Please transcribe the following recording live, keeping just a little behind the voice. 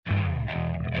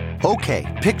Okay,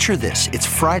 picture this. It's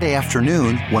Friday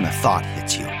afternoon when a thought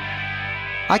hits you.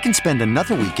 I can spend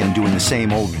another weekend doing the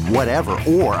same old whatever,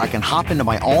 or I can hop into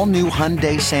my all-new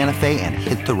Hyundai Santa Fe and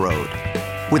hit the road.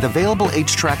 With available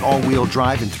H-Track all-wheel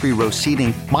drive and 3-row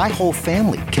seating, my whole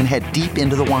family can head deep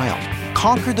into the wild.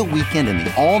 Conquer the weekend in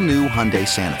the all-new Hyundai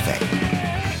Santa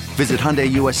Fe. Visit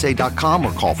HyundaiUSA.com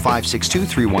or call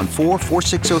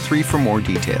 562-314-4603 for more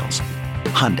details.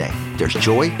 Hyundai, there's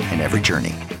joy in every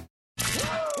journey.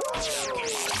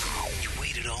 You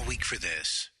waited all week for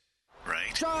this,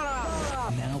 right? Shut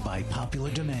up! Now, by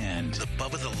popular demand, the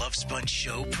Bubba the Love Sponge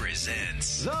Show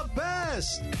presents the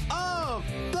best of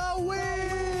the week!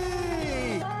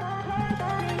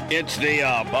 It's the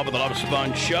Bubba the Love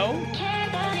Sponge Show.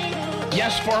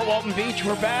 Yes, Fort Walton Beach,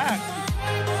 we're back.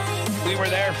 We were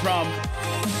there from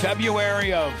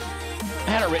February of,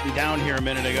 I had it written down here a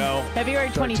minute ago. February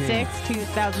 26,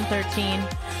 2013.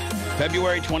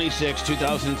 February 26,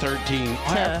 2013.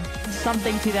 To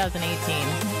something 2018.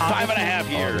 5.5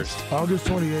 years. August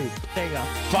 28th. There you go.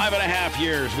 5.5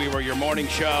 years. We were your morning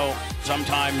show.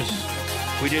 Sometimes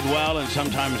we did well and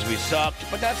sometimes we sucked.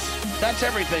 But that's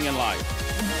everything in life.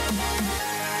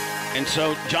 And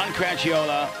so John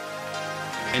Cracchiola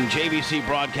and JVC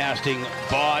Broadcasting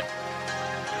bought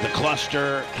the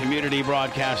cluster, Community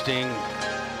Broadcasting,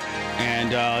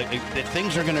 and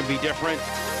things are going to be different,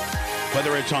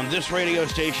 whether it's on this radio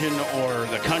station or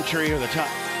the country or the top.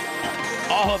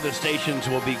 All of the stations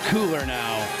will be cooler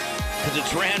now because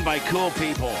it's ran by cool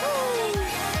people.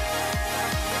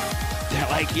 They're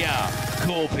like, yeah,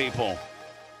 cool people.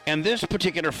 And this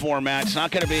particular format's not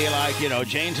going to be like,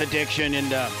 Jane's Addiction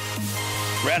into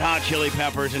Red Hot Chili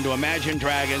Peppers, into Imagine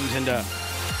Dragons, into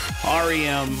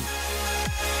REM.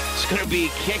 It's going to be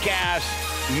kick-ass,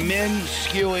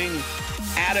 men-skewing,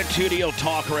 attitudinal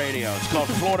talk radio. It's called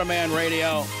Florida Man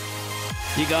Radio.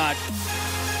 You got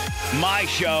my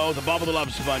show, the Bubba the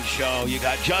Love Sponge Show. You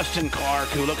got Justin Clark,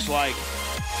 who looks like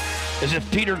as if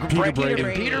Peter Brady.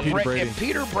 If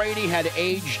Peter Brady had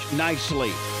aged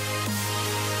nicely.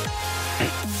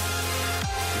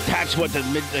 That's what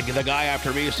the guy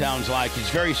after me sounds like. He's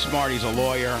very smart. He's a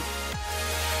lawyer.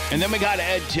 And then we got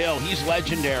Ed Till. He's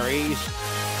legendary. He's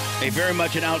a very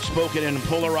much an outspoken and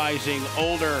polarizing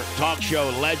older talk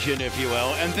show legend, if you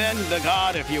will. And then the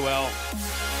god, if you will.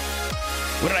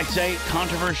 What did I say?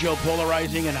 Controversial,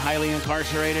 polarizing, and highly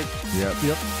incarcerated? Yep.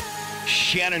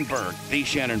 Shannon Berg. The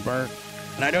Shannon Berg.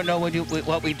 And I don't know what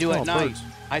we do at night. Birds.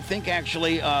 I think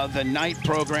actually the night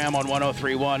program on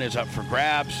 103.1 is up for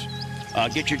grabs.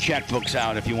 Get your checkbooks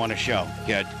out if you want a show.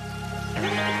 Good.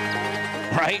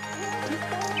 Right?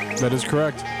 That is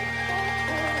correct.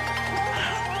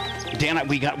 Dan,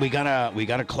 we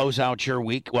gotta close out your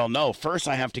week. Well, no. First,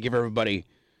 I have to give everybody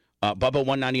Bubba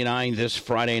 199 this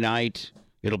Friday night.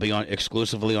 It'll be on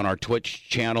exclusively on our Twitch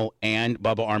channel and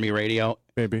Bubba Army Radio.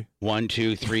 Maybe 1,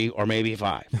 2, 3, or maybe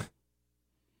 5.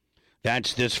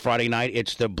 That's this Friday night.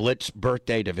 It's the Blitz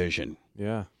birthday division.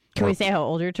 Yeah. Can we say how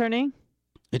old you're turning?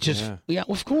 It's just, yeah,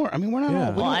 of course. I mean, we're not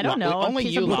all. Well, I don't know. Only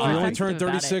you People lie. You only turned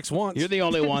 36 once. You're the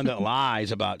only one that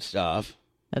lies about stuff.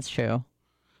 That's true.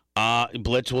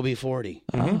 Blitz will be 40.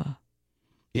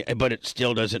 Yeah, but it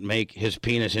still doesn't make his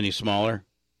penis any smaller.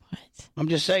 What? I'm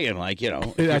just saying,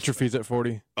 It atrophies at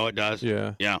 40. Oh, it does?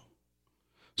 Yeah. Yeah.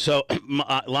 So,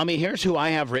 Lummy, here's who I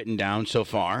have written down so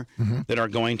far that are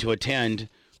going to attend.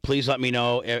 Please let me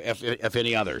know if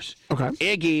any others. Okay.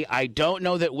 Iggy, I don't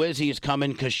know that Wizzy is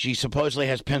coming because she supposedly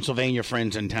has Pennsylvania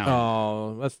friends in town.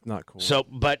 Oh, that's not cool. So,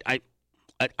 but I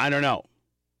don't know.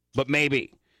 But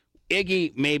maybe.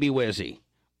 Iggy, maybe Wizzy.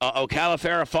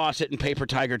 Califera, Fawcett, and Paper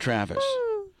Tiger Travis.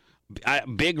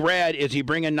 Big Red, is he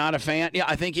bringing Not a Fan? Yeah,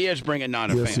 I think he is bringing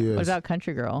Not a Fan. Yes, he is. What about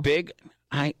Country Girl? We're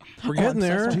getting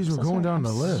there. So Jeez, sorry. we're going down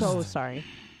the list. So sorry.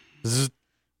 Zzz.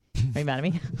 Are you mad at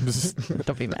me?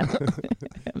 Don't be mad.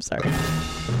 I'm sorry.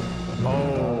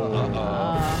 Oh.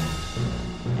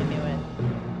 I knew it.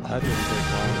 That didn't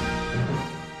take long.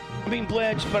 I mean,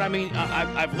 Blitz, but I mean,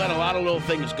 I've let a lot of little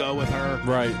things go with her.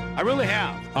 Right. I really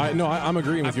have. I'm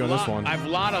agreeing with you on this one. I've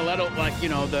lot of little, the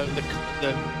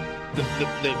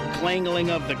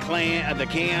clangling of the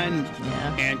can,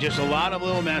 and just a lot of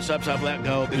little mess ups I've let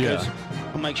go because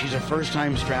I'm like, she's a first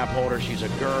time strap holder. She's a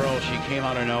girl. She came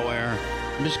out of nowhere.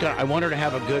 I want her to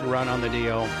have a good run on the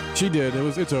deal. She did.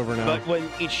 It's over now. But when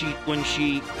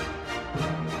she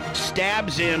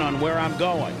stabs in on where I'm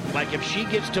going, like if she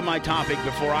gets to my topic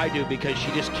before I do because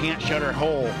she just can't shut her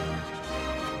hole,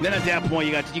 then at that point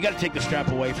you got to take the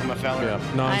strap away from a fella. Yeah.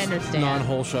 I understand.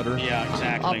 Non-hole shutter. Yeah,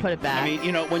 exactly. I'll put it back. I mean,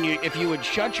 if you would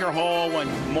shut your hole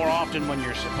more often when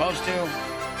you're supposed to,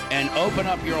 and open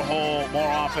up your hole more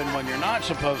often when you're not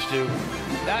supposed to,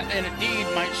 That indeed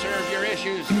might serve your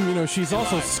issues. You know, she's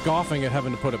also scoffing at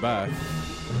having to put it back.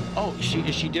 Oh,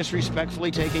 is she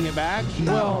disrespectfully taking it back?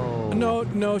 Well,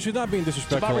 no, she's not being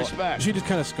disrespectful. It's about respect. She just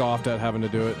kind of scoffed at having to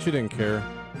do it. She didn't care.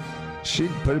 She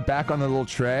put it back on the little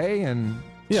tray, and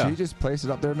she just placed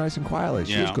it up there nice and quietly.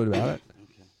 She was good about it.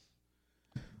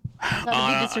 That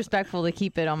would be disrespectful to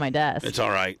keep it on my desk. It's all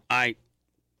right.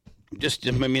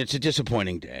 It's a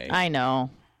disappointing day. I know.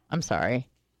 I'm sorry.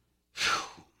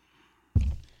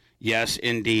 Yes,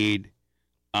 indeed.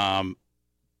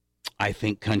 I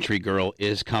think Country Girl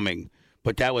is coming,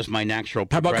 but that was my natural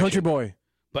progression. How about Country Boy?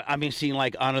 But I mean, seeing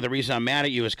like, Anna, the reason I'm mad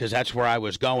at you is because that's where I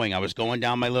was going. I was going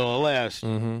down my little list,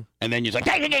 and then you're like,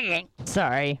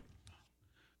 sorry.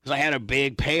 Because I had a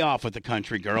big payoff with the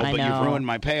Country Girl, but you've ruined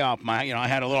my payoff. I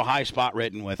had a little high spot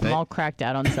written with it. I'm all cracked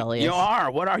out on Celius. You are.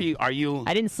 What are you? Are you?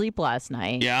 I didn't sleep last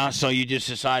night. Yeah, so you just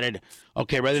decided,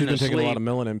 okay, rather She's than been taking sleep. a lot of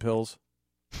melanin pills.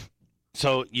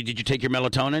 So did you take your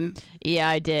melatonin? Yeah,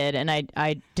 I did, and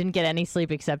I didn't get any sleep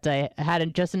except I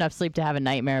had just enough sleep to have a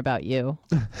nightmare about you.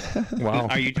 Wow.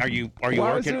 Are you working?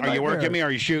 Are you working me? Or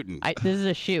are you shooting? This is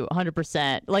a shoot,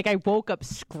 100%. Like I woke up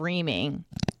screaming.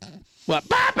 What?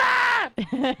 Papa!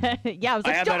 Yeah, I was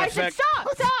like, I said,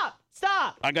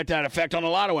 stop. I got that effect on a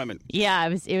lot of women. Yeah,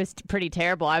 it was pretty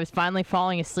terrible. I was finally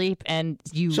falling asleep, and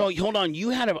you. So hold on, you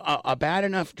had a bad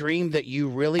enough dream that you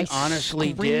really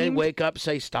honestly did wake up,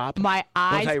 say stop. My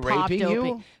eyes was I popped raping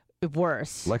open. you?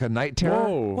 Worse. Like a night terror?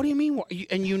 Whoa. What do you mean?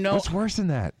 And you know What's worse than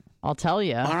that? I'll tell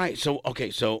you. All right, so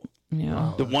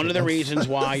Yeah. one of the reasons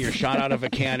why you're shot out of a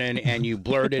cannon and you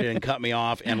blurted and cut me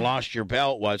off and lost your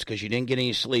belt was because you didn't get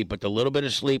any sleep. But the little bit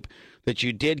of sleep that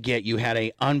you did get, you had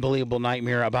an unbelievable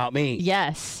nightmare about me.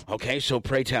 Yes. Okay, so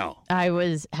pray tell. I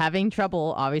was having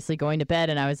trouble, obviously, going to bed,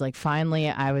 and I was like,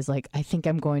 I think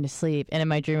I'm going to sleep. And in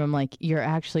my dream, I'm like, you're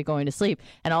actually going to sleep.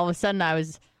 And all of a sudden, I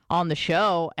was on the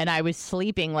show, and I was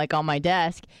sleeping, like, on my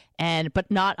desk, but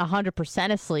not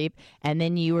 100% asleep. And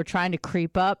then you were trying to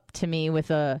creep up to me with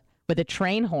a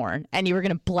train horn, and you were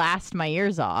going to blast my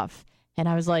ears off. And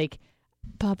I was like,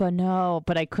 Bubba, no.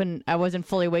 But I wasn't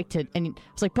fully awake and I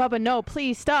was like, Bubba, no,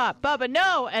 please stop. Bubba,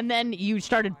 no. And then you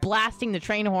started blasting the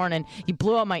train horn, and you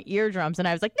blew out my eardrums, and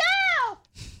I was like, no!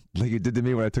 Like you did to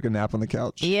me when I took a nap on the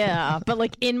couch? Yeah, but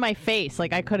like in my face,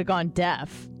 like I could have gone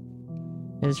deaf.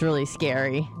 It was really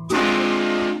scary.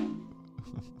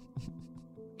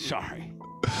 Sorry.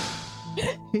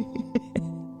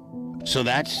 So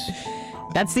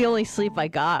that's the only sleep I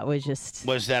got was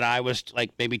that I was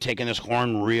like maybe taking this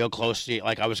horn real close to you,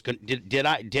 like I was did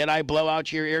I blow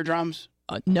out your eardrums?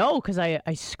 No, because I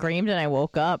screamed and I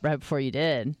woke up right before you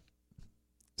did.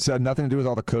 So it had nothing to do with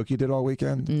all the coke you did all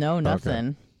weekend? No,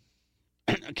 nothing.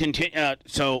 Okay.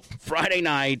 So Friday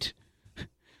night,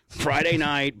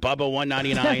 Bubba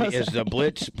 199 is the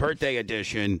Blitz birthday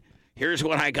edition. Here's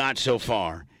what I got so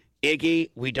far. Iggy,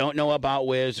 we don't know about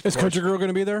Wiz. Is Country Girl going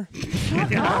to be there?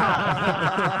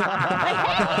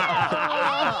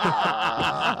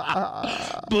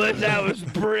 Blitz, that was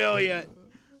brilliant.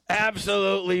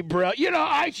 Absolutely brilliant. You know,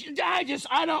 I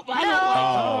don't like.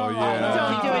 Oh,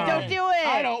 yeah. Don't do it.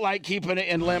 I don't like keeping it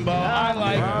in limbo.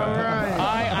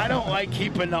 I don't like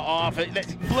keeping the office.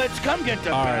 Blitz, come get the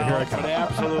bell here I for come. the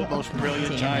absolute most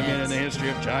brilliant chime in the history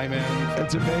of chime in.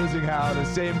 It's amazing how the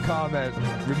same comment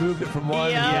removed it from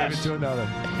one and gave it to another.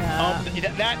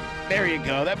 There you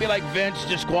go. That'd be like Vince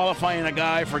disqualifying a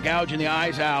guy for gouging the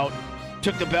eyes out.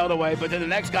 Took the belt away, but then the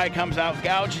next guy comes out,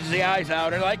 gouges the eyes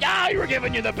out, and like, you were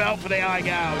giving you the belt for the eye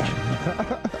gouge.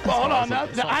 Well, hold on,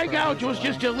 the eye gouge was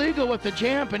just illegal with the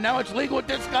champ, and now it's legal with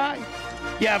this guy?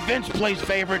 Yeah, Vince plays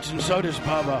favorites, and so does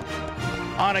Bubba.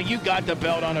 Anna, you got the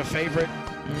belt on a favorite,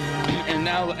 and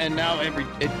now let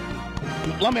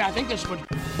me. I think this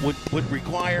would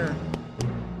require.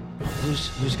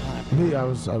 Who's clapping? Me, I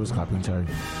was clapping, sorry.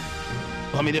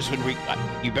 I mean,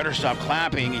 you better stop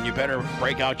clapping, and you better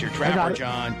break out your Trapper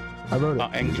John. I wrote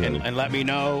it. And let me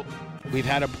know. We've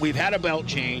had a belt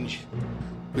change.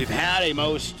 We've had a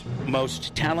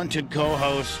most talented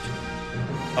co-host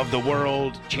of the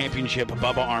World Championship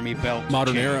Bubba Army belt.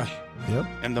 Modern change. era. Yep.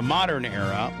 In the modern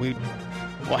era,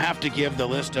 we'll have to give the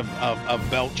list of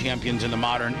belt champions in the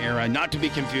modern era, not to be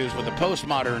confused with the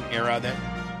postmodern era that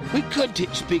we could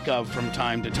speak of from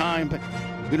time to time, but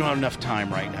we don't have enough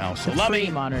time right now. So let me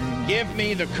give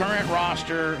me the current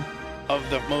roster of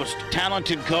the most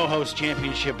talented co-host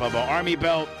championship of an Army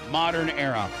belt, modern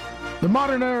era. The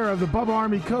modern era of the Bubba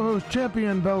Army co-host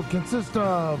champion belt consists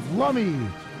of Lummy,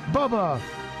 Bubba,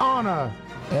 Anna,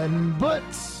 and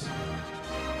Blitz.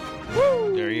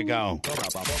 Woo! There you go. More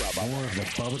of the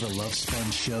Bubba the Love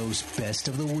Sponge Show's best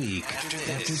of the week after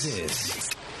this.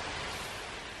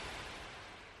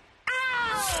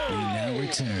 We now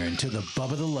return to the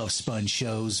Bubba the Love Sponge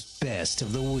Show's Best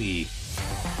of the Week.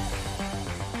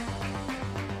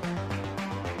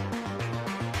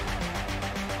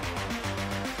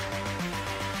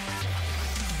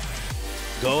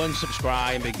 Go and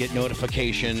subscribe and get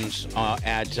notifications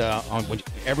when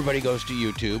everybody goes to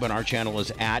YouTube, and our channel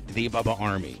is at The Bubba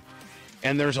Army.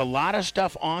 And there's a lot of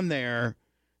stuff on there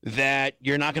that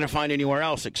you're not going to find anywhere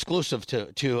else exclusive to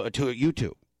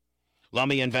YouTube.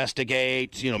 Lummy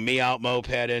Investigates, me out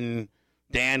mopeding,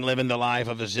 Dan living the life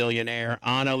of a zillionaire,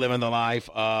 Anna living the life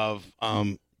of,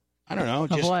 I don't know,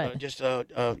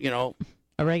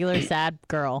 a regular sad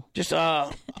girl. Just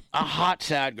a hot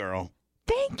sad girl.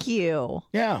 Thank you.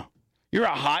 Yeah. You're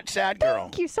a hot, sad girl.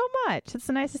 Thank you so much. It's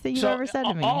the nicest thing you've ever said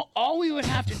to me. All we would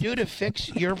have to do to fix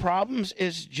your problems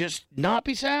is just not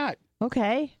be sad.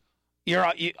 Okay. You're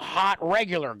a hot,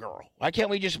 regular girl. Why can't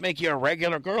we just make you a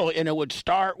regular girl? And it would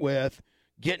start with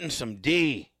getting some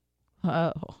D.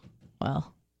 Oh,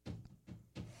 well.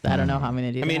 I don't know how I'm going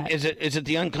to do that. I mean, is it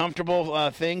the uncomfortable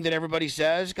thing that everybody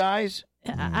says, guys?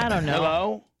 I don't know.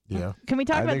 Hello? Yeah. Can we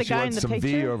talk about the guy in the some picture?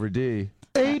 V over D.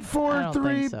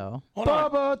 843 so.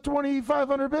 Bubba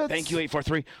 2,500 bits. Thank you,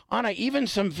 843. Anna, even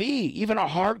some V, even a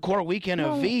hardcore weekend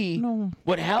of V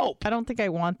would help. I don't think I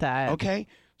want that. Okay.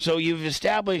 So you've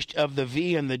established of the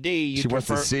V and the D. She wants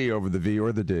the C over the V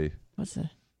or the D. What's it?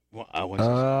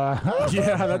 Yeah,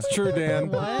 that's true, Dan.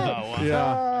 What?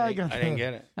 Yeah. I didn't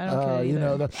get it. I don't get it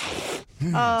either.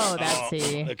 Oh, that's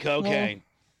C. The cocaine.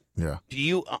 Yeah. Do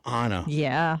you, Anna?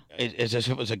 Yeah. As if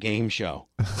it was a game show.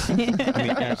 I mean,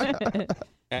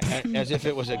 as if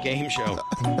it was a game show.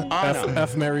 Anna.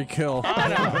 F, Mary, kill.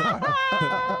 Anna.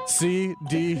 C,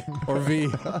 D, or V.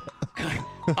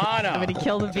 Anna. I'm going to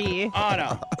kill the V.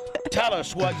 Anna, tell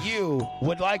us what you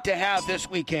would like to have this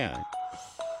weekend.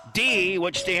 D,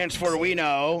 which stands for we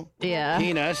know. Yeah.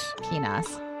 Penis.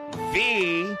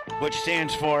 V, which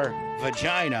stands for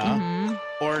vagina.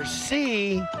 Or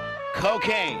C,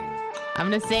 cocaine. I'm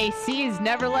going to say C's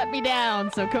never let me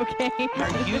down, so cocaine.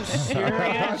 Are you serious?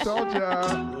 I told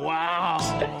ya. Wow.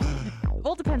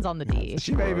 Well, it depends on the D.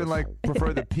 She may even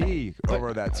prefer the P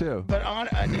over that too. But on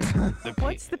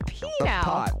What's the P The now?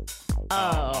 pot.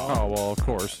 Oh, well, of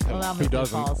course. Well, that Who makes me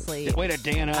doesn't? fall asleep. way to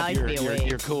Dan up I like your to be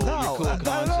awake. cool No, your cool not at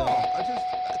all. concept.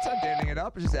 It's not danding it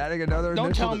up. It's just adding another. Don't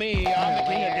initial tell me I'm the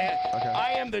king of Dan. Okay.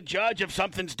 I am the judge of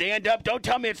something's stand up. Don't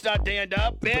tell me it's not stand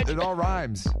up, bitch. It all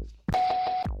rhymes.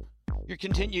 You're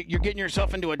getting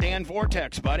yourself into a Dan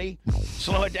vortex, buddy.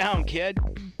 Slow it down, kid.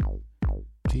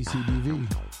 TCDV.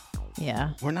 Yeah.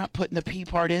 We're not putting the P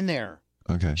part in there.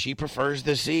 Okay. She prefers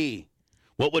the C.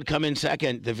 What would come in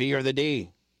second, the V or the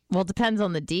D? Well, it depends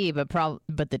on the D, but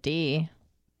the D.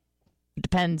 It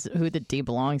depends who the D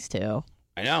belongs to.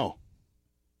 I know.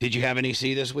 Did you have any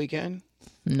C this weekend?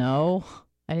 No,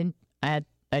 I didn't. I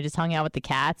just hung out with the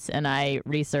cats and I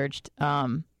researched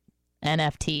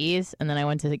NFTs, and then I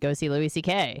went to go see Louis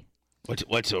C.K. What's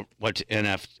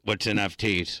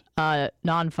NFTs?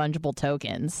 Non-fungible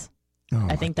tokens. Oh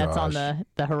I think that's on gosh.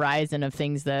 the horizon of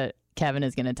things that Kevin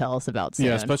is going to tell us about soon.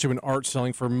 Yeah, especially when art's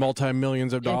selling for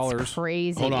multi-millions of It's dollars.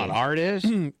 crazy. Hold on, art is?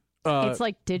 It's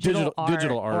like digital art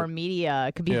art. or media.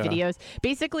 It could be Yeah. videos.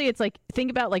 Basically, it's like,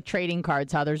 think about like trading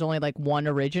cards, how there's only like one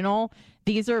original.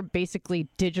 These are basically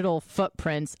digital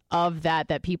footprints of that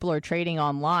people are trading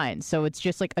online. So it's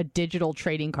just like a digital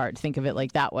trading card. Think of it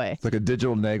like that way. It's like a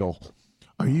digital nagel.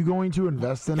 Are you going to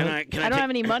invest in it? I don't have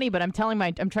any money, but I'm trying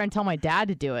to tell my dad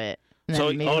to do it. And So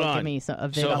then maybe hold he'll on. give me a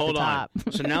bit So off hold the top.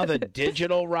 on. So now the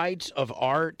digital rights of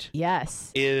art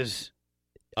Yes. is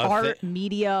a Art,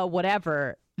 media,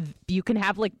 whatever. You can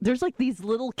have there's these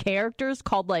little characters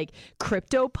called like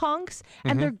crypto punks,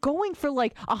 and they're going for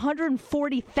like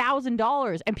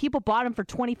 $140,000, and people bought them for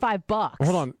 $25.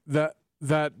 Hold on, that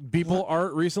Beeple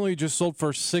art recently just sold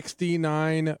for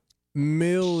 $69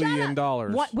 million.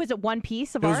 What was it? One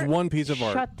piece of It art? was one piece of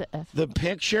art. Shut the F. the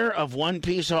picture of one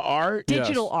piece of art.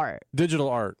 Digital Yes. art. Digital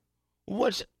art.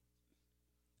 What's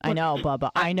I know,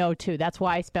 Bubba. I know too. That's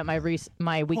why I spent my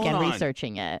weekend on.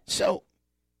 researching it. so?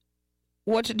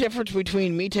 What's the difference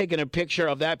between me taking a picture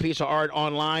of that piece of art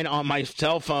online on my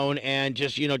cell phone and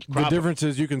just The crop difference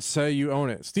is you can say you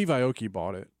own it. Steve Aoki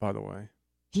bought it, by the way.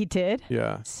 He did?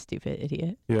 Yeah. Stupid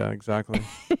idiot. Yeah, exactly.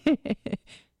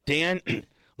 Dan, a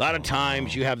lot of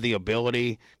times you have the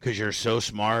ability, because you're so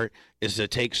smart, is to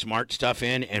take smart stuff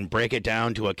in and break it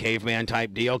down to a caveman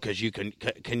type deal. Because you can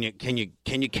you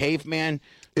caveman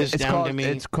this down to me?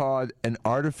 It's called an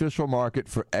artificial market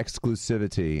for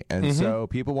exclusivity, and so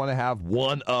people want to have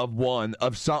one of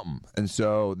something, and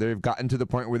so they've gotten to the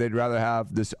point where they'd rather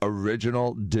have this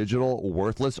original digital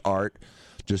worthless art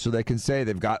just so they can say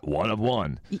they've got one of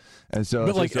one. And so,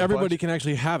 but like everybody can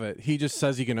actually have it. He just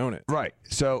says he can own it. Right.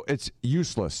 So it's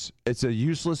useless. It's a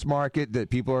useless market that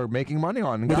people are making money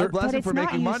on. And God bless them for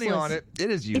making money on it. It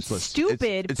is useless. It's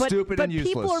stupid. It's stupid and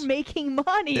useless. People are making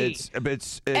money. It's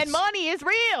and money is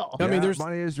real. Yeah, I mean,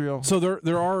 money is real. So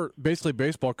there are basically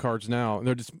baseball cards now. And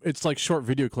they're just it's like short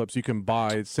video clips you can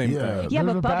buy. Same thing. Yeah,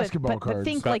 but basketball cards. But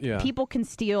think like people can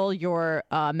steal your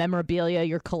memorabilia,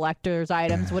 your collector's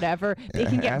items, whatever. They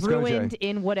can get ruined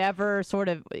in whatever sort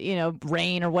of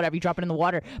rain or whatever. You drop it in the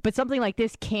water. But something like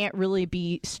this can't really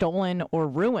be stolen or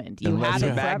ruined. You Unless have the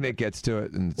it magnet gets to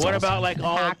it. And what about like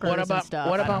what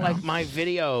about like my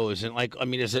videos and like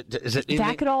is it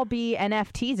that could all be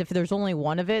NFTs. If there's only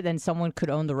one of it, then someone could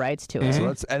own the rights to it. So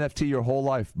let's NFT your whole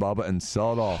life, Bubba, and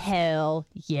sell it off. Hell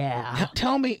yeah!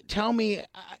 Tell me.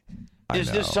 Is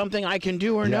this something I can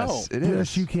do or no? It is.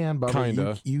 Yes, you can, Bubba.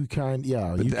 Kinda. You can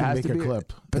make a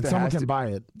clip, and someone can buy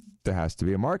it. There has to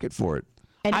be a market for it.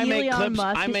 And I make Elon clips.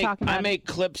 Musk is talking about I make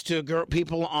clips to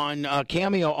people on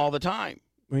Cameo all the time.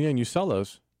 Well, yeah, and you sell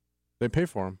those. They pay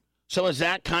for them. So is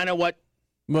that kind of what?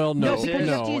 Well, no, people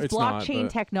just use it's blockchain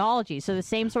not, technology. So the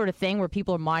same sort of thing where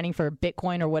people are mining for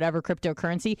Bitcoin or whatever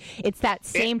cryptocurrency. It's that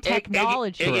same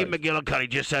technology. Iggy McGillicuddy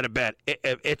just said a bet.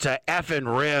 It's a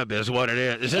effing rib, is what it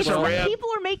is. Is this a rib? People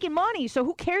are making money, so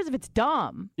who cares if it's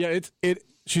dumb? Yeah,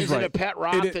 she's is right. It a pet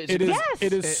rock?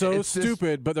 It is so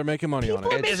stupid, but they're making money on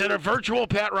it. Is it a virtual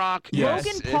pet rock? Yes.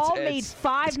 Logan Paul made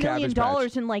 $5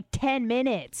 million in like 10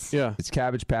 minutes. Yeah. It's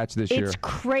Cabbage Patch this year. It's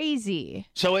crazy.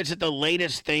 So is it the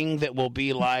latest thing that will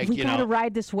be like, we gotta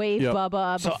ride this wave,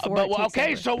 Bubba,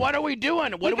 so what are we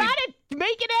doing? We gotta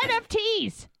make it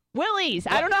NFTs. Willies,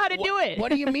 I don't know how to do it.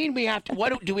 What do you mean we have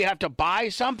to? Do we have to buy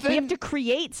something? We have to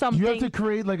create something. You have to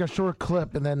create like a short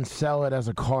clip and then sell it as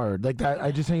a card. Like that.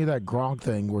 I just think of that Gronk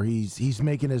thing where he's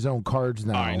making his own cards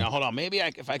now. All right, now hold on. Maybe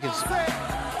if I could.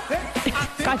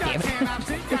 God damn it!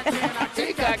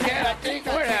 I think.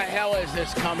 Where the hell is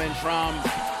this coming from?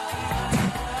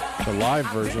 The live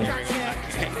version.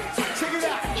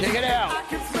 Check it out.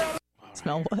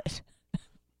 Smell what?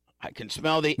 I can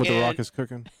smell the. What the Rock is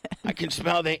cooking. I can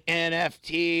smell the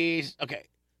NFTs. Okay.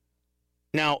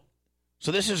 Now,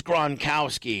 so this is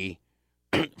Gronkowski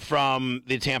from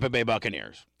the Tampa Bay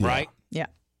Buccaneers, right? Yeah.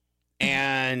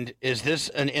 And is this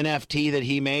an NFT that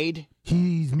he made?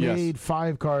 He's made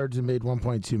 5 cards and made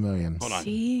 $1.2 million. Hold on.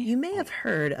 You may have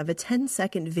heard of a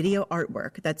 10-second video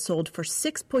artwork that sold for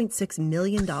 $6.6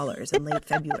 million in late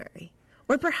February.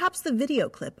 Or perhaps the video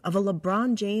clip of a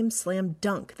LeBron James slam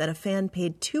dunk that a fan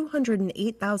paid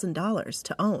 $208,000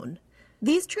 to own.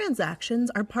 These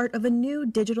transactions are part of a new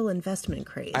digital investment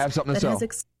craze. I have something to sell.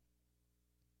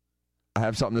 I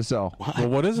have something to sell. Well,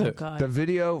 what is it? God. The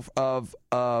video of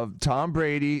Tom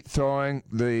Brady throwing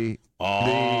the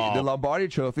Lombardi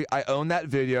Trophy. I own that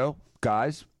video,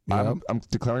 guys. Yep. I'm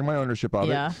declaring my ownership of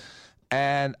it.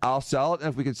 And I'll sell it. And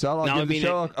if we can sell it, I'll give the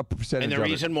show a percentage of it. And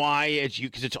the reason why is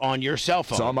because it's on your cell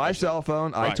phone. It's on my cell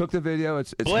phone. Right. I took the video.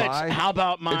 It's Blitz, my how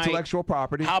about my intellectual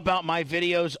property. How about my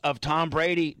videos of Tom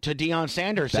Brady to Deion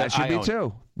Sanders? That should be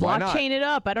too. Why not? Blockchain it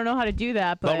up. I don't know how to do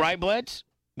that, but right, Blitz?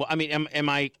 Well, I mean, am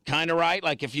I kind of right?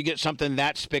 Like, if you get something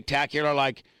that spectacular,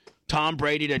 like Tom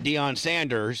Brady to Deion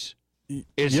Sanders,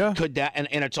 could that? And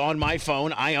it's on my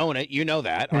phone. I own it. You know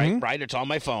that, right? Right? It's on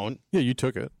my phone. Yeah, you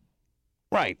took it.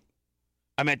 Right.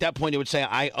 I mean, at that point, it would say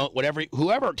I own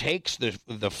whoever takes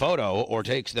the photo or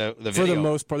takes the video. For the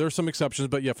most part, there's some exceptions,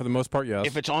 but yeah, for the most part, yes.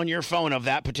 If it's on your phone of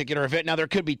that particular event, now there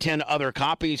could be 10 other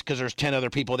copies because there's 10 other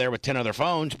people there with 10 other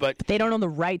phones, but they don't own the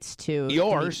rights to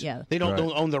yours. They don't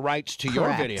own the rights to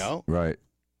your video, right?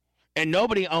 And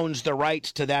nobody owns the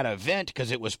rights to that event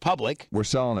because it was public. We're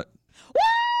selling it. Woo!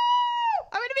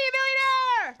 I'm gonna be a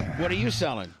millionaire. What are you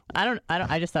selling? I don't.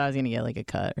 I just thought I was gonna get like a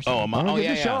cut or something. I'll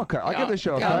give the show a cut. I'll give the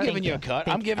show a cut. I'm giving you a cut.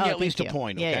 I'm giving you at least a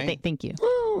point. Okay. Yeah. Thank you.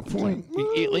 Ooh, point.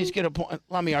 You at least get a point.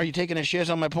 Lummy, are you taking a shiz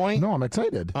on my point? No, I'm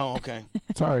excited. Oh, okay.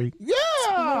 Sorry. Yeah.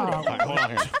 All right, hold on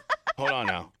here. Hold on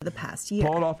now. The past year.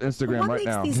 Pull it off Instagram right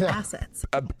now. What makes these assets?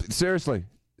 Seriously.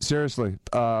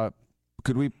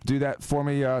 Could we do that for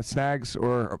me, Snags,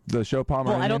 or the show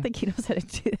Pomeranian? Well, I don't think he knows how to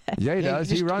do that. Yeah, he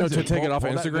does. He runs to take it off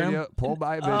Instagram? Pull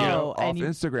by video off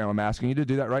Instagram. I'm asking you to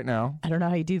do that right now. I don't know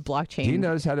how you do blockchain. He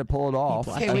knows how to pull it off.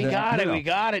 Hey, we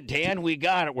got it, Dan. We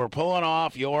got it. We're pulling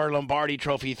off your Lombardi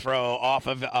Trophy throw off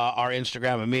of our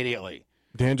Instagram immediately.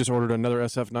 Dan just ordered another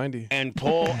SF90. And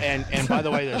pull, and by the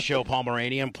way, the show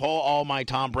Pomeranian, pull all my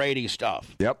Tom Brady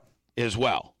stuff. Yep. As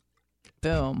well.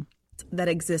 Boom. That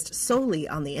exist solely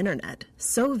on the internet,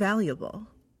 so valuable.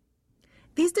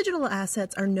 These digital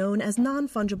assets are known as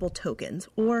non-fungible tokens,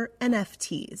 or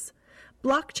NFTs.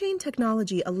 Blockchain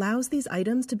technology allows these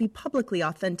items to be publicly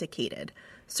authenticated,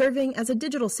 serving as a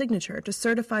digital signature to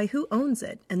certify who owns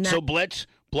it. And that So Blitz,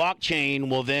 blockchain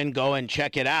will then go and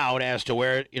check it out as to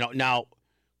where, now,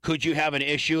 could you have an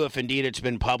issue if indeed it's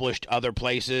been published other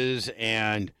places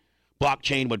and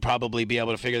blockchain would probably be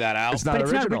able to figure that out? It's not But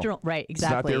it's original. not original. Right,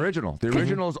 exactly. It's not the original. The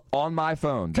original's on my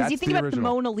phone. Because That's you think the about original. the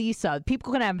Mona Lisa,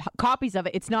 people can have copies of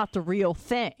it. It's not the real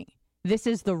thing. This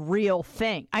is the real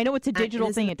thing. I know it's a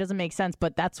digital thing. It doesn't make sense,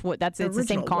 but it's the same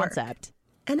original work. concept.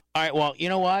 All right, well, you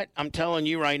know what? I'm telling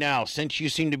you right now, since you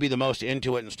seem to be the most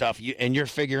into it and stuff, and you're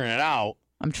figuring it out,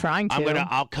 I'm trying to.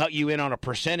 I'll cut you in on a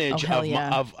percentage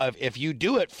of if you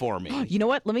do it for me. You know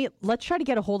what? Let's try to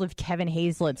get a hold of Kevin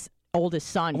Hazlett's oldest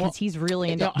son because he's really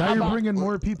into. Now you're bringing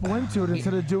more people into it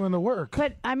instead of doing the work.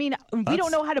 But I mean, we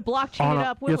don't know how to blockchain it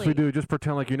up, will Yes, we do. Just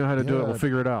pretend like you know how to do it. We'll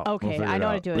figure it out. Okay, figure I it know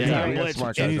how to out. do it. Yeah, Sorry. we got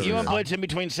smart guys over you and here. Blitz in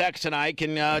between sex tonight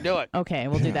can do it. Okay,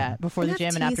 we'll do that before the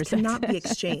gym and after NFTs sex. cannot be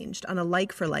exchanged on a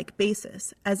like-for-like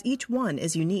basis, as each one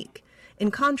is unique, in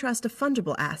contrast to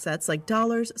fungible assets like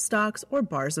dollars, stocks, or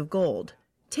bars of gold.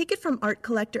 Take it from art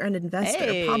collector and investor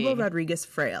Hey. Pablo Rodriguez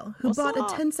Fraile, who What's bought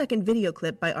up? a 10-second video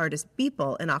clip by artist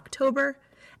Beeple in October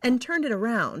and turned it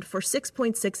around for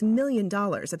 $6.6 million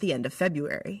at the end of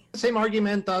February. Same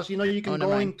argument as, you can never go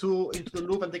mind. into the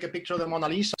Louvre and take a picture of the Mona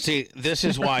Lisa. See, this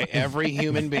is why every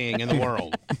human being in the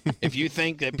world, if you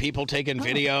think that people taking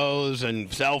videos and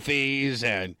selfies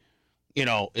and,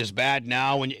 is bad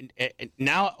now,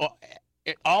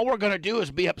 all we're going to do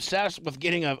is be obsessed with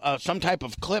getting some type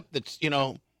of clip that's,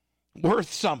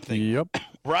 worth something. Yep.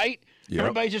 Right? Yep.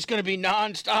 Everybody's just going to be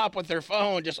nonstop with their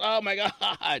phone, just, oh, my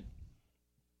God.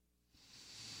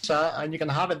 And you can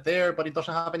have it there, but it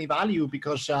doesn't have any value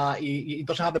because it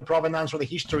doesn't have the provenance or the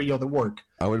history of the work.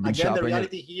 I would have been Again, the shopping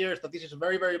reality here is that this is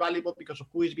very, very valuable because of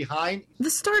who is behind. The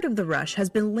start of the rush has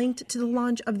been linked to the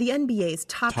launch of the NBA's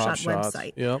Top Shot Shot,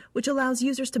 website, yep. which allows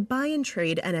users to buy and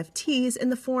trade NFTs in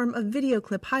the form of video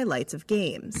clip highlights of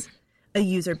games. A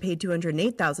user paid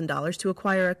 $208,000 to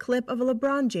acquire a clip of a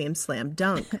LeBron James slam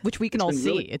dunk. Which we can all been see.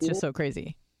 really It's just so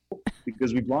crazy.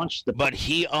 because we've launched the But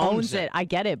he Owns it. I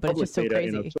get it, but it's public just so beta in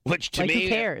crazy. October. Which to Like, who me,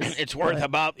 cares? it's worth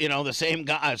about, the same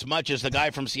guy as much as the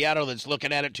guy from Seattle that's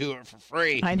looking at it for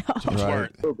free. I know. So it's worth.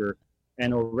 October,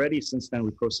 and already since then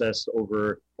we processed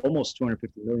over almost $250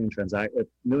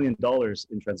 million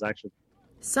in transactions.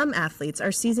 Some athletes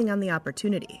are seizing on the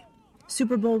opportunity.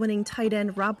 Super Bowl winning tight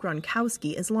end Rob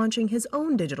Gronkowski is launching his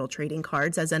own digital trading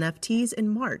cards as NFTs in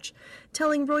March,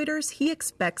 telling Reuters he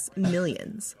expects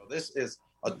millions. This is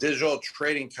a digital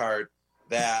trading card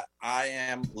that I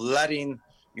am letting,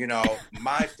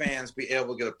 my fans be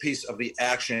able to get a piece of the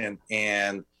action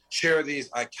and share these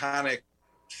iconic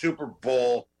Super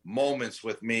Bowl moments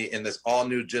with me in this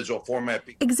all-new digital format.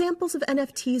 Examples of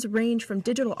NFTs range from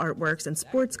digital artworks and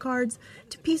sports cards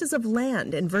to pieces of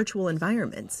land in virtual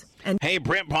environments. And Hey,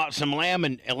 Brent bought some land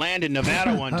in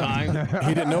Nevada one time.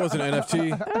 He didn't know it was an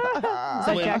NFT.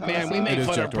 Man, we It made is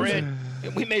fun Jack of Brent.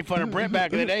 We made fun of Brent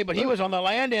back in the day, but he was on the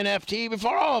land NFT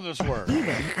before all of us were.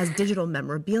 even as digital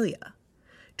memorabilia.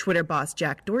 Twitter boss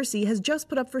Jack Dorsey has just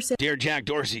put up for sale Dear Jack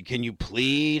Dorsey, can you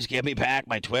please give me back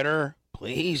my Twitter?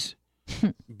 Please?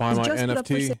 Buy has my just put up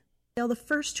for NFT. sale the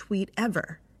first tweet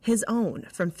ever, his own,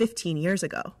 from 15 years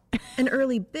ago. An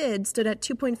early bid stood at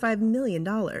 $2.5 million.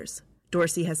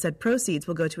 Dorsey has said proceeds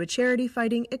will go to a charity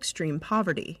fighting extreme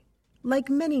poverty. Like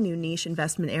many new niche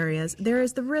investment areas, there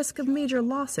is the risk of major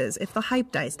losses if the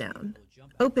hype dies down.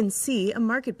 OpenSea, a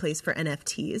marketplace for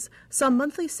NFTs, saw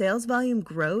monthly sales volume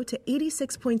grow to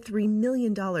 $86.3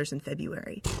 million in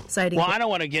February, citing... Well, I don't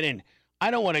want to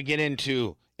get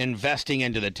into investing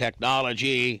into the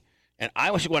technology, and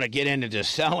I just want to get into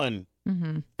just selling,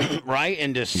 right?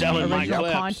 Into selling my Original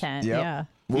clips. content, Yep. yeah. I'm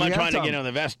Well, not we trying to got get some. on the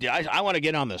invest deal. I want to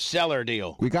get on the seller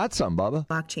deal. We got some, Bubba.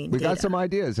 blockchain We data. got some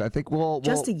ideas. I think we'll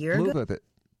Just a year move ago- with it.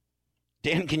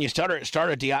 Dan, can you start a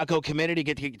Diaco committee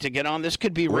to get on? This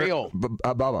could be real.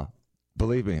 Bubba,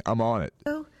 believe me, I'm on it.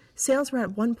 Sales were at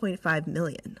 $1.5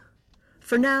 million.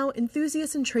 For now,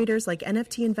 enthusiasts and traders like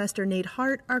NFT investor Nate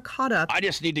Hart are caught up. I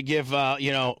just need to give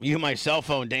you my cell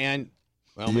phone, Dan.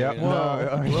 Well, Yep. maybe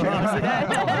not. Wait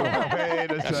a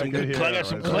Got some second good, here. I got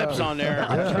some clips on there.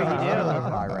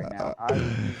 right now. I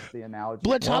use the analogy.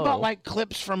 Blitz, how about like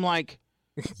clips from like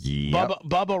Yep.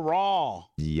 Bubba Raw?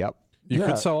 Yep. You Yeah.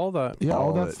 could sell all that. Yeah, all All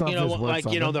of that it. stuff is worth Like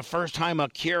something. the first time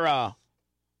Akira,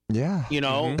 Yeah.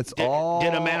 It's all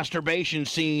did a masturbation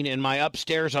scene in my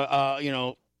upstairs,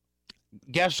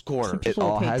 guest quarters. It People would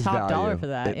all pay has top value. dollar for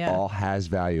that, It yeah. all has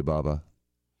value, Bubba.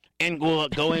 And will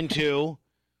it go into?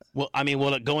 Will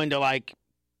it go into like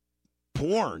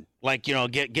porn? Like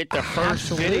get the first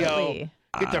video. Absolutely.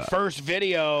 get the first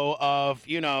video of,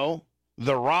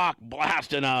 The Rock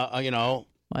blasting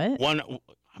What? one.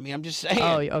 I mean, I'm just saying.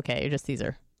 Oh, okay. These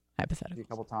are hypothetical. A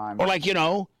couple times. Or like,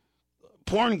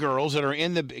 porn girls that are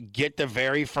get the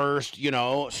very first,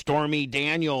 Stormy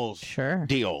Daniels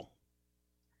deal.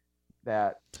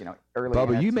 That, early.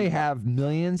 Bubba, you may NFT. have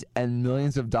millions and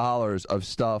millions of dollars of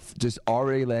stuff just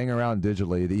already laying around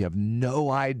digitally that you have no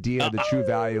idea the true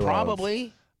value of.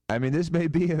 Probably. I mean, this may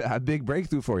be a big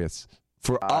breakthrough for you,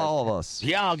 for all of us.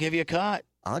 Yeah, I'll give you a cut.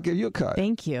 I'll give you a cut.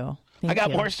 Thank you. I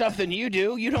got more stuff than you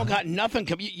do. You don't got nothing.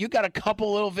 You got a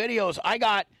couple little videos. I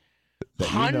got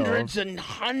hundreds and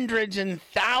hundreds and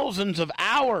thousands of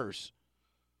hours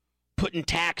putting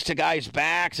tacks to guys'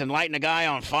 backs and lighting a guy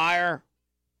on fire.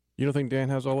 You don't think Dan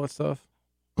has all that stuff?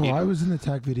 Oh, I was in the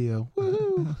tech video.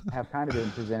 Have kind of been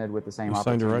presented with the same You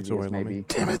signed your rights opportunity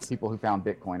as away, maybe people who found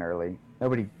Bitcoin early.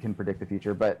 Nobody can predict the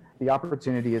future, but the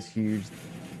opportunity is huge.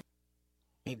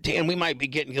 Dan, we might be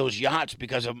getting those yachts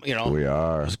because of, We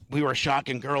are. We were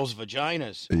shocking girls'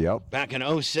 vaginas. Yep. Back in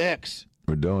 2006.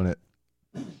 We're doing it.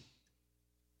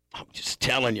 I'm just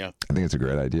telling you. I think it's a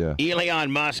great idea.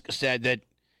 Elon Musk said that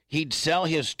he'd sell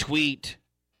his tweet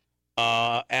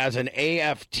as an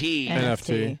NFT.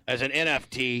 As an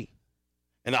NFT.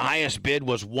 And the highest bid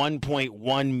was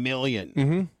 $1.1 million.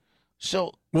 Mm-hmm.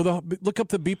 So, look up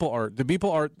the Beeple art. The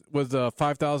Beeple art was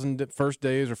 5,000 first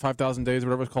days or 5,000 days,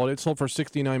 whatever it's called. It sold for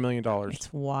 $69 million.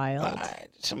 It's wild.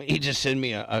 He just sent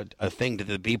me a thing to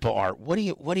the Beeple art. What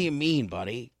do you mean,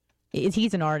 buddy?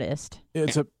 He's an artist.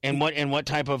 And what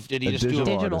type of did he just do?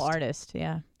 Digital artist.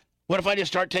 Yeah. What if I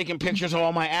just start taking pictures of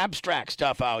all my abstract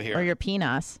stuff out here? Or your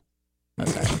penis. Oh,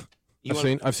 sorry.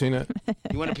 I've seen it.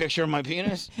 You want a picture of my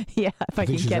penis? Yeah, if I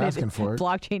can get it. For it.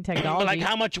 Blockchain technology. Like,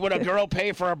 how much would a girl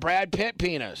pay for a Brad Pitt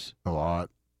penis? A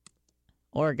lot.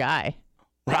 Or a guy.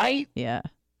 Right? Yeah.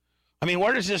 I mean,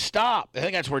 where does this stop? I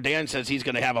think that's where Dan says he's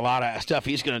going to have a lot of stuff.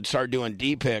 He's going to start doing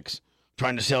D-pics,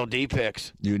 trying to sell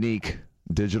D-pics. Unique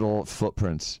digital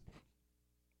footprints.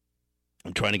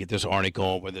 I'm trying to get this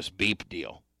article with this Beep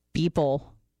deal. Beeple.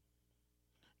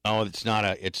 Oh, it's not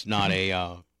a.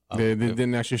 They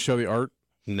didn't actually show the art?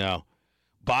 No.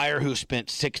 Buyer who spent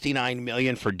 $69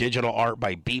 million for digital art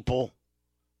by Beeple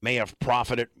may have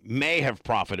profited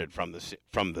from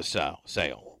the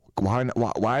sale.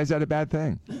 Why is that a bad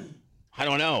thing? I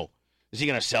don't know. Is he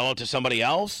going to sell it to somebody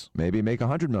else? Maybe make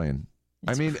 $100 million.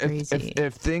 It's I mean,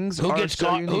 if things who are gets so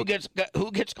caught, unique,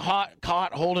 who gets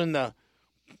caught holding the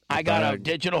I got a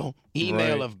digital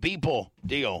email Right. of Beeple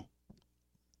deal.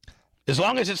 As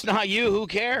long as it's not you, who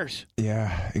cares?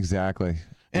 yeah, exactly.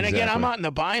 And again, I'm Exactly. not in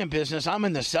the buying business. I'm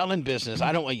in the selling business.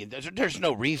 I don't. There's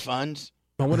no refunds.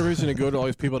 I wonder reason to go to all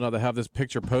these people now that have this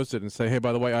picture posted and say, hey,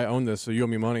 by the way, I own this, so you owe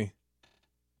me money.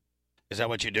 Is that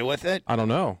what you do with it? I don't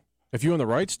know. If you own the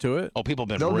rights to it. Oh, people have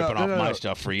been No, ripping off my no.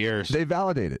 stuff for years. They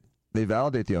validate it. They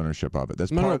validate the ownership of it.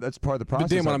 That's No, part. no. That's part of the process.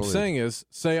 But Dan, what I I'm believe. saying is,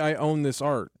 say I own this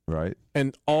art, right?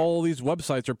 and all these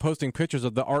websites are posting pictures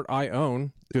of the art I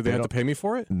own. Do they have to pay me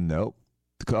for it? Nope.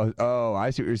 Oh, I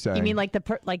see what you're saying. You mean like If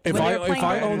when I, they're if playing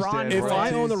I with own, Ron if I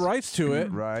Royce? own the rights to it,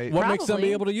 right? what makes them Probably.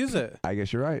 be able to use it? I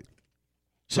guess you're right.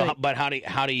 So, but how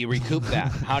do you recoup that?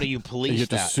 How do you police You have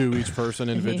to that? sue each person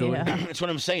individually. Yeah. That's what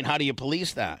I'm saying. How do you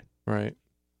police that? Right.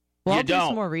 Well, You I'll do don't.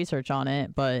 some more research on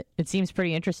it, but it seems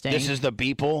pretty interesting. This is the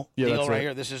Beeple Yeah, deal that's right right.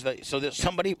 here. This is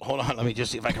somebody. Hold on, let me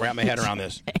just see if I can wrap my head around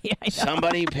this. Yeah, I know.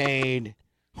 Somebody paid.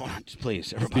 Hold on,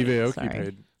 please, everybody. Steve Aoki Sorry.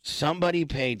 paid. Somebody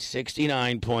paid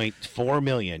 $69.4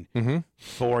 million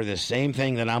for the same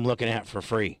thing that I'm looking at for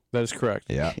free. That is correct.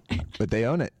 Yeah, but they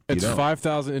own it. You It's don't.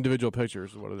 5,000 individual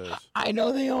pictures is what it is. I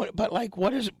know they own it, but like, what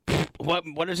does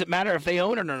it matter if they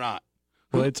own it or not?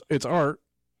 Well, it's art.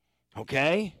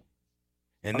 Okay,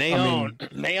 and they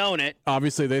I own it.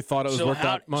 Obviously, they thought it was worth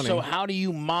that money. So how do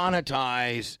you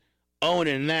monetize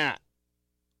owning that?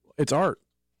 It's art.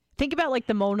 Think about like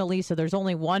the Mona Lisa. There's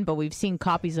only one, but we've seen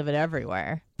copies of it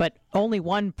everywhere. But only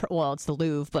one. Well, it's the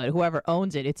Louvre, but whoever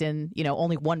owns it, it's in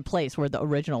only one place where the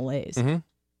original lays. Mm-hmm.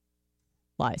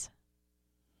 Lies.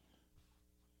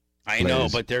 I know,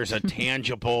 but there's a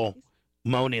tangible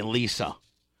Mona Lisa.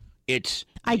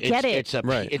 I get it. It's a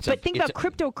Right. But think about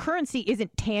cryptocurrency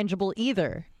isn't tangible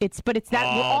either. It's that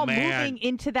we're all moving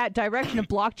into that direction of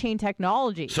blockchain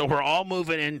technology. So we're all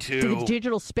moving to into the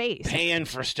digital space. paying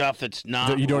for stuff that's not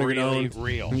That you don't really even own.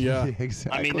 real. Yeah.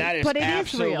 Exactly. I mean, that is But it is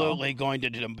absolutely going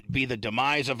to be the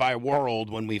demise of our world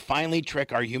when we finally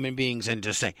trick our human beings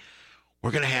into saying,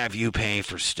 we're going to have you pay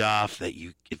for stuff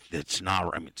that's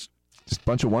not, I mean, Just a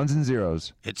bunch of ones and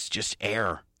zeros. it's just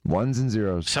air. Ones and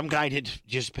zeros. Some guy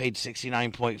just paid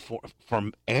 $69.4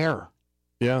 from air.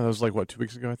 Yeah, that was like, what, 2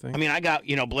 weeks ago, I think? I mean, I got,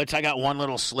 Blitz, I got one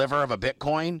little sliver of a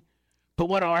Bitcoin, but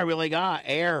what do I really got?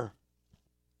 Air.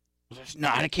 No,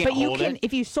 I can't hold it.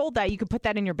 If you sold that, you could put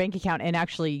that in your bank account and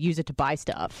actually use it to buy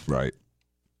stuff. Right.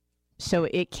 So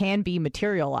it can be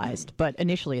materialized, but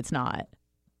initially it's not.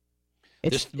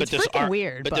 It's freaking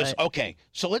weird. Okay,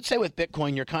 so let's say with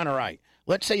Bitcoin, you're kind of right.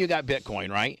 Let's say you got Bitcoin,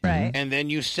 right? Right. And then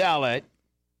you sell it,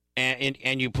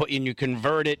 and you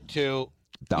convert it to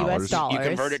U.S. dollars. You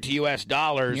convert it to U.S.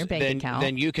 dollars. In your bank account.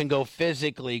 Then you can go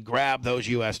physically grab those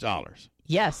U.S. dollars.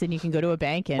 Yes, and you can go to a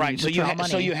bank and withdraw money.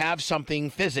 So you have something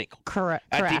physical.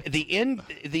 Correct. The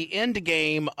end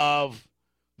game of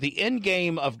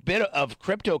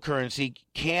cryptocurrency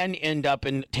can end up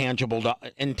in tangible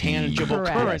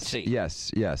currency.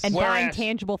 Yes. And buying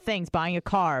tangible things, buying a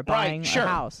car, buying a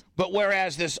house. But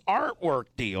whereas this artwork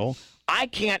deal, I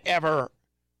can't ever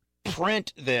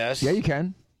print this. Yeah, you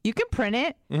can. You can print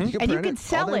it, You can and you print can it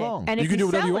sell all day it. long. And if You can do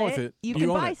whatever you want with it. You You can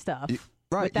own buy it. stuff.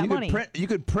 Right. With that money. You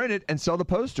could print it and sell the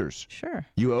posters. Sure.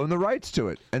 You own the rights to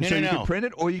it. And you could print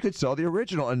it, or you could sell the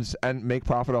original and make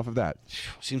profit off of that.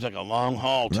 Seems like a long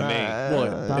haul to me.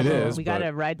 Well, it is. We got to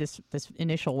ride this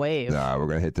initial wave. Nah, we're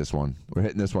going to hit this one. We're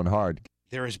hitting this one hard.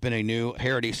 There has been a new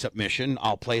parody submission.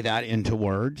 I'll play that into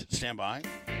words. Stand by.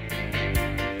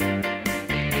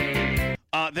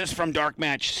 This from Dark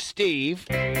Match Steve.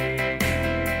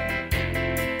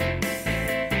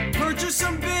 Purchase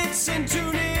some bits and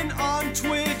tune in on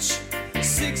Twitch,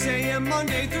 6 a.m.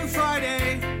 Monday through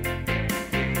Friday.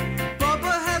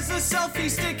 Bubba has a selfie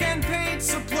stick and paint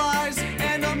supplies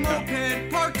and a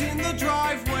moped parked in the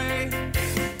driveway.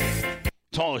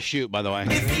 It's all a shoot, by the way.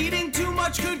 If eating too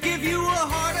much could give you a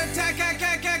heart attack,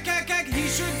 he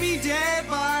should be dead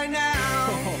by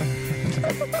now.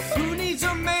 Who needs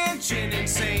a mansion in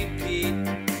St. Pete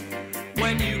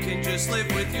when you can just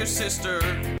live with your sister?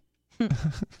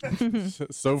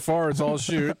 So far, it's all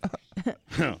shoot.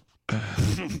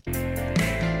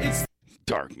 It's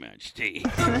Dark Match Steve.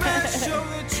 the best show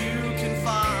that you can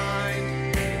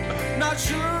find. Not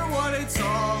sure what it's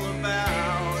all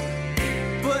about,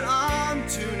 but I'm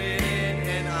tuning in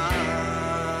and I'm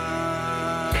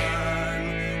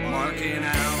marking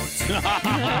out.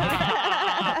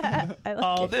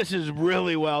 This is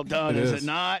really well done, is it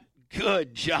not?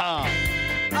 Good job.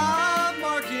 I'm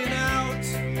marking out.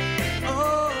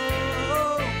 Oh.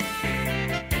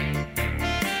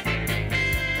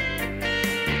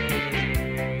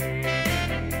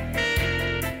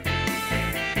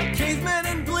 Caveman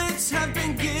and Blitz have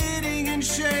been getting in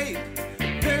shape.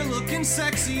 They're looking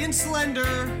sexy and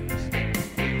slender.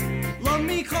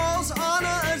 Lummy calls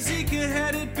Anna a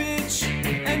Zika-headed bitch,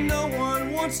 and no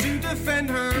one wants to defend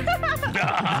her.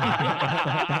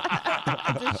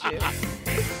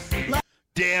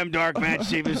 Damn, Dark Match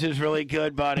Steve, this is really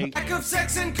good, buddy. Lack of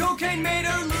sex and cocaine made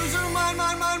her lose her mind.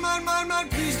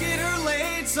 Please get her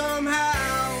laid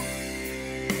somehow.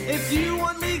 If you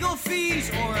want legal fees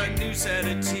or a new set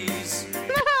of tees.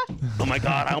 Oh my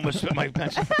God, I almost spit my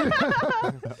pencil.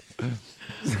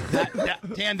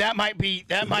 Dan, that might be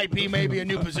maybe a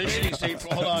new positioning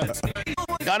statement. Hold on.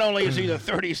 Not only is he the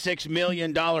 $36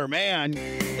 million man.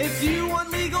 If you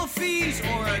want legal fees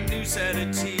or a new set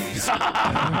of tees.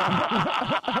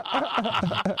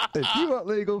 If you want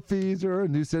legal fees or a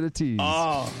new set of tees.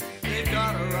 Oh. They've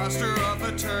got a roster of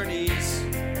attorneys.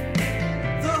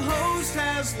 The host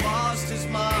has lost his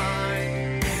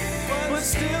mind, but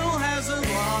still has a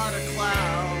lot of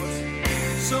clout.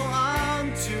 So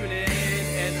I'm tuning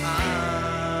in and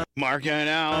I'm marking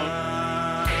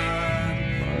out.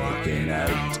 Marking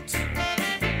out.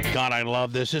 God, I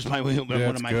love this. This is one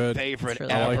of my favorite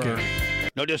really ever. I like it.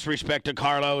 No disrespect to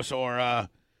Carlos or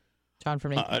John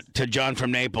from Naples. To John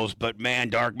from Naples, but man,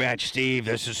 Dark Match Steve,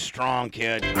 this is strong,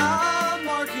 kid. I'm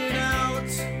marking out.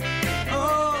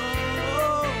 Oh.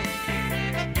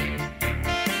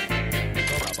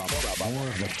 More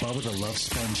of the Bubba the Love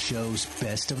Sponge Show's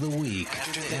best of the week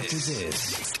after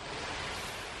this.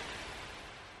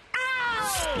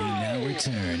 We now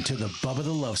return to the Bubba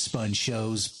the Love Sponge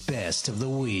Show's best of the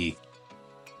week.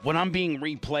 When I'm being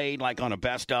replayed like on a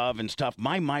best of and stuff,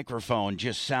 my microphone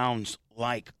just sounds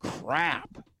like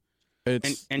crap.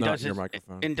 It's not your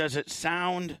microphone. And does it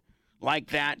sound like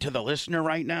that to the listener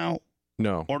right now?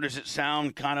 No. Or does it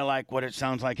sound kind of like what it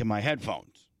sounds like in my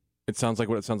headphones? It sounds like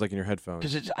what it sounds like in your headphones.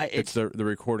 Because it's the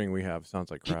recording we have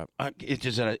sounds like crap.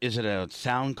 Is it a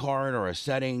sound card or a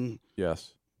setting?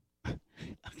 Yes.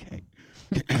 Okay.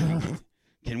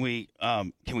 Can we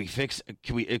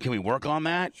work on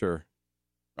that? Sure.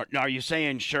 Are you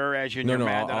saying sure as you're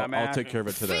mad that I'm I'll mad? take care of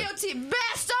it today. Filthy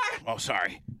bastard! Oh,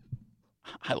 sorry.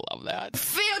 I love that.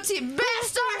 Filthy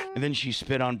bastard! And then she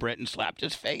spit on Britt and slapped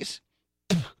his face.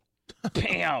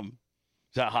 Bam.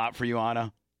 Is that hot for you,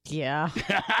 Anna? Yeah.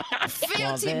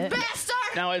 Filthy bastard!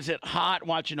 Now, is it hot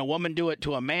watching a woman do it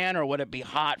to a man, or would it be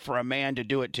hot for a man to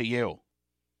do it to you?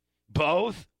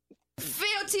 Both?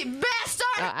 Filthy bastard!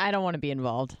 I don't want to be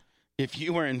involved. If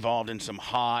you were involved in some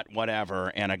hot whatever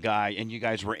and a guy and you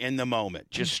guys were in the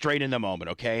moment, just straight in the moment,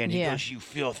 okay? And he goes, you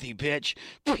filthy bitch,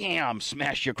 bam,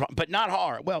 smash your but not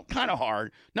hard. Well, kind of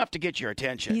hard, enough to get your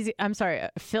attention. I'm sorry,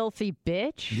 filthy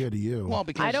bitch? Yeah, to you. Well,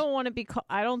 because I don't want to be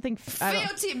I don't think...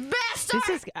 Filthy bastard! This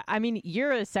is... I mean,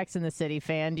 you're a Sex and the City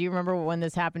fan. Do you remember when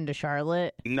this happened to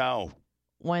Charlotte? No.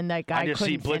 When that guy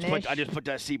couldn't finish. I just put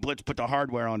the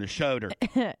hardware on his shoulder.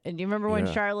 And do you remember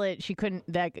when Charlotte,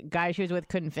 that guy she was with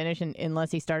couldn't finish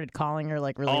unless he started calling her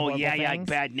like really horrible things? Like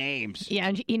bad names. Yeah,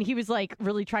 and he was like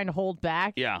really trying to hold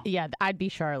back. Yeah. Yeah, I'd be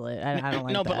Charlotte. I don't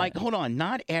like no, that. but like, hold on.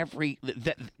 Not every,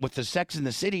 with the Sex and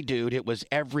the City dude, it was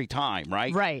every time,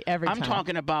 right? Right, every time. I'm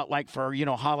talking about like for,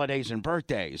 holidays and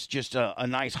birthdays, just a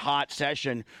nice hot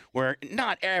session where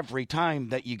not every time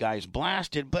that you guys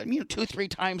blasted, but 2-3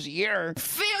 times a year.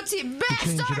 Filthy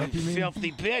bastard!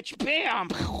 Filthy bitch, bam!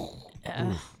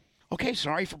 Okay,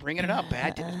 sorry for bringing it up.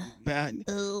 Bad.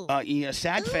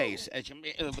 Sad face. The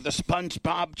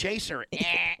SpongeBob chaser.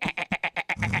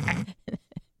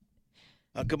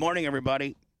 Good morning,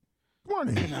 everybody. Good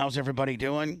morning. How's everybody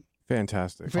doing?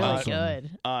 Fantastic. Really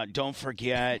good. Don't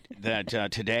forget that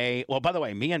today, well, by the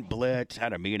way, me and Blitz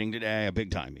had a meeting today, a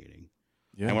big-time meeting.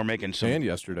 Yeah. And we're making some... And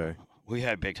yesterday. We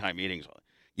had big-time meetings.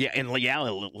 Yeah, and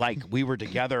like we were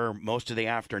together most of the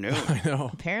afternoon. I know.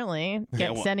 Apparently.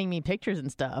 Sending me pictures and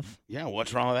stuff. Yeah,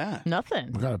 what's wrong with that?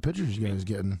 Nothing. What kind of pictures you guys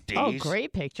getting? Oh,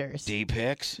 great pictures.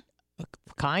 D-pics?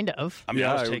 Kind of. I mean,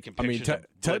 I was taking pictures of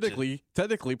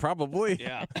technically, probably.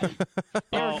 Yeah.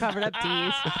 They were covered up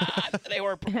D's. They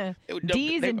were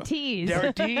D's and T's. They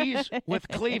were D's with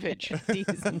cleavage.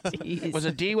 D's and T's. It was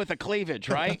a D with a cleavage,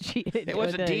 right? It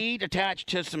was a D attached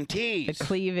to some T's. The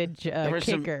cleavage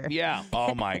kicker. Yeah.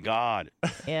 Oh my God.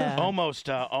 Yeah. Almost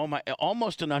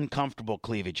an uncomfortable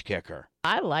cleavage kicker.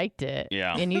 I liked it.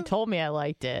 Yeah. And you told me I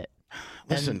liked it.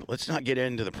 Listen, let's not get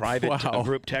into the private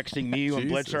group texting me you and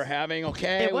Blitz are having.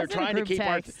 Okay, we're trying to keep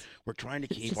our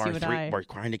three-way.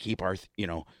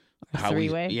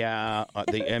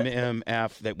 The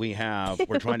MMF that we have.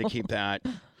 We're trying to keep that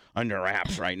under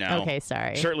wraps right now. Okay,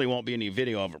 sorry. Certainly won't be any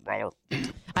video of it, brother.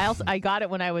 I got it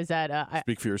when I was at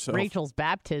Speak for yourself. Rachel's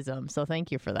baptism, so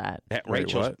thank you for that.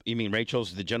 Rachel's? You mean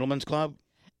Rachel's the Gentleman's Club?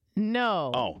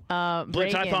 No. Oh,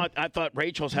 Blitz, I thought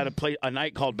Rachel's had a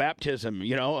night called baptism.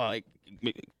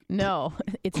 No,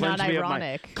 it's not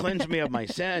ironic. Cleanse me of my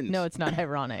sins. No, it's not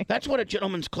ironic. That's what a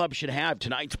gentleman's club should have.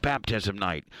 Tonight's baptism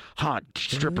night. Hot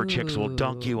stripper chicks will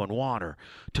dunk you in water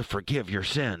to forgive your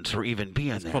sins for even being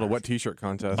there. It's called a wet T-shirt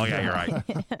contest. Oh, yeah,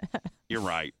 you're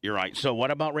right. You're right. So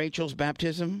what about Rachel's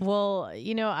baptism? Well,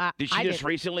 did she just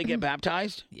recently get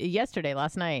baptized? Yesterday,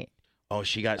 last night. Oh,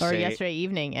 she got saved. Or yesterday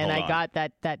evening, and I got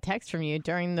that text from you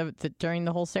during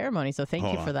the whole ceremony. So thank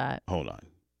you for that. Hold on.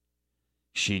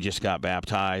 She just got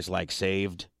baptized, like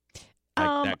saved, that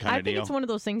kind of deal. I think it's one of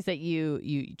those things that you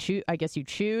choose. I guess you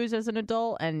choose as an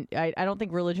adult, and I don't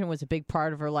think religion was a big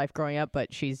part of her life growing up,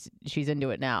 but she's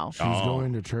into it now. She's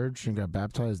going to church and got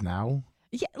baptized now.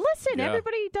 Yeah, listen,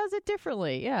 everybody does it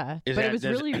differently. Yeah, but it was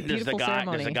really beautiful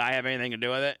ceremony. Does the guy have anything to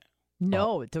do with it?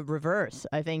 No, the reverse.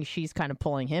 I think she's kind of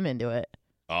pulling him into it.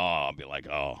 Oh, I'll be like,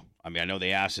 I mean, I know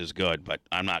the ass is good, but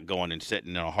I'm not going and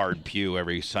sitting in a hard pew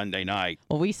every Sunday night.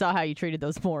 Well, we saw how you treated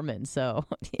those Mormons, so.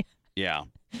 Yeah,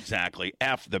 exactly.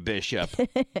 F the bishop.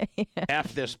 Yeah.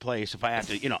 F this place if I have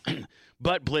to,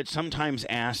 But, Blitz, sometimes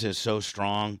ass is so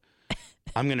strong.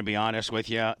 I'm going to be honest with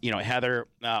you. Heather,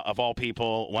 of all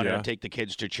people, wanted to take the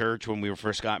kids to church when we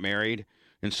first got married.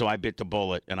 And so I bit the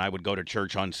bullet, and I would go to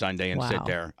church on Sunday and sit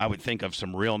there. I would think of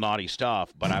some real naughty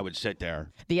stuff, but I would sit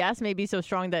there. The ass may be so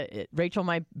strong that Rachel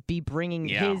might be bringing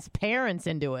his parents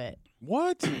into it.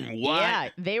 What? Yeah,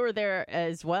 they were there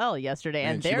as well yesterday,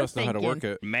 and they're she must know how to work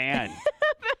it. Man,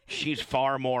 she's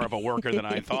far more of a worker than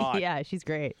I thought. Yeah, she's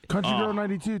great. Country Girl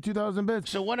 92, 2000 bits.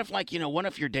 So what if, what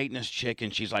if you're dating this chick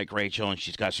and she's like Rachel, and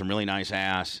she's got some really nice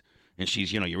ass, and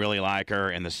she's, you really like her,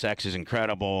 and the sex is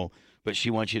incredible, but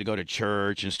she wants you to go to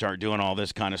church and start doing all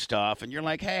this kind of stuff. And you're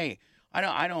like, hey,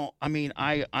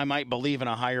 I might believe in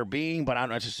a higher being, but I don't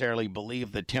necessarily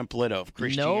believe the template of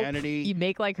Christianity. Nope. You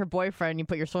make like her boyfriend, you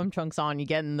put your swim trunks on, you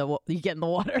get in the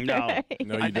water. No,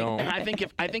 no, you don't. I think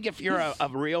if you're a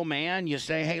real man, you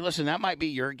say, hey, listen, that might be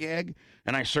your gig,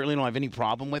 and I certainly don't have any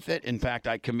problem with it. In fact,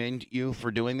 I commend you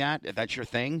for doing that if that's your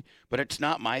thing, but it's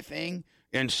not my thing.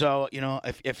 And so,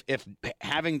 if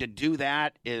having to do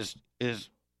that is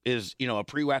a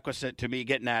prerequisite to me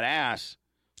getting that ass,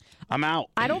 I'm out.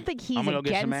 I don't think he's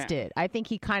against it. I think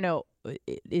he kind of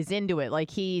is into it. Like,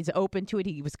 he's open to it.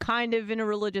 He was kind of in a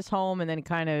religious home and then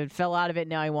kind of fell out of it.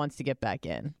 Now he wants to get back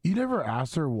in. You never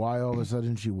asked her why all of a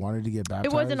sudden she wanted to get baptized?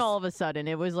 It wasn't all of a sudden.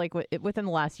 It was like within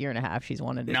the last year and a half she's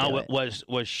wanted to do it. Was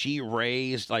she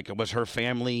raised, was her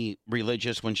family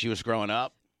religious when she was growing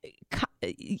up?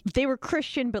 They were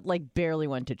Christian, but like barely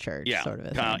went to church. Yeah, sort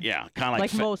of. Kind of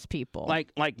like most people.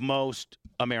 Like most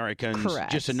Americans,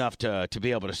 Correct. Just enough to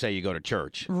be able to say you go to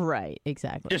church. Right,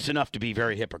 exactly. Just enough to be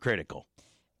very hypocritical.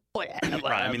 Right.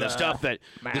 I mean, the stuff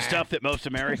that most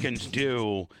Americans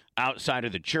do outside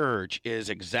of the church is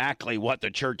exactly what the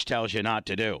church tells you not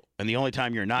to do. And the only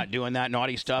time you're not doing that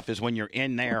naughty stuff is when you're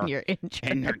in there. You're in church.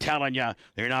 And they're telling you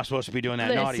you're not supposed to be doing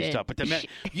that naughty stuff. But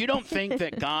you don't think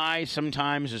that guys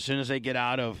sometimes, as soon as they get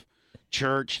out of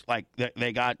church, like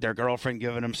they got their girlfriend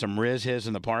giving them some rizz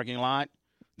in the parking lot?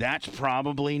 That's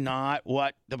probably not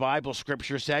what the Bible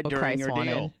scripture said during Christ your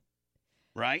wanted. deal.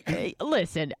 Right? Hey,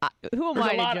 listen, who am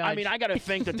I to judge? I mean, I got to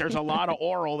think that there's a lot of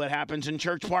oral that happens in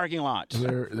church parking lots.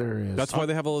 There is. That's why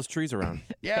they have all those trees around.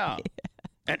 Yeah.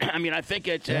 And I mean, I think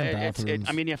it's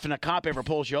I mean, if a cop ever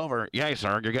pulls you over, yeah,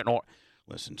 sir, you're getting oral.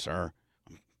 Listen, sir,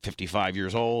 I'm 55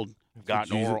 years old. I've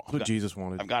gotten oral. What Jesus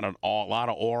wanted. I've got a lot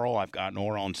of oral. I've gotten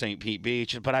oral in St. Pete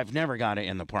Beach, but I've never got it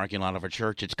in the parking lot of a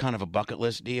church. It's kind of a bucket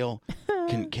list deal.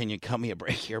 Can you cut me a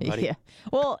break here, buddy? Yeah.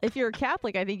 Well, if you're a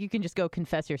Catholic, I think you can just go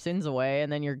confess your sins away, and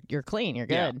then you're clean. You're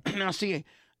good. Yeah. Now, see,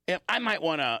 I might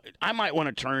want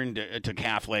to turn to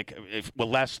Catholic,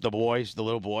 less the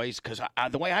little boys, because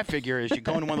the way I figure is you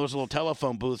go into one of those little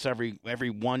telephone booths every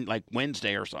one, like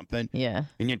Wednesday or something. Yeah.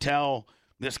 And you tell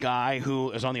this guy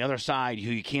who is on the other side,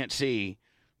 who you can't see,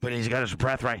 but he's got his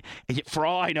breath right. And for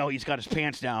all I know, he's got his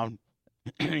pants down,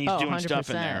 and he's doing 100%. stuff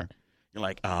in there. You're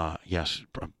like, yes,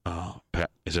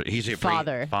 he's a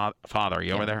Father. Father, are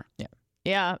you over there? Yeah.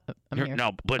 Yeah, I'm here.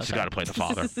 No, Blitz has got to play the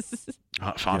father.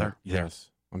 Father, yeah, yes,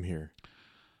 I'm here.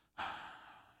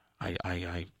 I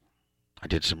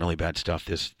did some really bad stuff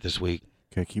this week.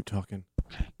 Okay, keep talking.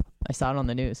 Okay. I saw it on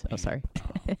the news. Oh, sorry.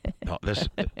 No, this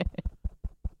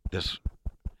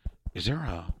is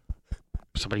there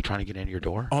somebody trying to get into your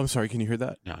door? Oh, I'm sorry. Can you hear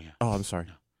that? No, yeah. Oh, I'm sorry.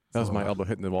 No. That was my elbow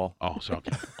hitting the wall. Oh, so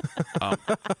okay.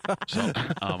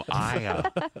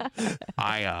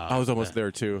 I was almost there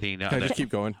too. Can I just keep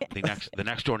going? The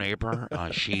next door neighbor,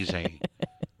 she's a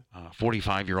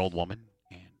 45-year-old woman.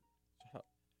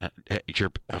 And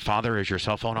your father, is your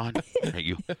cell phone on? Are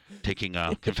you taking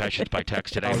confessions by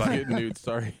text today? I was getting nudes.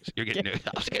 Sorry. You're getting nudes.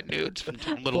 I was getting nudes from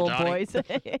little Johnny. Boys.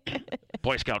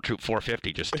 Boy Scout Troop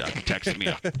 450 just texted me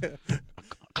a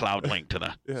cloud link to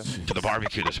the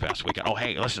barbecue this past weekend. Oh,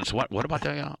 hey, listen. So what about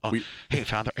the? Hey,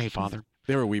 father.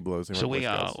 They were Weeblos. So we.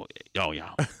 Oh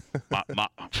yeah. my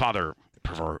father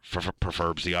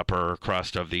prefers the upper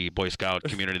crust of the Boy Scout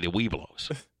community, the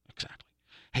Weeblos. Exactly.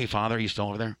 Hey, father, are you still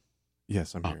over there?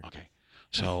 Yes, I'm here. Okay.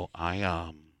 So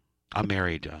I'm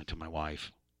married to my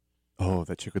wife. Oh,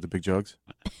 that chick with the big jugs?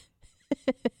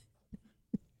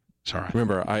 Sorry.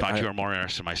 Remember, I thought you were more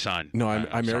interested in my son. No,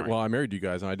 I married. Well, I married you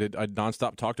guys, and I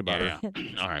nonstop talked about her.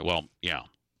 All right. Well, yeah.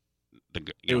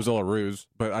 It was all a ruse,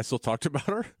 but I still talked about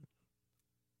her.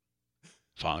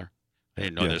 Father, I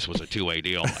didn't know this was a two-way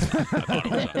deal. I thought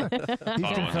it was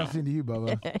He's confessing to you,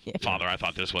 Bubba. Father, I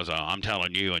thought this was I'm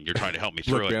telling you, and you're trying to help me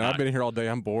through Look, it. Man, I've been here all day.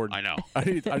 I'm bored. I know. I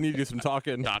need to do some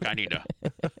talking. Doc,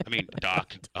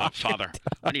 Father,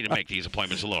 I need to make these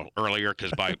appointments a little earlier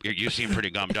because you seem pretty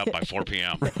gummed up by 4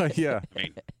 p.m. Yeah. I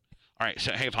mean, all right.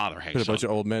 So, hey, Father. Hey, a bunch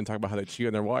of old men talking about how they cheat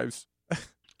on their wives.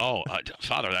 Oh,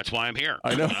 Father, that's why I'm here.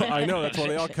 I know. That's why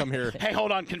they all come here. Hey,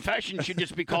 hold on. Confession should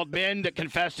just be called men that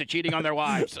confess to cheating on their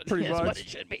wives. Pretty much. That's what it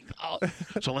should be called.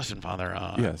 So listen, Father,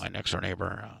 yes. My next door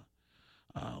neighbor,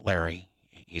 Larry,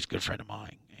 he's a good friend of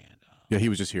mine. And, yeah, he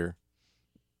was just here.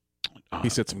 He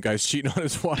said some guy's cheating on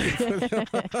his wife.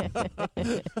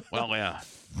 Well, yeah.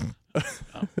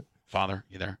 Father,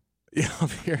 you there? Yeah, I'm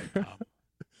here.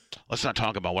 Let's not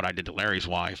talk about what I did to Larry's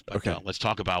wife, but okay. Let's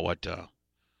talk about what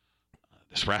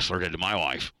this wrestler did to my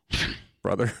wife.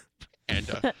 Brother. And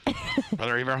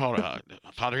Father, you ever heard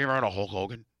of Hulk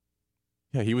Hogan?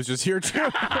 Yeah, he was just here too.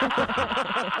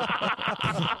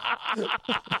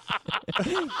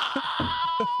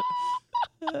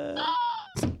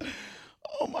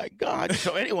 Oh my God.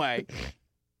 So anyway,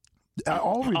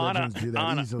 All religions do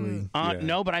that easily.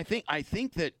 No, but I think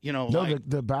that No, like,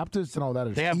 the Baptists and all that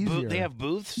is they have easier. they have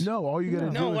booths. No, all you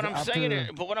got to do is what I'm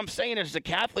after... saying is the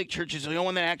Catholic Church is the only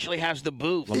one that actually has the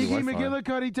booth. Iggy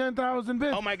McGillicuddy, 10,000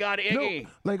 bits. Oh my God, Iggy! No,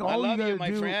 like all I love you you, gotta my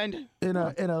do friend. in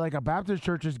a like a Baptist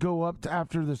church is go up to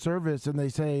after the service and they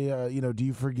say, do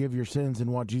you forgive your sins and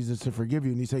want Jesus to forgive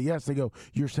you? And you say yes. They go,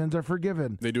 your sins are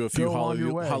forgiven. They do a few Go on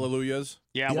your way. hallelujahs.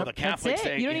 Yeah, well, the Catholics That's it.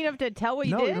 say You don't even have to tell what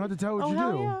you did. No, you don't have to tell what you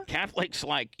do. Yeah. Catholics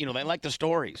they like the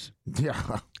stories.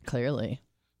 Yeah, clearly.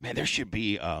 Man, there should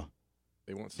be.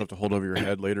 They want stuff to hold over your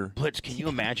head later. Blitz, can you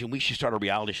imagine? We should start a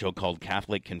reality show called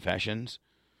Catholic Confessions,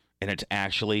 and it's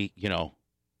actually,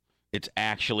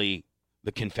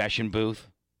 the confession booth,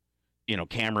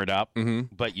 cameraed up,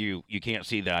 but you can't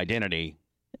see the identity,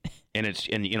 and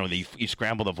you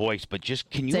scramble the voice, but just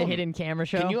It's a hidden camera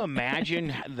show. Can you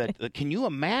imagine Can you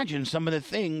imagine some of the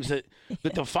things that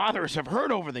the fathers have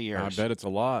heard over the years? I bet it's a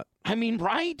lot. I mean,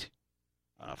 right?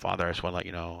 Father, I just want to let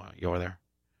you know you over there.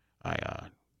 I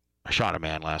shot a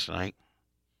man last night,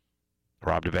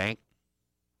 robbed a bank,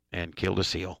 and killed a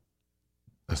seal.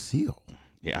 A seal?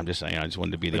 Yeah, I'm just saying. I just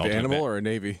wanted to be the Like ultimate animal or a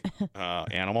navy?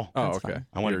 Animal. Oh, okay.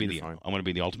 I want to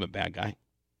be the ultimate bad guy.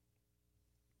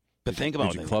 But think about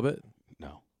it. Did you club it?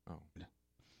 No. Oh.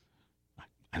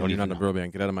 I don't even know.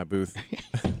 Bro-band. Get out of my booth.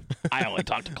 I only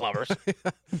talk to clubbers.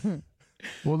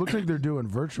 Well, it looks like they're doing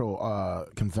virtual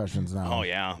confessions now. Oh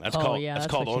yeah, that's called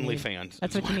OnlyFans.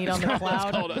 That's what you need on the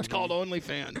cloud. It's called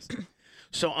OnlyFans.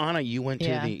 So Anna, you went to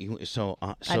the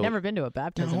I've never been to a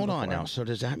baptism. Now, hold on before. now. So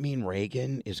does that mean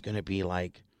Reagan is going to be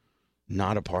like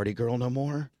not a party girl no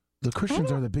more? The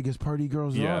Christians are the biggest party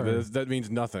girls there are. Yeah, that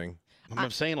means nothing. I'm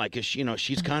saying like,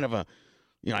 she's kind of a.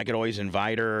 I could always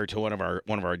invite her to one of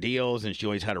our deals, and she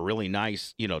always had a really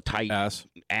nice, tight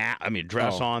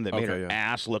dress on that made her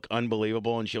ass look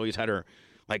unbelievable, and she always had her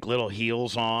like little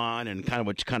heels on and kind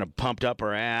of pumped up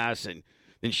her ass, and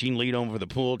then she'd lean over the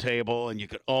pool table, and you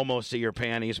could almost see her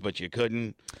panties, but you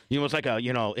couldn't. It was like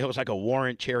a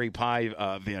Warrant cherry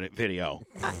pie video.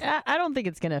 I don't think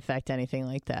it's going to affect anything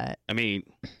like that. I mean,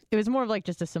 it was more of like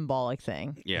just a symbolic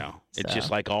thing. Yeah, it's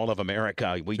just like all of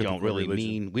America. We don't really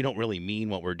mean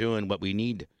what we're doing. What we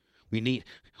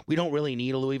don't really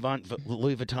need a Louis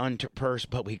Vuitton purse,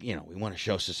 but we want to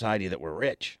show society that we're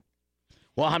rich.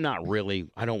 Well, I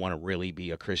don't want to really be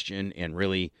a Christian and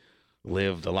really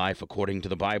live the life according to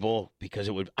the Bible, because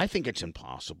I think it's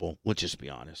impossible. Let's just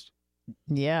be honest.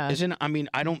 Yeah.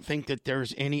 I don't think that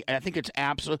there's any, I think it's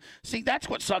absolute. See, that's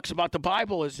what sucks about the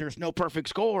Bible is there's no perfect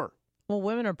score. Well,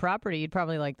 women are property. You'd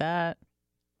probably like that.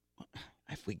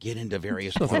 If we get into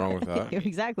various What's wrong with that?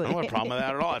 Exactly. I don't have a problem with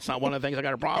that at all. It's not one of the things I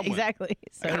got a problem with. Exactly.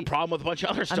 I got a problem with a bunch of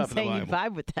other stuff in the Bible. I'm saying you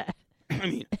vibe with that. I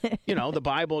mean, the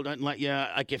Bible doesn't let you,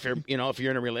 like if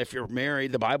you're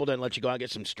married, the Bible doesn't let you go out and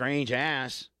get some strange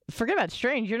ass. Forget about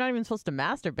strange. You're not even supposed to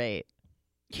masturbate.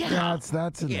 Yeah,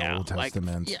 that's in the Old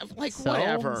Testament.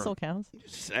 Whatever. Still counts. I'm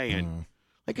just saying,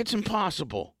 it's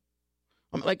impossible.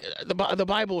 The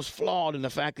Bible is flawed in the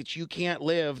fact that you can't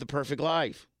live the perfect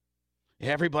life.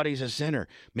 Everybody's a sinner.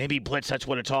 Maybe Blitz, that's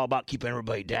what it's all about, keeping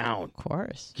everybody down. Of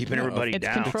course. Keeping everybody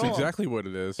down. Control. That's exactly what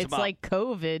it is. It's like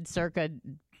COVID circa,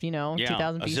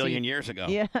 2000 BC. A zillion years ago.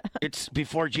 Yeah. It's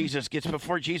before Jesus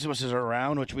is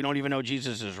around, which we don't even know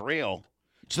Jesus is real.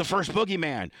 It's the first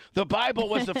boogeyman. The Bible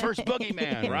was the first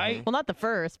boogeyman, right? Well, not the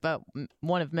first, but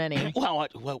one of many. Well,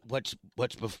 what's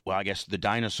before? Well, I guess the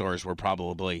dinosaurs were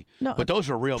probably, no, but those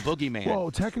were real boogeyman.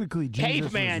 Well, technically,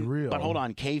 Jesus was real. But hold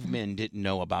on, cavemen didn't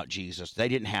know about Jesus. They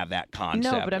didn't have that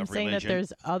concept. No, but I'm saying that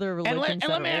there's other religions. And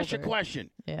let me ask you a question.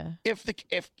 Yeah.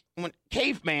 When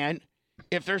caveman,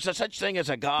 if there's such thing as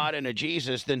a God and a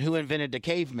Jesus, then who invented the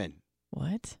caveman?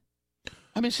 What?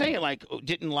 I've been saying,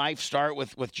 didn't life start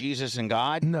with Jesus and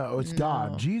God? No, it's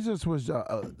God. Jesus was,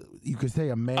 you could say,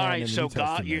 a man. All right, in so the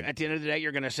God. Testament. At the end of the day,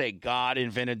 you're going to say God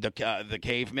invented the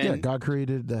cavemen. Yeah, God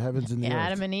created the heavens and the earth.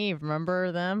 Adam and Eve,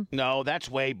 remember them? No, that's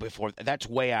way before. That's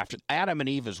way after. Adam and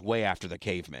Eve is way after the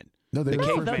cavemen. No,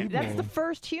 that's the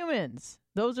first humans.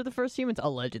 Those are the first humans,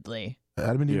 allegedly.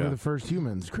 Adam and Eve were the first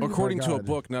humans. According to a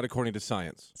book, not according to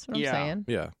science. That's what I'm saying.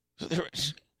 Yeah.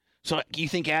 So you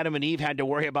think Adam and Eve had to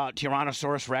worry about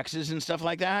Tyrannosaurus Rexes and stuff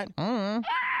like that? Mm.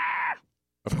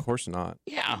 Of course not.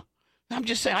 Yeah. I'm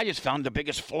just saying, I just found the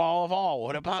biggest flaw of all.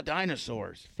 What about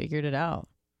dinosaurs? Figured it out.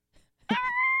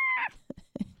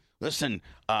 Listen,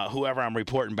 whoever I'm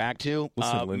reporting back to,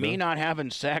 me not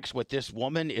having sex with this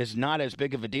woman is not as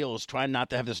big of a deal as trying not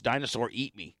to have this dinosaur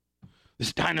eat me.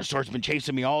 This dinosaur's been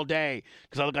chasing me all day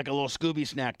because I look like a little Scooby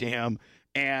snack to him.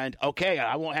 And, okay,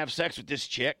 I won't have sex with this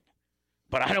chick.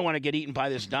 But I don't want to get eaten by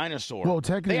this dinosaur. Well,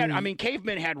 technically,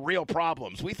 cavemen had real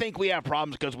problems. We think we have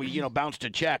problems because we, bounced a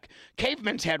check.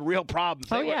 Cavemen's had real problems.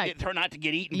 They're not to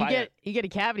get eaten by it. You get a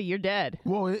cavity, you're dead.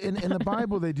 Well, in the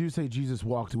Bible, they do say Jesus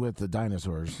walked with the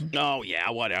dinosaurs. Oh, yeah,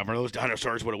 whatever. Those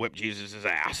dinosaurs would have whipped Jesus'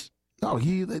 ass. No,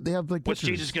 they have like. What's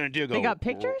pictures. Jesus going to do? They got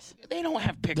pictures? They don't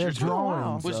have pictures. They're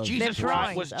drawings. Was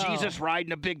Jesus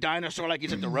riding a big dinosaur like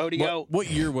he's at the rodeo?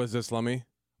 What year was this, Lummy?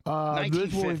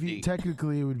 1950.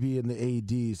 Technically, it would be in the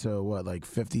AD. So what, like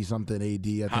 50 something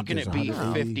AD? How can it be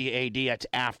 50 AD? That's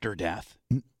after death.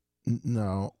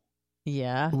 No.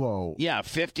 Yeah. Whoa. Yeah,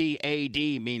 50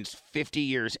 AD means 50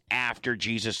 years after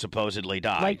Jesus supposedly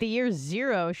died. Like the year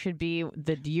 0 should be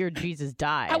the year Jesus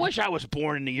died. I wish I was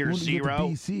born in the year 0.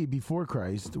 BC, before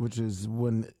Christ, which is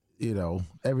when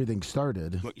everything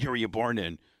started. What year were you born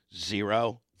in?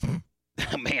 0.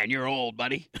 Man, you're old,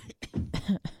 buddy.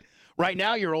 Right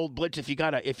now, you're old, Blitz.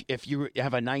 If you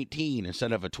have a 19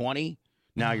 instead of a 20,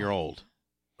 now you're old.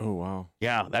 Oh wow!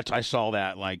 Yeah, I saw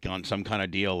that like on some kind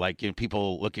of deal. Like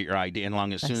people look at your ID, and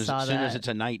as soon as it's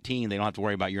a 19, they don't have to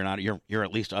worry about you're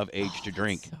at least of age to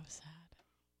drink. So sad.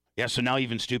 Yeah, so now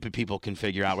even stupid people can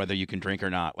figure out whether you can drink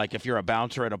or not. Like if you're a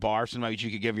bouncer at a bar, sometimes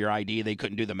you could give your ID, they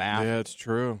couldn't do the math. Yeah, it's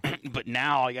true. But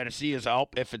now all you got to see is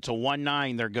if it's a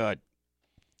 19, they're good.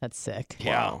 That's sick.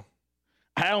 Yeah. Wow.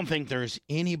 I don't think there's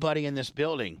anybody in this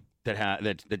building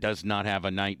that does not have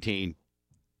a 19.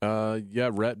 Yeah,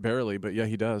 Rhett barely, but yeah,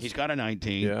 he does. He's got a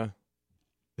 19. Yeah.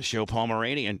 The show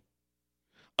Pomeranian.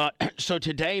 So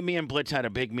today, me and Blitz had a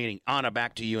big meeting. Anna,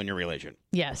 back to you and your religion.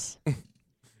 Yes.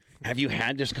 Have you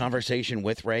had this conversation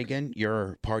with Reagan,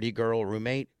 your party girl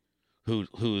roommate, who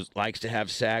likes to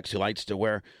have sex, who likes to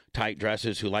wear tight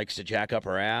dresses, who likes to jack up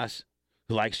her ass,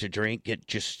 who likes to drink, get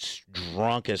just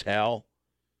drunk as hell?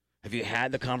 Have you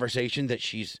had the conversation that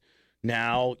she's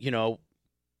now,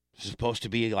 supposed to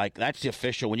be like, that's the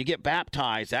official. When you get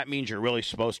baptized, that means you're really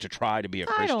supposed to try to be a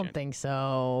Christian. I don't think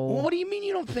so. Well, what do you mean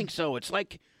you don't think so? It's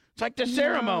like the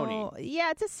ceremony. No.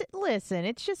 Yeah, listen.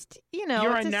 It's just you're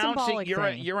it's announcing a symbolic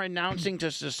thing. you're announcing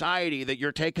to society that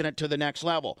you're taking it to the next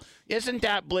level. Isn't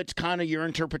that, Blitz, kind of your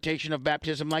interpretation of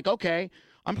baptism? Like, okay,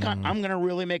 I'm going to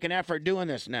really make an effort doing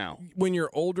this now. When you're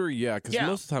older, yeah, because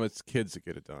most of the time it's kids that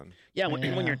get it done. Yeah,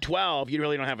 when you're 12, you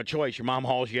really don't have a choice. Your mom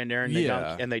hauls you in there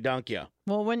and they dunk you.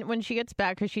 Well, when she gets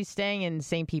back, because she's staying in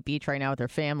St. Pete Beach right now with her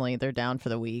family, they're down for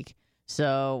the week.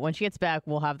 So when she gets back,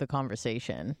 we'll have the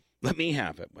conversation. Let me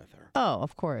have it with her. Oh,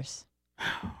 of course.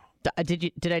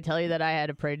 Did I tell you that I had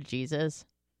to pray to Jesus?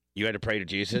 You had to pray to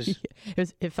Jesus?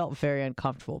 It felt very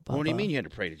uncomfortable. Bubba. What do you mean you had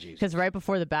to pray to Jesus? Because right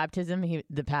before the baptism,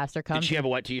 the pastor comes. Did she have a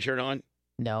white T-shirt on?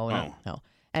 No.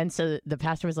 And so the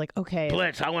pastor was like, okay.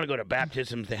 Blitz, I want to go to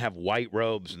baptisms that have white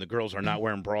robes and the girls are not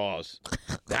wearing bras.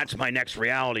 That's my next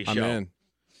reality show. I'm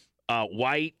in.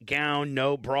 White gown,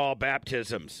 no bra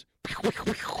baptisms.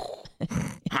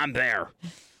 I'm there.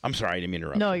 I'm sorry, I didn't mean to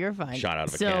interrupt. No, you're fine. Shot out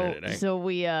of a cannon today. So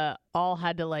we all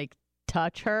had to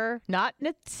touch her, not in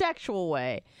a sexual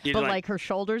way, but like her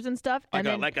shoulders and stuff.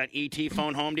 Like an ET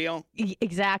phone home deal?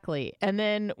 Exactly. And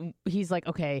then he's like,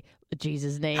 okay,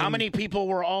 Jesus' name. How many people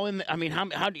were all in?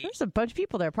 How do you? There's a bunch of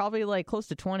people there, probably close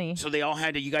to 20. So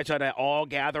you guys had to all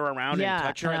gather around and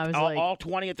touch her? And all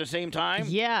 20 at the same time?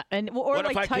 Yeah. Or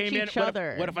touch each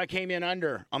other. What if I came in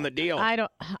under on the deal? I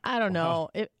don't know.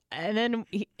 And then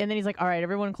he's like, all right,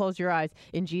 everyone close your eyes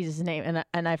in Jesus' name.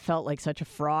 And I felt like such a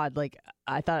fraud. Like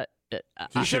I thought.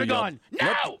 You should have gone,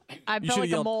 no! I felt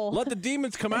like a mole. Let the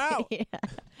demons come out. Yeah.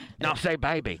 Now say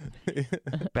baby.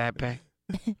 Baby.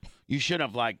 You should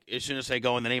have, as soon as they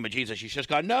go in the name of Jesus, you should just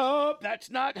go, nope, that's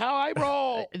not how I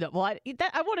roll. Well,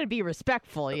 I wanted to be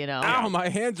respectful, Ow, my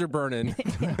hands are burning.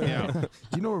 Yeah. Do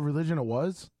you know what religion it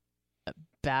was?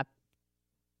 Baptist?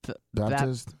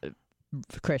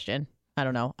 Christian. I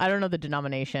don't know. I don't know the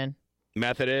denomination.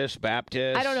 Methodist,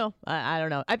 Baptist. I don't know. I don't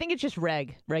know. I think it's just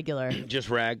regular. Just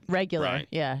reg? Regular. Right.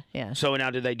 Yeah. So now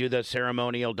did they do the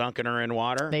ceremonial dunking her in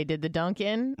water? They did the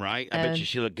dunking. Right. I bet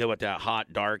she looked good with that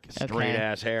hot, dark,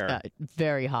 straight-ass hair.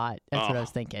 Very hot. That's what I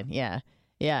was thinking. Yeah.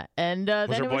 Yeah. And was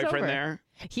then her it was boyfriend over. there?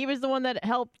 He was the one that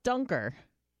helped dunk her.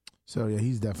 So, yeah,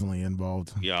 he's definitely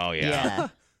involved. Oh, yeah.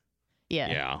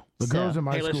 Yeah. The girls in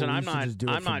my school listen, used to just do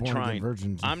it for born-again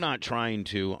virgins. I'm not trying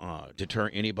to deter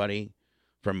anybody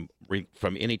from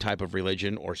any type of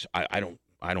religion, or I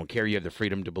don't care. You have the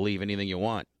freedom to believe anything you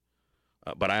want,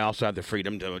 but I also have the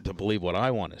freedom to believe what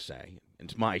I want to say.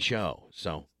 It's my show,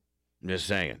 so I'm just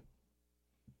saying.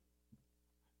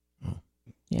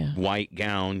 Yeah. White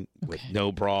gown with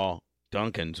no bra,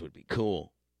 Duncan's would be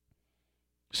cool.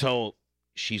 So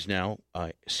she's now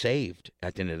saved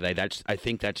at the end of the day. I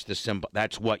think that's the symbol.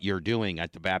 That's what you're doing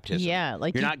at the baptism. Yeah,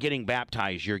 like you're not getting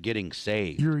baptized. You're getting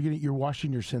saved. You're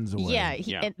washing your sins away.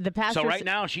 Yeah, and the pastor. So right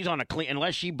now she's on a clean.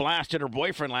 Unless she blasted her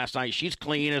boyfriend last night, she's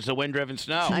clean as the wind-driven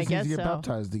snow. She I needs guess to get so.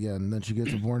 baptized again, and then she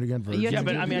gets a born again virgin. Yeah,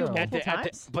 but I mean, Yeah.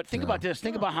 but think about this.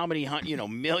 Think about how many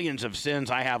millions of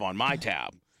sins I have on my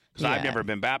tab because I've never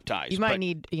been baptized. You might But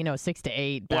need 6 to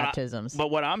 8 baptisms.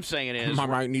 but what I'm saying is, I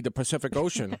might need the Pacific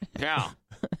Ocean. yeah.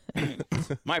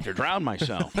 Might have to drown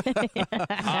myself.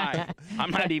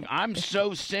 I'm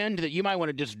so sinned that you might want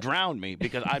to just drown me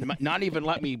because I'd not even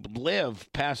let me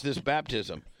live past this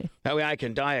baptism. That way I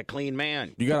can die a clean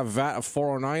man. You got a vat of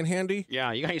 409 handy?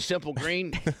 Yeah, you got any Simple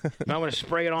Green? I want to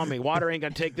spray it on me. Water ain't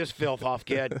gonna take this filth off,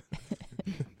 kid.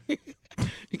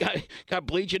 You got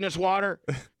bleach in this water?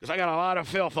 Because I got a lot of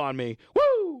filth on me.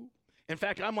 Woo! In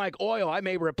fact, I'm like oil. I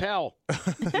may repel.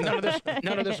 None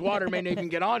of this water may even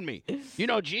get on me. You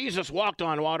know, Jesus walked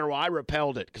on water while I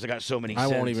repelled it because I got so many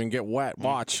sins. I won't even get wet.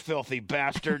 Watch. Filthy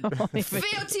bastard.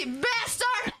 Filthy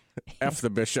bastard! F the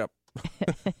bishop.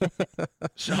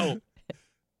 So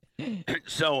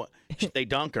they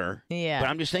dunk her. Yeah. But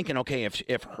I'm just thinking, okay,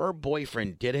 if her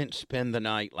boyfriend didn't spend the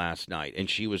night last night and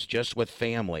she was just with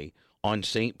family on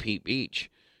St. Pete Beach,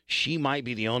 she might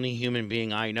be the only human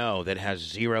being I know that has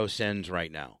 0 sins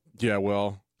right now. Yeah,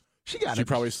 well, she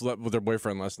probably slept with her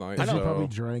boyfriend last night. She so. probably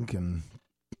drank and.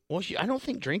 Well, I don't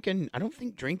think drinking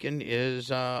is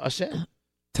a sin.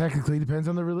 Technically, depends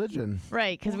on the religion.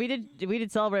 Right, because we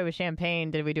did celebrate with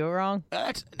champagne. Did we do it wrong?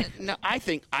 No, I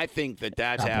think that's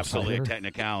Apple absolutely cider. a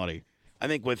technicality. I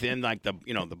think within like the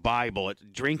Bible,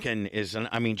 drinking is.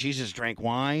 I mean, Jesus drank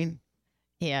wine.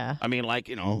 Yeah. I mean,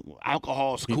 like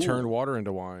alcohol is cool. He turned water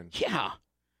into wine. Yeah.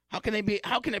 How can it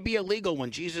be illegal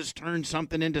when Jesus turned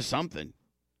something into something?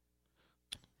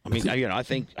 I mean, I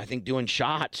think doing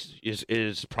shots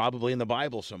is probably in the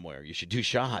Bible somewhere. You should do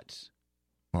shots.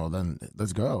 Well, then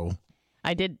let's go.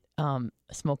 I did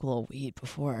smoke a little weed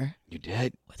before. You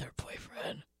did? With her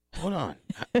boyfriend. Hold on.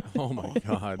 Oh my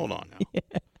God. Hold on now. Yeah.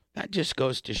 That just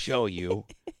goes to show you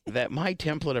that my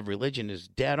template of religion is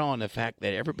dead on the fact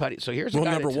that everybody. So here's well,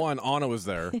 number one, Anna was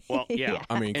there. Well, yeah.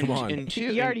 I mean, come on. And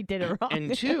two, you already did it wrong.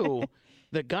 And two,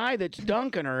 the guy that's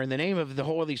dunking her in the name of the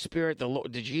Holy Spirit, the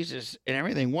Lord, the Jesus, and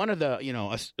everything. One of the,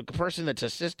 a person that's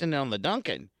assisting on the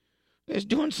dunking is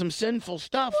doing some sinful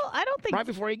stuff. Well, I don't think right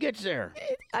before he gets there.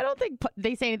 I don't think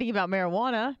they say anything about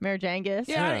marijuana, Marijangus.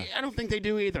 Yeah, I don't think they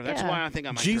do either. That's why I think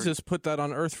I'm. Jesus put that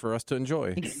on earth for us to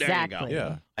enjoy. Exactly. There you go.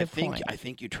 Yeah. I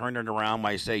think you turned it around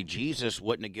by saying Jesus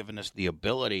wouldn't have given us the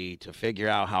ability to figure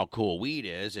out how cool weed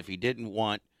is if he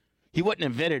wouldn't have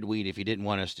invented weed if he didn't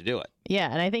want us to do it. Yeah,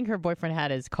 and I think her boyfriend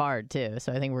had his card too,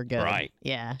 so I think we're good. Right.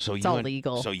 Yeah. So it's all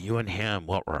legal. So you and him,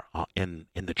 were in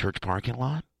the church parking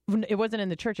lot? It wasn't in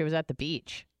the church. It was at the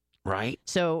beach. Right.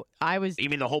 So I was. You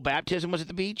mean the whole baptism was at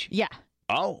the beach? Yeah.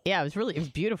 Oh. Yeah, it was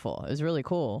beautiful. It was really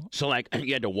cool. So like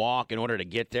you had to walk in order to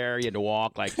get there. You had to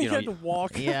walk like you had to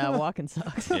walk. Yeah, walking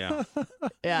sucks. Yeah.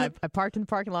 Yeah, I parked in the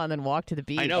parking lot and then walked to the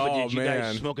beach. I know, but did you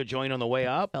guys smoke a joint on the way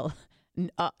up?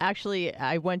 Actually,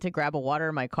 I went to grab a water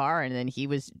in my car, and then he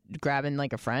was grabbing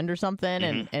like a friend or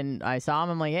something, and I saw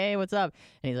him. I'm like, hey, what's up?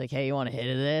 And he's like, hey, you want a hit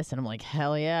of this? And I'm like,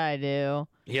 hell yeah, I do.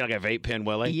 He had like a vape pen,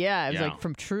 Willie? Yeah, it was like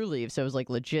from True Leaf, so it was like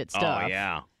legit stuff. Oh,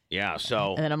 yeah. Yeah,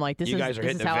 so. And then I'm like, this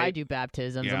is how I do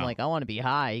baptisms. Yeah. I'm like, I want to be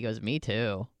high. He goes, me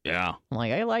too. Yeah. I'm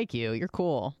like, I like you. You're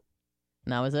cool.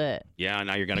 And that was it. Yeah,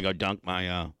 now you're going to go dunk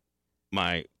my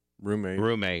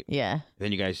roommate. Yeah.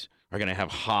 Then you guys are going to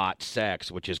have hot sex,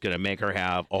 which is going to make her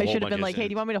have a whole bunch of I should have been like, sins. hey,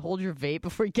 do you want me to hold your vape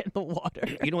before you get in the water?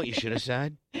 You know what you should have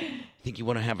said? Think you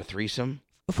want to have a threesome?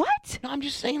 What? No, I'm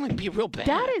just saying, like, be real bad.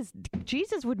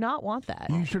 Jesus would not want that.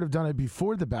 You should have done it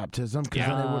before the baptism because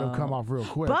then it would have come off real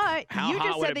quick. But you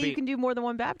just said that you can do more than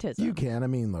one baptism. You can. I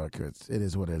mean, look, it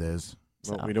is what it is.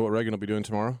 Well, we know what Reagan will be doing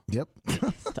tomorrow. Yep.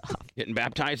 Getting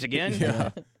baptized again?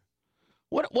 Yeah.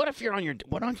 What if you're on your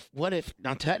what if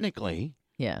now technically?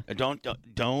 Yeah.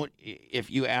 Don't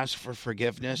if you ask for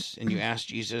forgiveness and you ask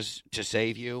Jesus to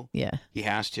save you? Yeah. He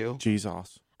has to.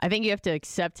 Jesus. I think you have to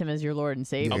accept him as your Lord and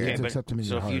Savior. Yeah, Okay, but accept him in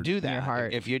so your if you heart. do In that, your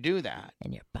heart. if you do that,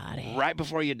 in your body, right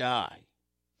before you die,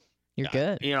 you're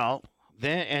good.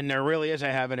 Then and there really is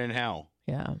a heaven and hell.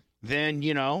 Yeah. Then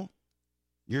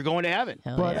you're going to heaven.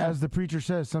 Hell But yeah. as the preacher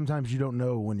says, sometimes you don't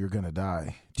know when you're going to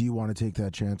die. Do you want to take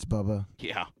that chance, Bubba?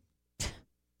 Yeah.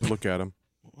 Look at him.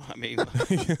 I mean,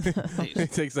 he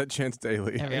takes that chance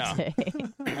daily. Every day.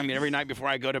 I mean, every night before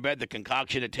I go to bed, the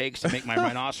concoction it takes to make my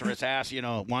rhinoceros ass,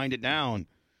 wind it down,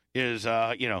 is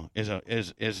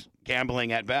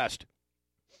gambling at best.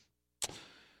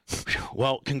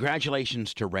 Well,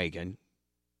 congratulations to Reagan.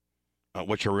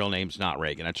 which her real name's not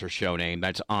Reagan. That's her show name.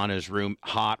 That's Anna's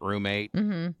hot roommate,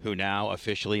 who now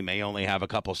officially may only have a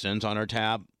couple sins on her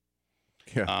tab.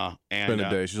 Yeah, and it's been a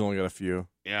day. She's only got a few.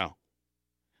 Yeah.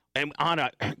 And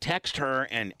Anna, text her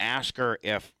and ask her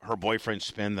if her boyfriend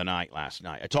spent the night last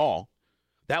night. That's all.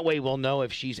 That way we'll know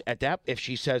if she's at that. If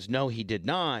she says no, he did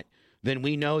not, then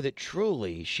we know that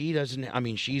truly she doesn't. I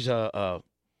mean, she's a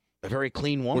very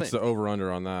clean woman. What's the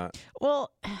over/under on that?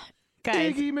 Well,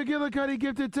 guys, Iggy McGillicuddy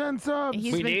gifted 10 subs.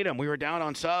 We need him. We were down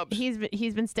on subs. He's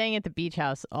been staying at the beach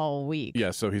house all week.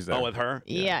 Yeah, so he's there. Oh, with her?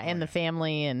 Yeah, and the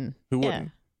family and who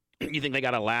wouldn't? You think they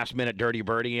got a last-minute dirty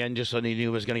birdie in just so they knew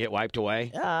it was going to get wiped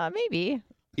away? Maybe.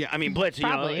 Yeah, I mean, Blitz,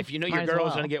 Probably. if you know Might your as girl's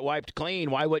well. going to get wiped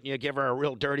clean, why wouldn't you give her a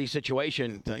real dirty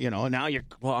situation? Now you're...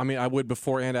 Well, I mean, I would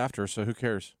before and after, so who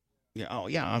cares? Yeah. Oh,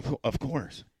 yeah, of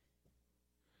course.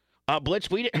 Blitz,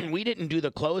 we didn't do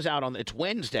the closeout on... It's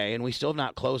Wednesday, and we still have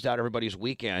not closed out everybody's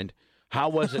weekend. How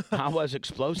was it? How was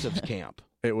Explosives Camp?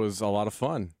 It was a lot of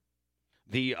fun.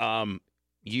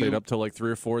 You stayed up till like 3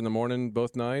 or 4 in the morning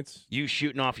both nights. You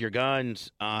shooting off your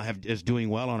guns is doing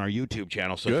well on our YouTube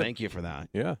channel, so Good. thank you for that.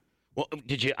 Yeah. Well,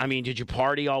 did you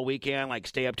party all weekend? Like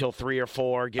stay up till 3 or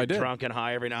 4, get drunk and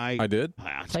high every night? I did.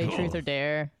 That's Play cool. Truth or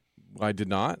Dare. I did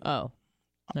not. Oh,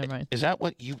 never mind. Is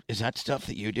that stuff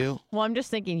that you do? Well, I'm just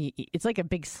thinking it's like a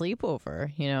big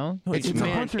sleepover, you know? It's a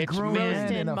bunch of grown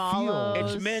men in a field.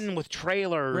 It's men with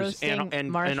trailers Roasting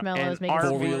and marshmallows, making RVs,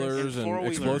 four-wheelers and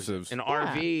four-wheelers explosives. and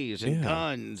RVs and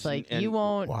guns. It's like and, you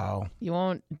won't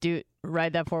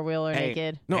ride that 4-wheeler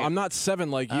naked. No, I'm not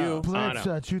 7 like you.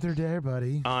 Blitz, Truth or Dare,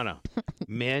 buddy. Anna,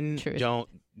 men don't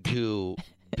do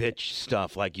bitch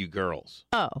stuff like you girls.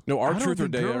 Oh. No, our I don't Truth or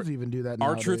think Dare. girls even do that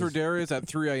Our Truth or nowadays. Dare is at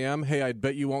 3 a.m. Hey, I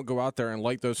bet you won't go out there and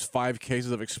light those 5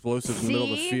 cases of explosives in the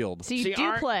middle of the field. So you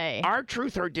do play. Our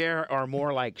Truth or Dare are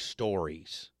more like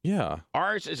stories. Yeah.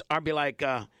 Ours is, I'd be like,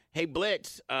 hey,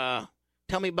 Blitz,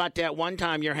 tell me about that one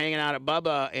time you're hanging out at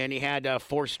Bubba and he had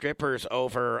 4 strippers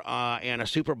over and a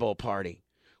Super Bowl party.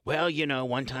 Well,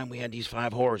 one time we had these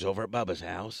 5 whores over at Bubba's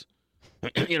house.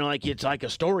 It's like a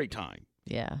story time.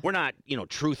 Yeah. We're not,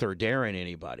 truth or daring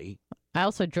anybody. I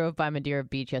also drove by Madeira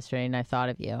Beach yesterday and I thought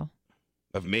of you.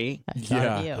 Of me? I thought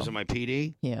of you. Because of my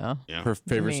PD? Yeah. Her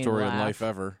favorite Made me story in laugh life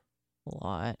ever. A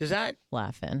lot. Does that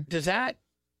laughing? Does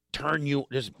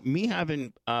me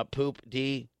having poop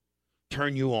D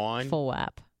turn you on? Full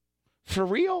WAP. For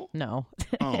real? No.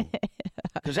 Oh.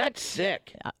 Because that's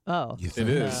sick. Oh. It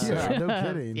is. Yeah, no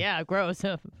kidding. Yeah, gross.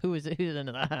 Who's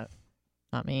into that?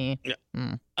 Not me.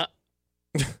 Yeah.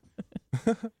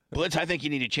 Blitz, I think you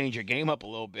need to change your game up a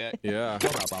little bit. Yeah.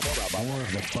 More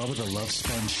of the Bubba the Love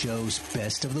Sponge Show's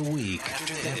best of the week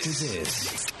after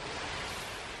this.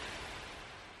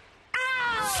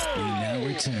 We now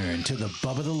return to the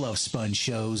Bubba the Love Sponge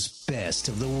Show's best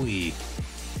of the week.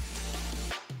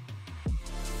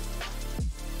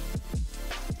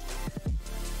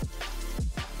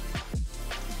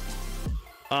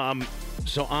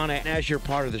 So Anna, as you're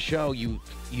part of the show, you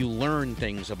learn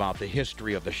things about the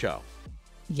history of the show.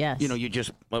 Yes. You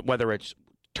just, whether it's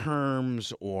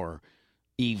terms or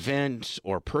events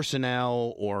or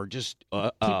personnel or just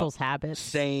people's habits,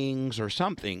 sayings or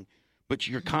something, but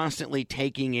you're constantly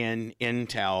taking in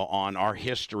intel on our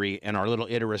history and our little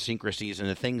idiosyncrasies and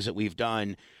the things that we've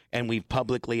done and we've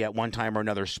publicly at one time or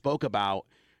another spoke about,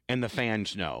 and the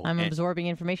fans know. I'm absorbing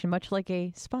information much like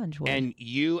a sponge would. And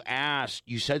you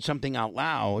said something out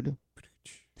loud,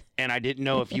 and I didn't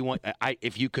know if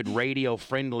you could radio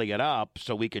friendly it up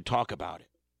so we could talk about it.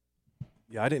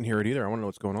 Yeah, I didn't hear it either. I want to know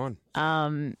what's going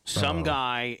on. Some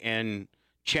guy in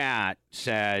chat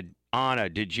said, Anna,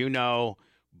 did you know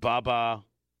Bubba,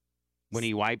 when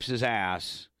he wipes his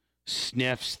ass,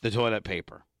 sniffs the toilet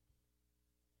paper?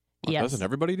 Yes. Doesn't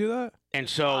everybody do that? And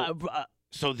so...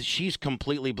 So she's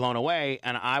completely blown away,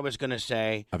 and I was going to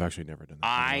say, I've actually never done that.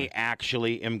 I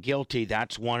actually am guilty.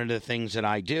 That's one of the things that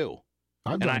I do.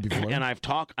 I've done it before. And I've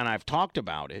talked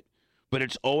about it, but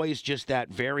it's always just that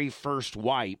very first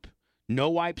wipe. No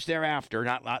wipes thereafter,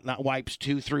 not wipes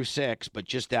 2 through 6, but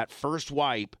just that first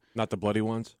wipe. Not the bloody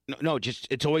ones? No, just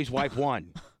it's always wipe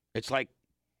 1. It's like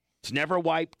it's never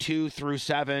wipe 2 through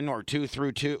 7 or 2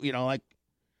 through 2.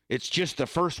 It's just the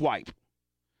first wipe.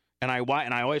 And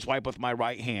I always wipe with my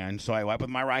right hand. So I wipe with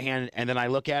my right hand, and then I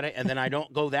look at it, and then I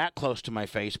don't go that close to my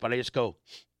face, but I just go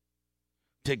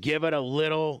to give it a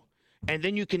little. And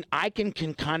then I can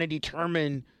kind of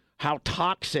determine how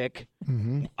toxic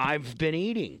I've been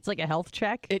eating. It's like a health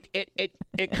check.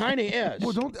 It kind of is.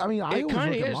 Well, I it always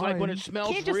kind of look at is like when mine. it smells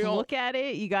You can't just real. look at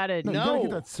it. You gotta. No, you gotta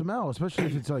get that smell, especially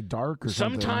if it's like dark or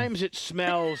something. Sometimes it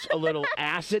smells a little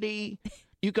acidy.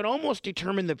 You can almost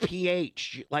determine the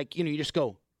pH. You just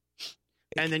go.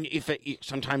 And then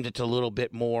sometimes it's a little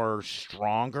bit more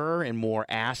stronger and more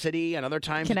acidy, and other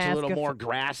times it's a little more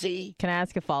grassy. Can I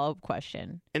ask a follow-up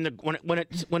question? And when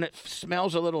it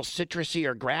smells a little citrusy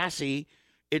or grassy,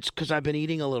 it's because I've been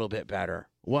eating a little bit better.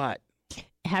 What?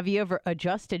 Have you ever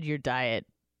adjusted your diet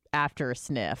after a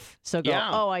sniff? So go,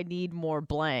 I need more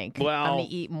blank. Well, I'm going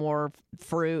to eat more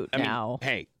fruit now.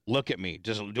 Hey, look at me.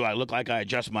 Do I look like I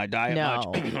adjust my diet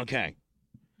much? Okay.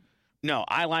 No,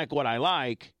 I like what I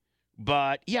like.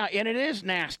 But, yeah, and it is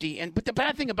nasty. But the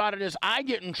bad thing about it is I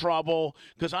get in trouble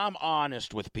because I'm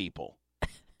honest with people.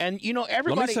 And,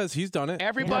 everybody Lemmy says he's done it.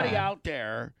 Everybody out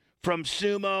there from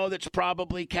Sumo that's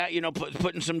probably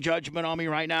putting some judgment on me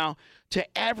right now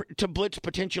to blitz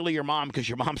potentially your mom because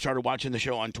your mom started watching the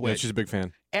show on Twitch. Yeah, she's a big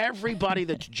fan. Everybody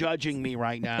that's judging me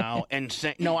right now and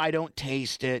saying, no, I don't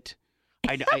taste it.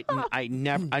 I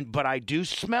never, but I do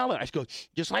smell it. I go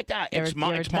just like that. It's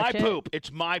my poop.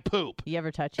 It's my poop. You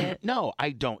ever touch it? No,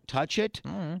 I don't touch it.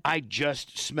 I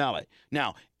just smell it.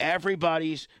 Now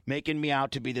everybody's making me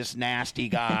out to be this nasty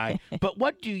guy. But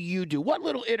what do you do? What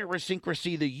little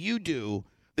idiosyncrasy that you do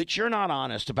that you're not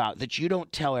honest about, that you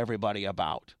don't tell everybody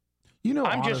about?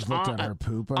 I'm just looked at her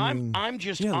poop. I'm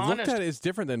just honest. Looked at it is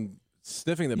different than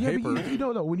sniffing the paper.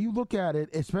 But when you look at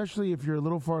it, especially if you're a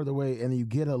little farther away and you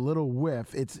get a little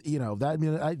whiff, it's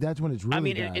that's when it's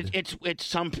really bad. It's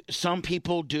some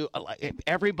people do.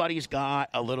 Everybody's got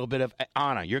a little bit of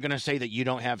Anna. You're going to say that you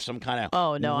don't have some kind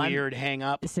of weird hang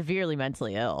up. Severely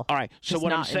mentally ill. All right. So just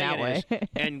what I'm saying is,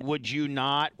 and would you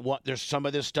not want? There's some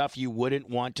of this stuff you wouldn't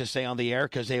want to say on the air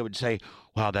because they would say,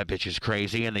 "Wow, that bitch is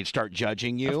crazy," and they'd start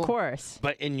judging you. Of course.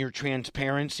 But in your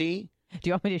transparency. Do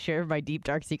you want me to share my deep,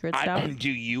 dark secrets now? Do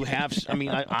you have...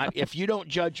 if you don't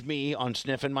judge me on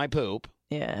sniffing my poop,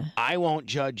 I won't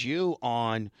judge you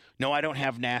on... No, I don't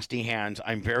have nasty hands.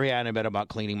 I'm very adamant about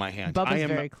cleaning my hands. Bubba's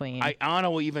very clean.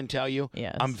 Anna will even tell you,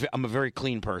 I'm a very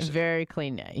clean person. Very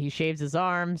clean. He shaves his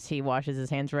arms. He washes his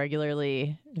hands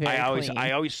regularly. Clean.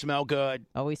 I always smell good.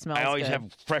 Always smells good. I always good.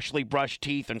 have freshly brushed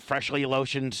teeth and freshly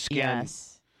lotioned skin.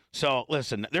 Yes. So,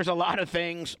 listen, there's a lot of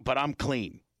things, but I'm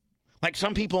clean. Like,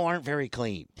 some people aren't very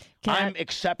clean. I'm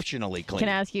exceptionally clean. Can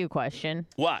I ask you a question?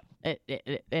 What?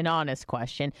 An honest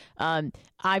question.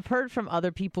 I've heard from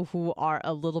other people who are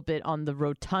a little bit on the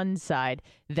rotund side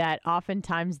that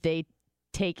oftentimes they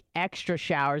take extra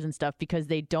showers and stuff because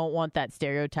they don't want that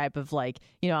stereotype of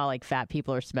how fat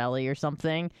people are smelly or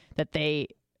something, that they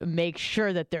make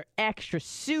sure that they're extra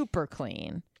super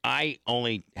clean. I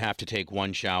only have to take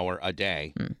one shower a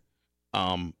day.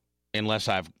 Unless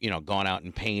I've, gone out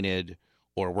and painted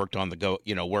or worked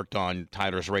on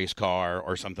Tyler's race car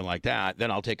or something like that,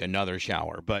 then I'll take another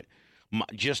shower. But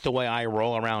just the way I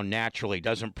roll around naturally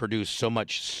doesn't produce so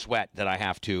much sweat that I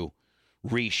have to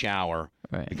re-shower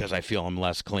because I feel I'm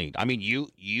less clean. I mean,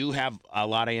 you have a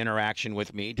lot of interaction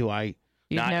with me. Do I?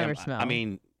 You've never smelled. I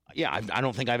mean, I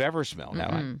don't think I've ever smelled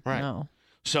that way. Right. No.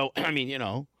 So, I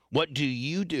mean, what do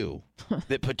you do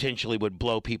that potentially would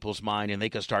blow people's mind and they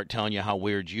could start telling you how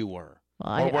weird you were?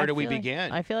 Well, where do we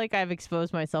begin? I feel like I've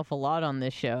exposed myself a lot on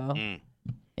this show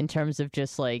in terms of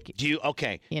just do you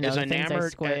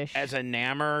as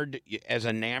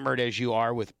enamored as you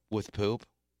are with poop?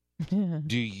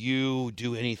 Do you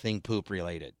do anything poop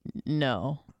related?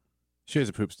 No. She has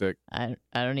a poop stick. I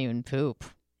don't even poop.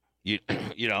 You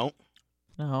don't?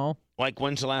 No. Like,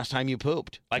 when's the last time you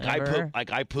pooped? Never.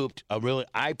 I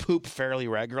poop fairly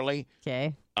regularly.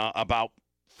 Okay. About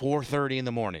 4:30 in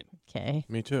the morning. Okay.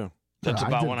 Me too. That's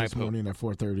about when I this poop. morning at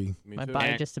 4:30. My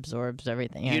body just absorbs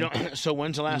everything. You don't. So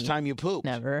when's the last time you pooped?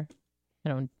 Never. I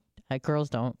don't. Girls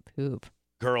don't poop.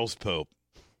 Girls poop.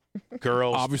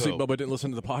 Girls. Obviously, poop. Bubba didn't listen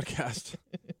to the podcast.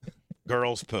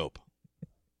 Girls poop.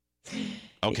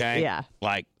 Okay. Yeah.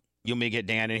 Like, you may get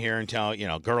Dan in here and tell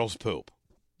girls poop.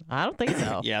 I don't think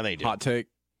so. Yeah, they do. Hot take.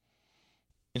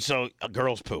 And so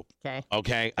girls poop. Okay.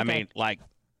 Okay. I mean, like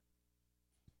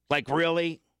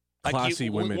really. Classy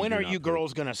women. When are you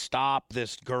girls going to stop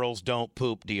this girls don't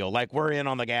poop deal? Like, we're in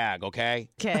on the gag, okay?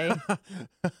 Okay.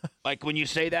 Like, when you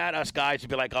say that, us guys would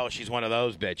be like, oh, she's one of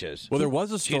those bitches. Well, there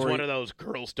was a story. She's one of those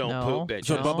girls don't poop bitches.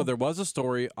 So, Bubba, there was a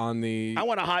story on the... I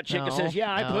want a hot chick that says,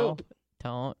 yeah, I poop.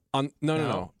 Don't.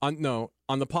 No. On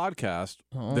the podcast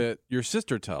that your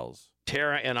sister tells.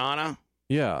 Tara and Anna?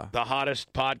 Yeah. The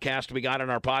hottest podcast we got in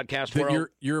our podcast world.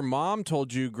 Your mom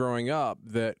told you growing up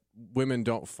that women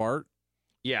don't fart.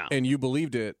 Yeah. And you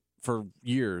believed it for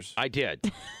years. I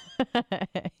did.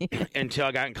 Until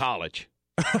I got in college.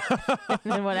 And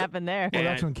then what happened there? Well,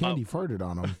 that's when Candy farted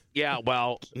on him. Yeah,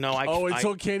 well, no.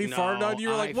 Until Candy farted on you?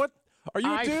 You're like, what? Are you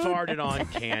a I dude? farted on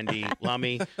candy,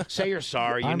 Lummy. Say you're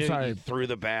sorry. You I'm knew sorry. you threw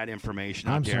the bad information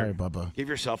out I'm there. sorry, Bubba. Give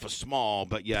yourself a small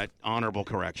but yet honorable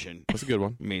correction. That's a good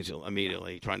one.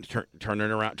 Immediately trying to turn it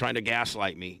around, trying to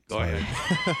gaslight me. Go ahead.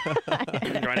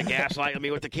 Trying to gaslight me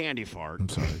with the candy fart. I'm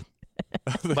sorry.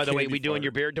 By the way, we doing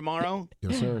your beard tomorrow?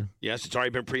 Yes, sir. Yes, it's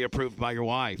already been pre-approved by your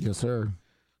wife. Yes, sir.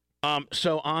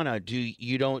 So Anna,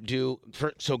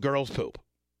 so girls poop?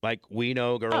 Like we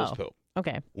know girls poop.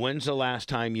 Okay. When's the last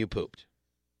time you pooped?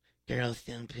 Girls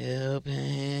still pooping.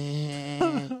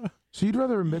 So you'd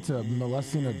rather admit to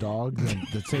molesting a dog than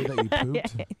to say that you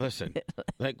pooped? Listen,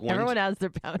 Everyone has their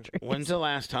boundaries. When's the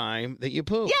last time that you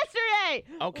pooped? Yesterday.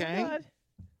 Okay. Oh, God.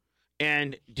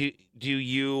 And do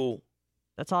you?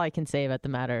 That's all I can say about the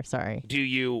matter. Sorry. Do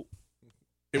you?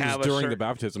 It have was during the certain-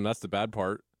 baptism. That's the bad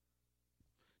part.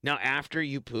 Now, after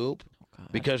you poop,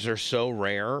 because they're so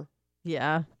rare,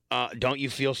 Yeah. don't you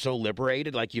feel so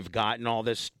liberated? Like you've gotten all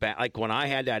this back? Like when I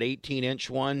had that 18-inch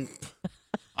one,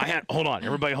 I had. Hold on,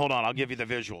 everybody, hold on. I'll give you the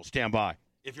visual. Stand by.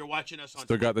 If you're watching us on,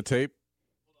 Still got the tape.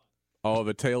 Oh,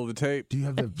 the tail of the tape. Do you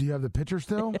have the picture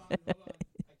still?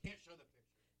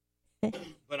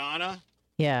 but Anna,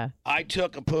 Yeah. I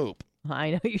took a poop. I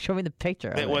know you showed me the picture.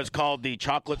 Of It was called the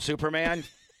Chocolate Superman.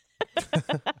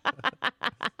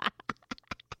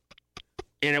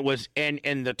 And it was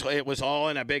it was all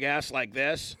in a big ass like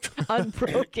this,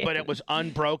 unbroken. but it was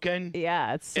unbroken.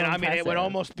 Yeah, it's so and I mean, it would impressive.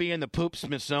 almost be in the poop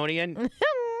Smithsonian.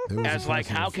 As like,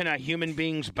 how can a human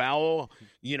being's bowel,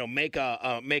 make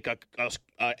a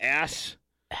ass,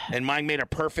 and mine made a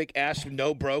perfect ass,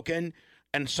 no broken.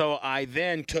 And so I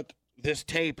then took this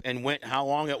tape and went how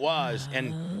long it was,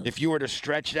 and if you were to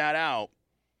stretch that out,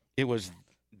 it was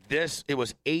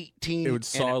 18. It would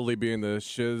solidly be in the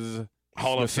Shiz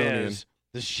Hall of Smithsonian. Fizz.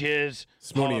 The Shiz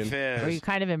Smithsonian. Hall of Fizz. Were you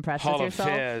kind of impressed Hall with of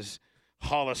yourself? Fizz.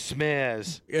 Hall of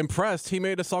Smiz. Impressed. He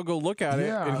made us all go look at it,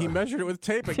 and he measured it with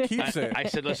tape and keeps it. I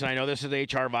said, listen, I know this is an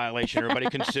HR violation. Everybody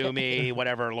can sue me,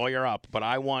 whatever, lawyer up. But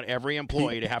I want every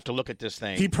employee to have to look at this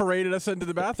thing. He paraded us into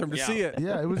the bathroom to Yeah. see it.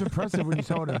 Yeah, it was impressive when you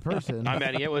saw it in person. I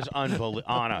mean, it was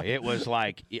unbelievable. Anna, it was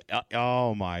like,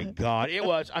 oh, my God. It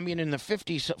was, I mean, in the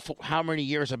 50s, how many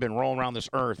years I've been rolling around this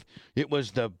earth, it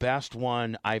was the best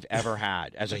one I've ever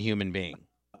had as a human being.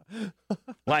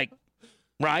 Like,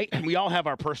 right? We all have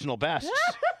our personal bests.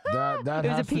 That It was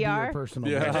has a to be your PR?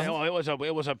 personal Yeah. best.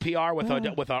 It was a PR with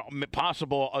a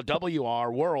possible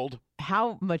WR world.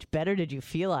 How much better did you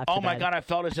feel after Oh my that? God! I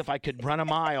felt as if I could run a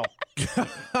mile.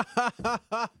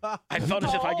 I felt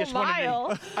as if I just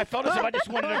wanted. I felt as if I just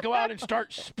wanted to go out and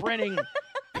start sprinting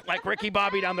like Ricky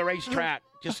Bobby down the racetrack.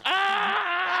 Just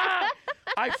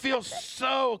I feel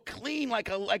so clean, like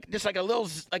a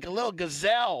little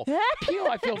gazelle. Pew!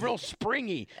 I feel real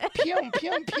springy. Pew!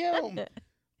 Pew! Pew!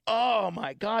 Oh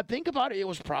my God! Think about it. It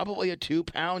was probably a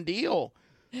 2-pound deal.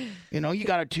 You know, you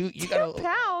got a 2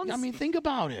 pounds? I mean, think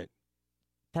about it.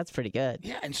 That's pretty good.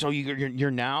 Yeah, and so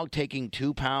you're now taking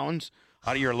 2 pounds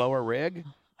out of your lower rig.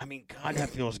 I mean, God, that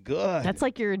feels good. That's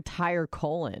like your entire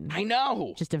colon. I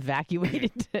know. Just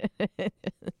evacuated.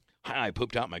 I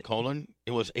pooped out my colon.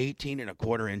 It was 18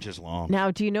 1/4 inches long.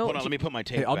 Now, do you know? Hold on, let me put my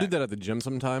tape Hey, I'll do back. that at the gym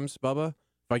sometimes, Bubba.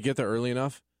 If I get there early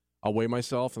enough, I'll weigh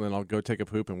myself, and then I'll go take a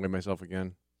poop and weigh myself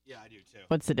again. Yeah, I do too.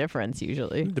 What's the difference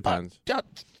usually? It depends.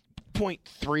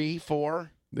 0.34.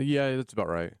 Yeah, that's about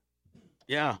right.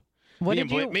 Yeah. What me,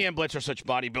 did and you? me and Blitz are such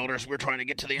bodybuilders. We're trying to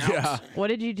get to the ounce. Yeah. What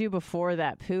did you do before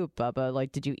that poop, Bubba?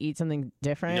 Like, did you eat something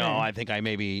different? No, or- I think I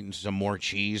maybe eaten some more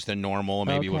cheese than normal,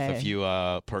 maybe with a Okay. few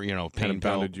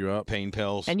pounded you up. pain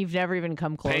pills. And you've never even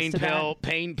come close to that.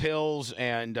 Pain pills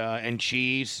and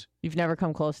cheese. You've never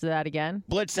come close to that again.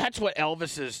 Blitz, that's what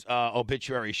Elvis's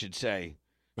obituary should say.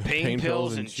 Pain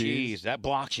pills and cheese. That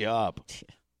blocks you up.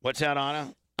 What's that,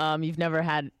 Anna? You've never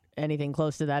had anything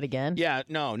close to that again. Yeah,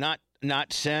 no, not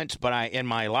since, but in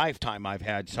my lifetime I've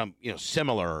had some,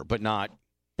 similar, but not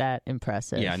That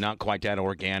impressive. Yeah, not quite that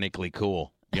organically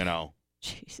cool,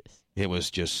 Jesus. It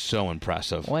was just so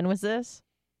impressive. When was this?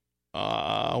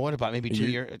 What about maybe 2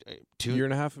 years? Year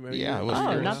and a half, maybe. Yeah, it was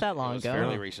Oh, not that long it was ago.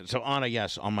 fairly recent. So Anna,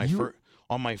 yes, on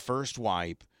my first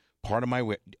wipe, part of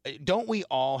my don't we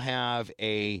all have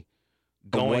a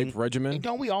wipe regimen?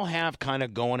 Don't we all have kind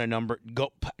of going a number?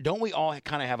 Don't we all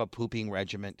kind of have a pooping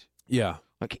regiment? Yeah.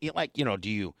 Like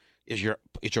is your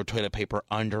toilet paper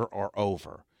under or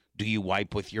over? Do you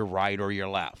wipe with your right or your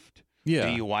left? Yeah.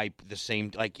 Do you wipe the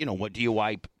same? What do you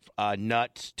wipe?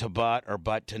 Nuts to butt or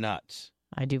butt to nuts?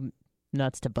 I do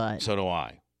nuts to butt. So do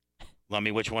I.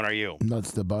 Lummy, which one are you?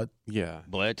 Nuts to butt. Yeah.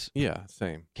 Blitz? Yeah,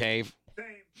 same. Cave? Same.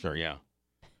 Sure, yeah.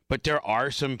 But there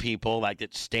are some people that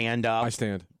stand up. I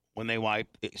stand. When they wipe.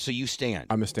 So you stand.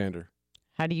 I'm a stander.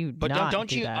 How do you But not don't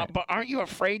do you? that? But aren't you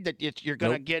afraid that you're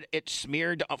gonna get it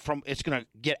smeared from? It's gonna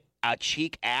get a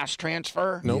cheek ass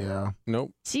transfer. Nope. Yeah.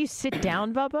 Nope. So you sit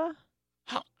down, Bubba?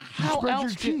 How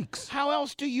else do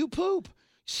you poop?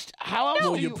 How else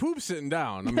Well, do you poop sitting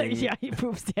down. I mean, yeah, you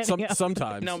poop standing up.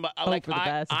 Sometimes. No, but Hope like for the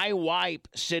best. I wipe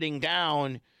sitting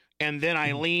down, and then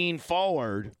I lean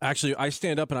forward. Actually, I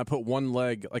stand up and I put one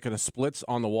leg like in a splits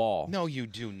on the wall. No, you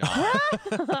do not.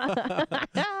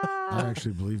 I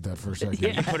actually believed that for a second.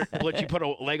 You put a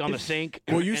leg on the sink.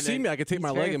 Well, you and see then- me. I could take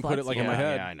my leg and put it like in my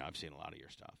head. Yeah, I know. I've seen a lot of your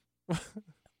stuff.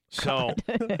 So,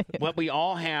 what we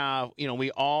all have,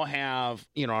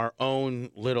 our own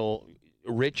little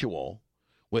ritual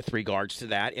with regards to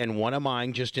that. And one of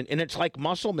mine and it's like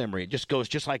muscle memory. It just goes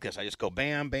just like this. I just go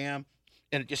bam, bam.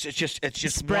 And it's just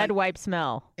Spread, wipe,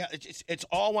 smell. Yeah, it's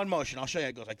all one motion. I'll show you.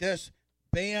 It goes like this,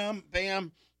 bam,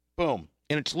 bam, boom,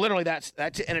 and it's literally that's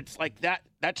it. And it's like that.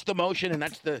 That's the motion, and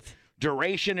that's the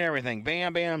duration and everything.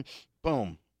 Bam, bam,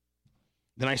 boom.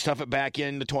 Then I stuff it back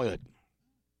in the toilet.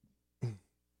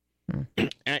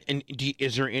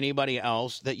 Is there anybody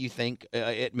else that you think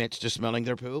admits to smelling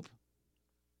their poop?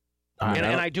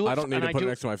 I do it. I don't need to put it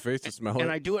next to my face to smell it.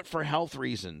 And I do it for health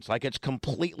reasons. Like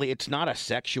it's not a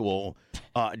sexual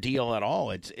deal at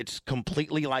all. It's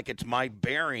completely like it's my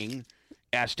bearing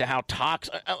as to how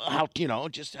toxic,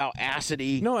 just how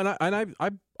acidy. No, and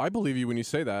I believe you when you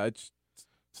say that. It's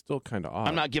still kind of odd.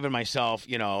 I'm not giving myself,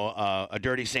 a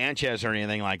dirty Sanchez or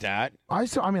anything like that. I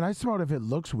smell it if it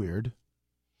looks weird.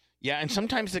 Yeah, and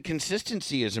sometimes the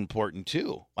consistency is important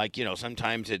too. Like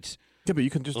sometimes it's. Yeah, but you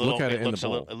can just look at it in the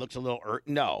bowl. It looks a little.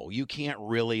 No, you can't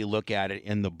really look at it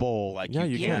in the bowl like Yeah,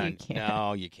 you you can. can.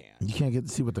 No, you can't. You can't get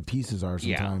to see what the pieces are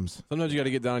Yeah. sometimes. Sometimes you got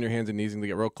to get down on your hands and knees and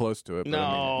get real close to it. But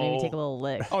No. Maybe take a little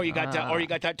lick. Oh, you got that, or you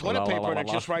got that toilet La, la, paper, la, and la, it's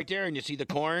la. just right there, and you see the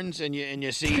corns, and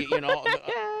you see,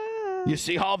 you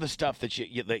see all the stuff that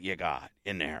you got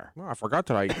in there. Well, I forgot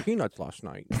that I ate peanuts last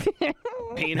night.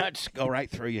 Peanuts go right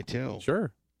through you too.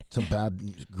 Sure. Some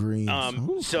bad greens.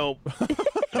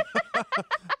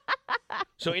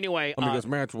 So anyway, because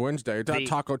man, it's Wednesday. That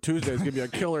Taco Tuesday is gonna be a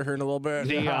killer here in a little bit.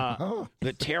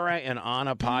 The Tara and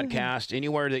Anna podcast,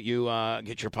 anywhere that you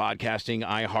get your podcasting,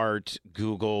 iHeart,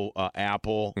 Google,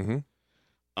 Apple,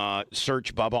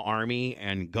 search Bubba Army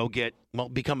and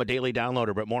become a daily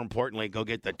downloader. But more importantly, go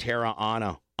get the Tara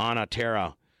Anna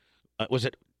Tara. Was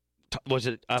it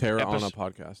Tara Anna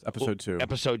podcast, episode 2?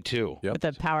 Episode 2. Yep. With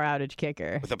the power outage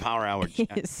kicker. With the power outage.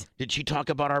 Yes. Did she talk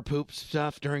about our poop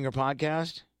stuff during her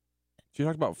podcast? She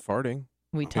talked about farting.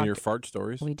 And your fart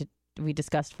stories. We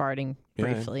discussed farting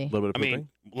briefly. A little bit of pooping. I mean,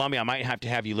 Lummy, I might have to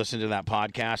have you listen to that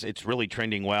podcast. It's really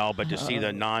trending well, but to see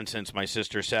the nonsense my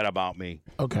sister said about me.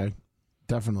 Okay.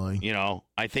 Definitely.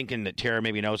 I think that Tara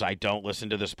maybe knows I don't listen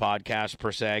to this podcast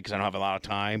per se because I don't have a lot of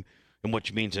time, and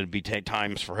which means it'd be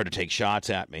times for her to take shots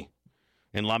at me.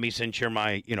 And Lummy, since you're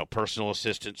my personal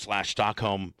assistant /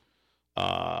 Stockholm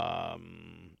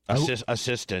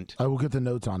assistant, I will get the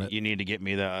notes on it. you need to get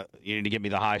me the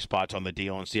high spots on the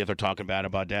deal and see if they're talking bad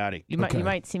about Daddy. You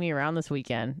might see me around this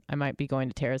weekend. I might be going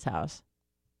to Tara's house.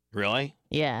 Really?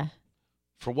 Yeah.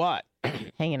 For what?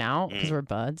 Hanging out because we're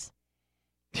buds.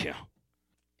 Yeah.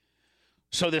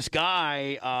 So this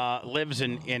guy lives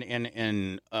in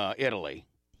Italy,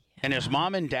 and his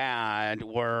mom and dad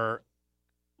were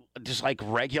just like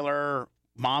regular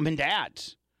mom and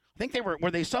dads. I think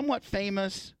were they somewhat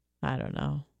famous? I don't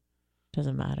know.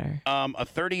 Doesn't matter. A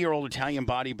 30-year-old Italian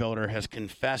bodybuilder has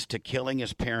confessed to killing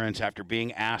his parents after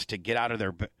being asked to get out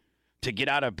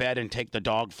of bed and take the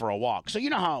dog for a walk. So you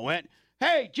know how it went.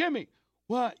 Hey, Jimmy,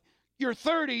 what? You're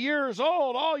 30 years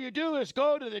old. All you do is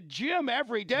go to the gym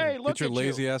every day. Look Get your at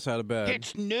lazy you. ass out of bed.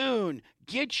 It's noon.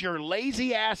 Get your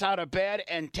lazy ass out of bed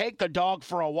and take the dog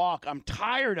for a walk. I'm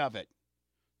tired of it.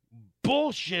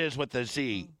 Bullshiz with the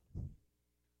Z.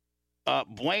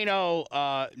 Bueno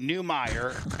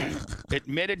Neumeier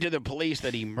admitted to the police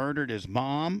that he murdered his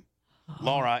mom,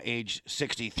 Laura, age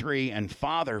 63, and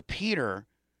father, Peter,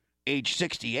 age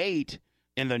 68,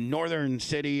 in the northern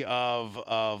city of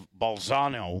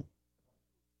Bolzano.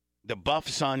 The buff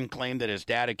son claimed that his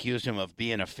dad accused him of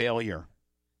being a failure.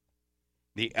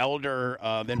 The elder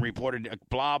then reported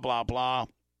blah, blah, blah.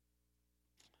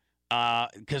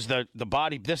 Because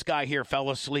this guy here fell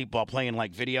asleep while playing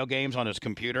like video games on his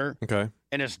computer. Okay.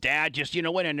 And his dad just,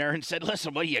 went in there and said,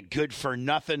 listen, what are you, good for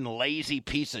nothing, lazy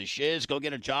piece of shiz? Go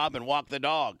get a job and walk the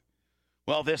dog.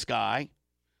 Well, this guy,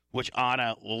 which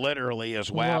Anna literally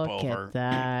is WAP Look over. at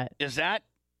that. Is that?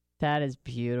 That is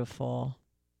beautiful.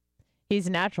 He's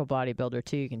a natural bodybuilder,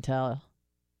 too, you can tell.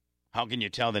 How can you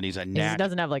tell that he's a He nat?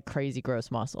 doesn't have like crazy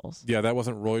gross muscles. Yeah, that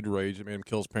wasn't roid rage. It made him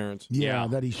kill his parents. Yeah,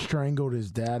 that he strangled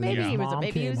his dad. Maybe and his he was. mom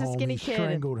Maybe he came was a home, skinny he kid.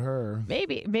 strangled her.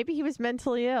 Maybe he was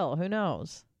mentally ill. Who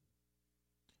knows?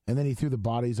 And then he threw the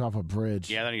bodies off a bridge.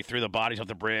 Yeah, then he threw the bodies off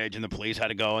the bridge, and the police had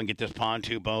to go and get this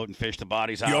pontoon boat and fish the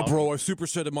bodies out. Yo, bro, I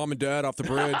supersetted mom and dad off the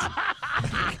bridge.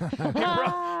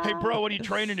 Hey, bro, what are you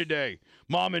training today?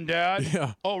 Mom and dad?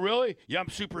 Yeah. Oh, really? Yeah, I'm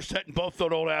supersetting both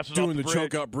those old asses Doing off the bridge.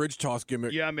 choke out bridge toss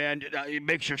gimmick. Yeah, man, it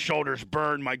makes your shoulders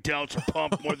burn. My delts are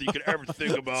pumped more than you could ever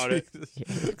think about it.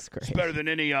 It's great. It's better than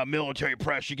any military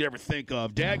press you could ever think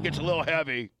of. Dad gets a little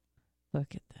heavy.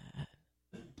 Look at that.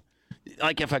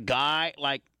 Like if a guy,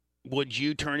 like, would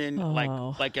you turn in,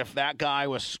 like if that guy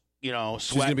was, She's going to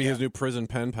sweating? be his new prison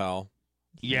pen pal.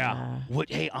 Yeah.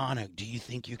 Hey, Anna, do you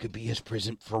think you could be his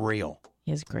prison for real?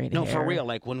 He has great No, hair. for real.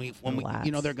 Like when we, Relax.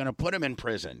 they're going to put him in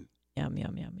prison. Yum,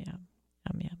 yum, yum, yum.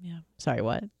 Yum, yum, yum. Sorry,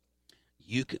 what?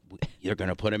 You're going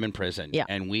to put him in prison. Yeah.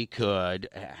 And we could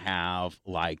have,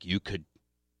 like, you could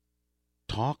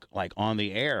talk, like, on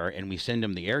the air, and we send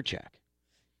him the air check.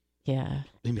 Yeah.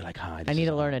 He'd be like, hi. I need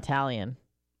to learn Italian.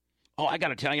 Oh, I got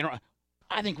to tell you,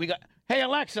 I think we got, hey,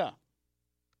 Alexa.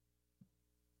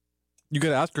 You got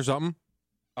to ask her something.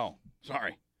 Oh,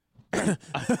 sorry. You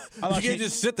can't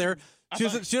just sit there. She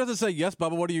doesn't say, yes,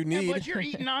 Bubba, what do you need? Yeah, but you're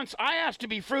eating I asked to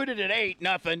be fruited at 8,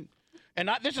 nothing. And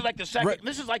this is like the second,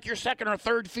 this is like your second or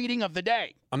third feeding of the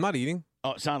day. I'm not eating.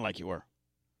 Oh, it sounded like you were.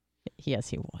 Yes,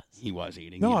 he was. He was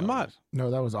eating. No, I'm not. No,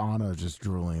 that was Anna just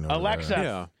drooling over Alexa,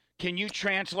 there. can you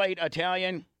translate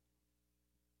Italian?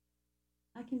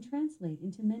 I can translate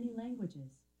into many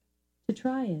languages. To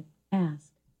try it,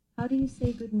 ask, how do you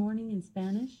say good morning in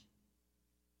Spanish?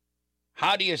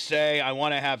 How do you say I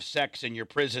want to have sex in your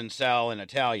prison cell in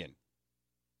Italian?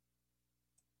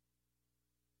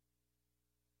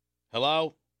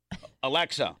 Hello?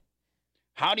 Alexa,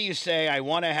 how do you say I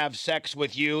want to have sex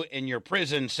with you in your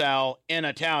prison cell in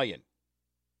Italian?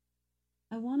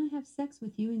 I want to have sex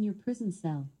with you in your prison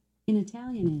cell. In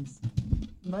Italian is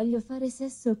Voglio fare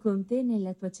sesso con te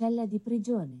nella tua cella di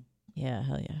prigione. Yeah,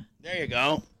 hell yeah. There you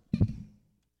go.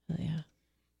 Hell yeah.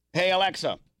 Hey,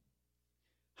 Alexa,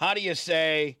 how do you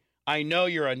say I know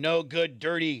you're a no good,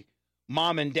 dirty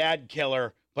mom and dad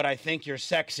killer, but I think you're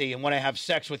sexy and want to have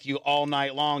sex with you all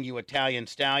night long, you Italian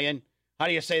stallion? How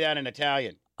do you say that in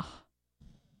Italian?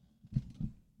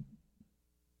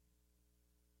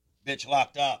 Bitch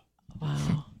locked up.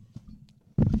 Wow.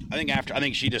 I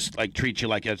think she just like treats you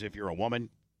like as if you're a woman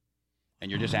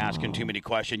and you're just asking too many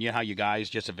questions. You know how you guys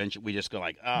just eventually we just go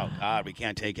like, oh God, we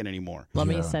can't take it anymore. Let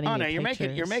me sending Oh me no, you're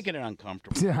pictures. making it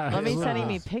uncomfortable. Let me sending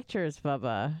me pictures,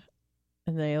 Bubba.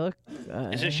 And they look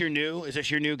Is this your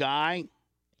new guy?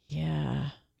 Yeah.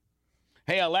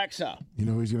 Hey Alexa. You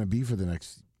know who he's going to be for the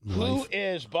next Who life?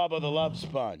 is Bubba the Love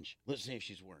Sponge? Let's see if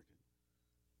she's working.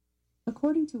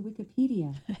 According to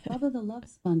Wikipedia, Bubba the Love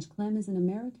Sponge Clem is an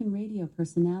American radio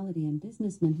personality and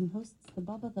businessman who hosts the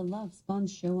Bubba the Love Sponge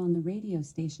show on the radio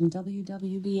station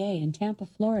WWBA in Tampa,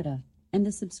 Florida, and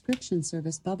the subscription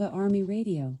service Bubba Army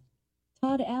Radio.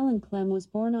 Todd Allen Clem was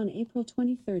born on April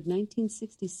 23,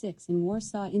 1966 in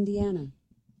Warsaw, Indiana.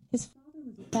 His father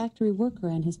was a factory worker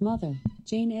and his mother,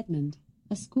 Jane Edmond,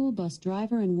 a school bus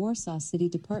driver and Warsaw City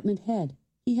Department head.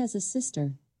 He has a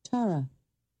sister, Tara.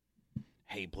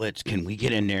 Hey Blitz, can we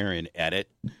get in there and edit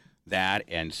that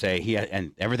and say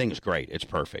and everything's great, it's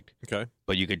perfect. Okay.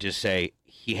 But you could just say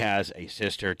he has a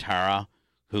sister, Tara,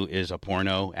 who is a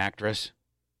porno actress.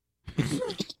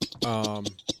 I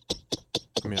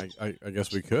mean, I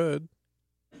guess we could.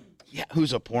 Yeah,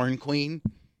 who's a porn queen.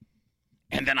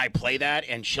 And then I play that,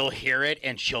 and she'll hear it,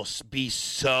 and she'll be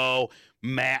so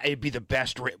mad. It'd be the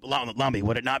best rib. Lummy,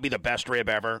 would it not be the best rib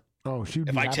ever? Oh, she'd be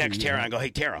If I happy, text Tara yeah. and I go, hey,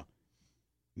 Tara,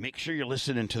 make sure you're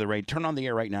listening to the radio. Turn on the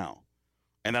air right now.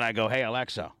 And then I go, hey,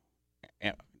 Alexa.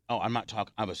 I'm not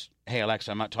talking. Hey,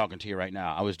 Alexa, I'm not talking to you right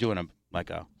now. I was doing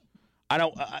I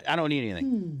don't need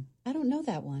anything. I don't know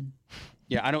that one.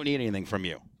 Yeah, I don't need anything from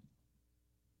you.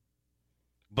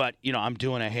 But, I'm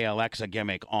doing a Hey Alexa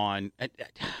gimmick on,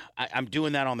 I'm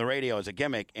doing that on the radio as a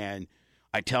gimmick, and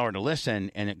I tell her to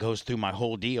listen, and it goes through my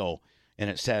whole deal, and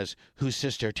it says, whose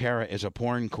sister Tara is a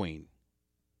porn queen,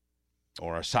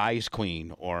 or a size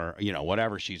queen, or,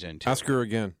 whatever she's into. Ask her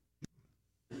again.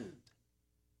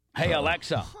 Hey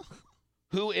Alexa,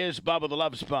 who is Bubba the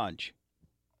Love Sponge?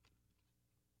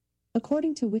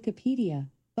 According to Wikipedia,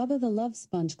 Bubba the Love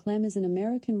Sponge Clem is an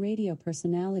American radio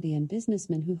personality and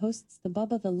businessman who hosts the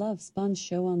Bubba the Love Sponge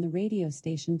show on the radio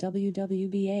station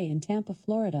WWBA in Tampa,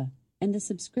 Florida, and the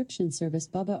subscription service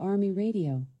Bubba Army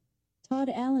Radio. Todd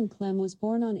Allen Clem was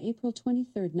born on April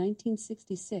 23,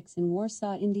 1966 in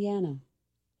Warsaw, Indiana.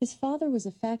 His father was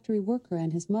a factory worker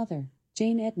and his mother,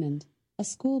 Jane Edmond, a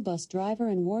school bus driver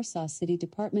and Warsaw City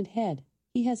department head.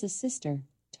 He has a sister,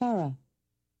 Tara.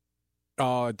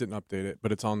 Oh, I didn't update it,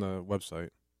 but it's on the website.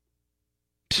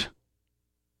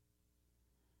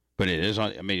 But it is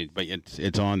on. I mean, but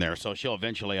it's on there, so she'll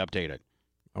eventually update it.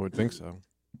 I would think so.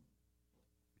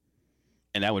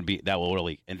 And that will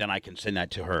really, and then I can send that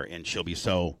to her, and she'll be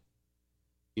so,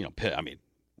 I mean,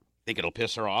 think it'll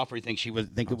piss her off, or you think she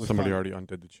would think it was somebody fun? already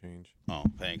undid the change. Oh,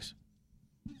 thanks.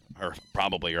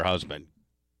 Probably your husband.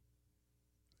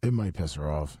 It might piss her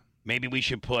off. Maybe we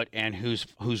should put and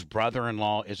whose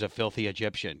brother-in-law is a filthy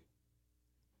Egyptian.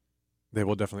 They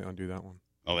will definitely undo that one.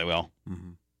 Oh, they will.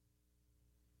 Mm-hmm.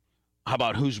 How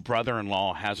about whose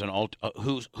brother-in-law has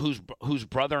whose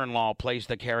brother-in-law plays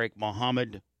the character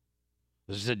Mohammed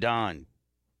Zidane,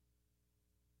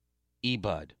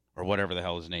 Ebud, or whatever the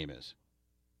hell his name is.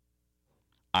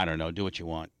 I don't know. Do what you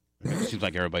want. It seems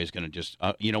like everybody's going to just,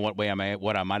 what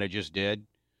I might have just did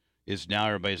is now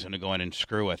everybody's going to go in and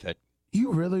screw with it.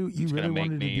 You really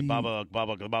wanted to be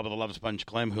Bubba the Love Sponge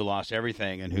Clem, who lost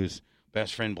everything and whose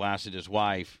best friend blasted his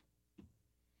wife.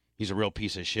 He's a real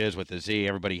piece of shiz with a Z.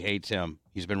 Everybody hates him.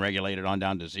 He's been regulated on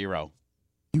down to 0.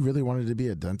 You really wanted to be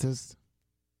a dentist?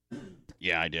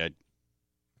 Yeah, I did.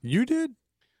 You did?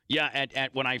 Yeah,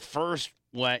 at when I first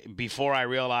went, before I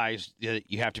realized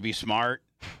that you have to be smart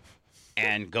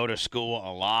and go to school a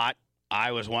lot,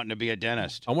 I was wanting to be a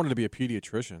dentist. I wanted to be a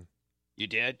pediatrician. You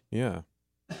did? Yeah.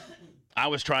 I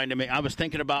was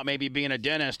thinking about maybe being a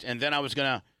dentist, and then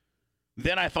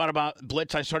then I thought about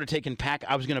Blitz. I started taking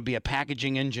I was going to be a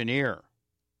packaging engineer.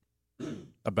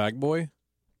 A bag boy?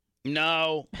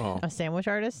 No. Oh. A sandwich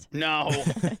artist? No.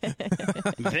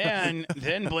 then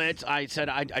Blitz, I said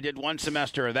I did one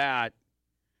semester of that,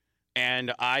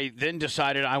 and I then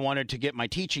decided I wanted to get my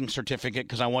teaching certificate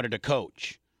because I wanted to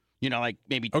coach. Like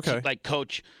maybe like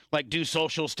coach, like do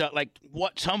social stuff, like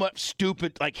somewhat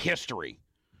stupid, like history.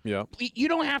 Yeah. You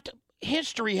don't have to.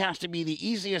 History has to be the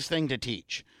easiest thing to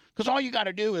teach because all you got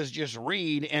to do is just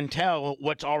read and tell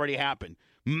what's already happened.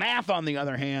 Math, on the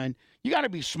other hand, you got to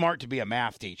be smart to be a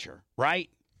math teacher, right?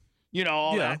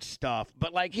 All that stuff.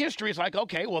 But like history is like,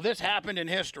 okay, well, this happened in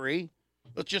history.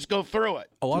 Let's just go through it.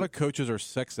 A lot of coaches are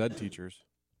sex ed teachers.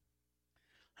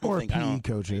 Or PE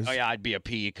coaches. Oh, yeah, I'd be a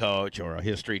PE coach or a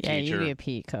history teacher. Yeah, you'd be a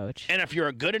PE coach. And if you're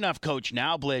a good enough coach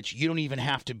now, Blitz, you don't even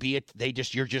have to be it.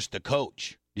 You're just the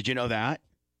coach. Did you know that?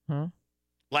 Huh?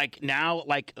 Like now,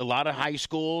 like a lot of high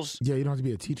schools. Yeah, you don't have to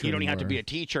be a teacher. You don't anymore. have to be a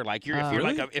teacher. Like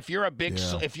Really? if you're a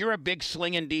big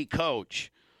sling and D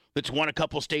coach that's won a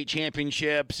couple state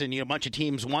championships and a bunch of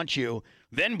teams want you,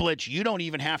 then Blitz, you don't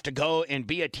even have to go and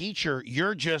be a teacher.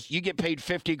 You get paid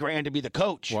 $50,000 to be the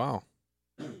coach. Wow.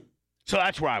 So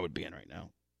that's where I would be in right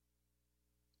now.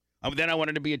 Then I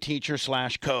wanted to be a teacher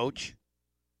 / coach.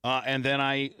 And then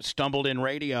I stumbled in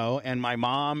radio, and my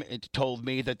mom told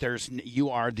me that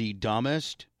you are the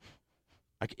dumbest.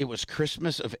 It was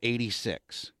Christmas of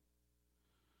 '86.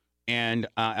 And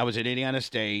I was at Indiana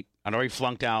State. I'd already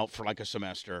flunked out for like a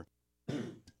semester.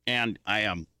 And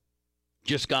I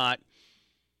just got,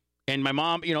 and my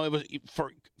mom, it was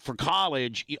for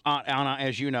college, Anna,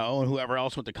 as you know, and whoever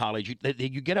else went to college, you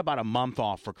get about a month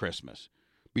off for Christmas.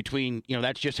 Between,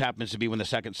 that just happens to be when the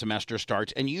second semester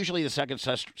starts. And usually the second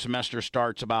semester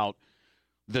starts about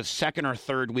the second or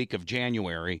third week of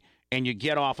January. And you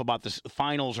get off about the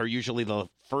finals are usually the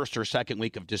first or second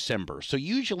week of December. So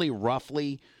usually,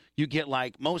 roughly, you get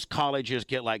most colleges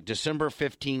get December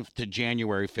 15th to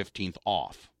January 15th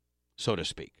off, so to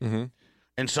speak. Mm-hmm.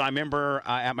 And so I remember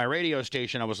at my radio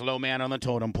station, I was low man on the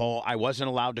totem pole. I wasn't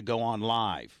allowed to go on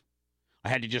live. I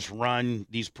had to just run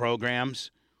these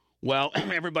programs. Well,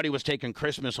 everybody was taking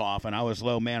Christmas off, and I was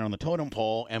low man on the totem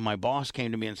pole, and my boss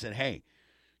came to me and said, hey,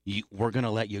 we're going to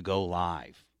let you go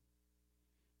live.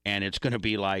 And it's going to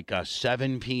be like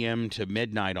 7 p.m. to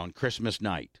midnight on Christmas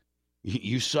night.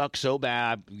 You suck so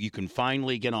bad, you can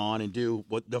finally get on and do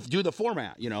the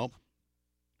format,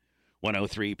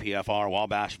 103 PFR,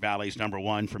 Wabash Valley's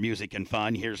 #1 for music and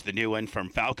fun. Here's the new one from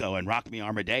Falco and Rock Me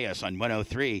Amadeus on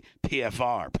 103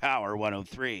 PFR, Power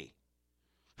 103.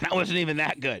 That wasn't even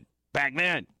that good back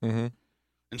then. Mm-hmm.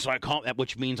 And so I called that,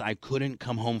 which means I couldn't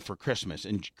come home for Christmas.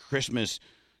 And Christmas,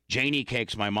 Janie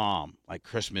Cake's my mom. Like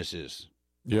Christmas is.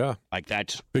 Yeah. Like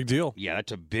that's. Big deal. Yeah,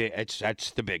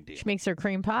 that's the big deal. She makes her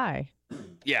cream pie.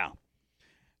 Yeah.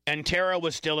 And Tara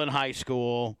was still in high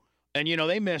school. And,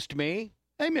 they missed me.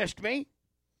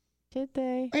 Did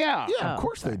they? Yeah. Yeah, of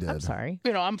course they did. I'm sorry.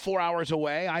 I'm 4 hours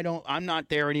away. I'm not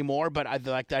there anymore, but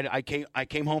I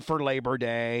came home for Labor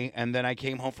Day, and then I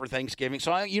came home for Thanksgiving.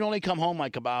 So you only come home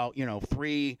like about,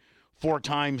 3-4 4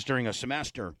 times during a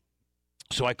semester.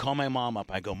 So I call my mom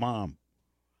up. I go, Mom,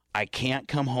 I can't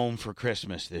come home for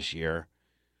Christmas this year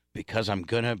because I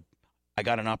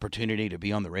got an opportunity to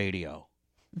be on the radio.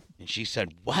 And she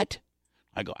said, what?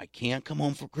 I go, I can't come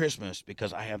home for Christmas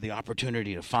because I have the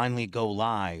opportunity to finally go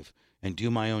live and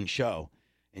do my own show.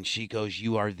 And she goes,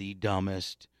 you are the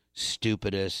dumbest,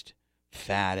 stupidest,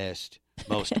 fattest,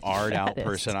 most art-out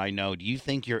person I know. Do you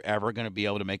think you're ever going to be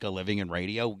able to make a living in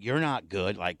radio? You're not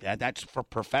good like that. That's for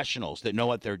professionals that know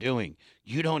what they're doing.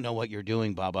 You don't know what you're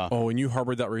doing, Bubba. Oh, and you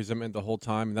harbored that resentment the whole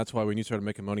time, and that's why when you started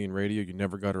making money in radio, you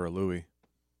never got her a Louis.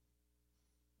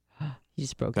 You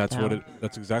just broke That's it down.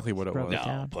 That's exactly what it was.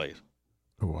 No, please.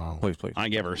 Oh, wow. Please. I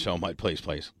give her so much.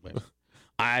 Please.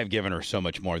 I've given her so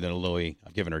much more than a Louis.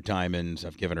 I've given her diamonds.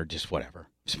 I've given her just whatever.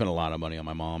 Spent a lot of money on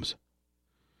my mom's.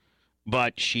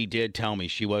 But she did tell me,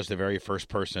 she was the very first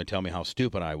person to tell me how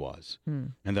stupid I was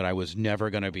and that I was never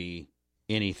going to be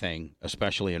anything,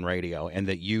 especially in radio, and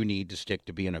that you need to stick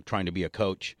to trying to be a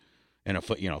coach and a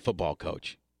football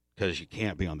coach because you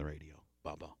can't be on the radio,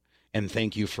 Bubba. And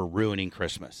thank you for ruining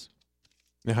Christmas.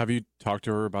 Now, have you talked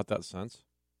to her about that since?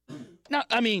 No,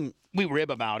 I mean, we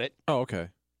rib about it. Oh, okay.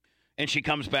 And she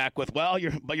comes back with, well,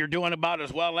 you're doing about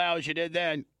as well now as you did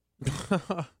then. More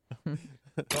of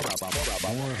the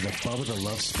Bubba the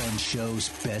Love Sponge Show's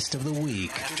best of the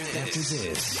week after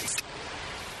this.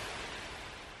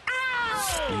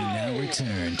 We now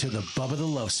return to the Bubba the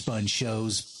Love Sponge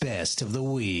Show's best of the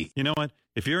week. You know what?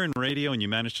 If you're in radio and you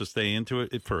manage to stay into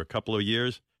it for a couple of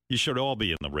years, you should all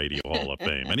be in the Radio Hall of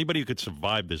Fame. Anybody who could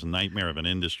survive this nightmare of an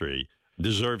industry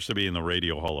deserves to be in the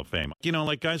Radio Hall of Fame. You know,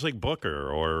 like guys like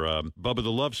Booker or Bubba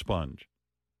the Love Sponge.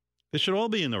 They should all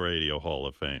be in the Radio Hall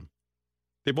of Fame.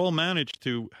 They've all managed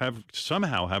to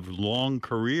somehow have long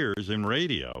careers in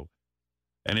radio.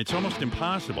 And it's almost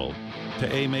impossible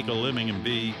to A, make a living, and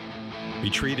B, be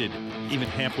treated even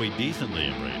halfway decently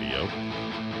in radio.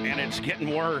 And it's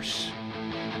getting worse.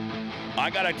 I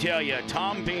got to tell you,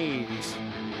 Tom Bean's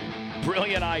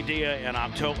brilliant idea in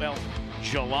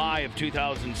July of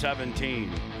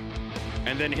 2017,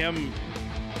 and then him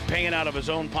paying out of his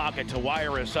own pocket to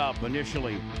wire us up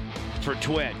initially for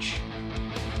Twitch,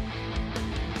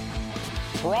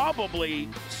 probably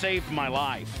saved my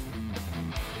life.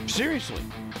 Seriously.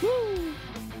 Woo.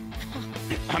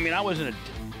 I mean, I was in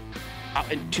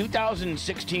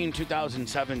 2016,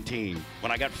 2017,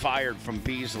 when I got fired from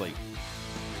Beasley,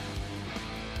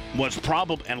 was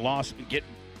probably, and lost,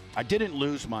 I didn't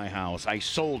lose my house. I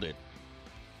sold it.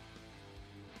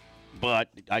 But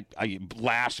I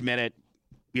last minute,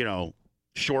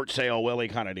 short sale Willie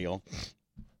kind of deal.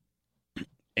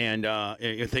 And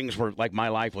things were like my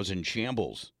life was in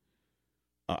shambles.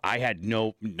 I had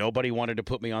nobody wanted to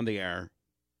put me on the air.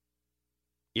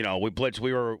 We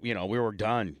were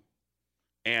done.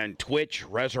 And Twitch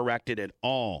resurrected it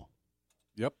all.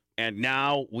 Yep. And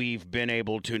now we've been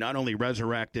able to not only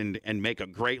resurrect and make a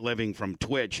great living from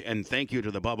Twitch, and thank you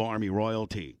to the Bubba Army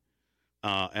royalty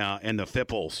and the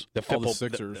Fipples. All the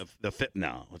Sixers.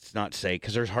 No, let's not say,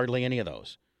 because there's hardly any of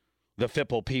those. The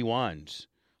Fipple P1s.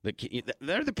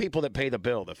 They're the people that pay the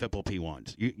bill, the Fipple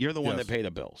P1s. You're the one that pay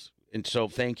the bills. And so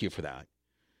thank you for that.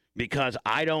 Because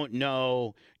I don't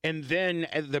know. And then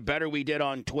the better we did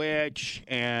on Twitch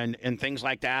and things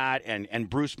like that, and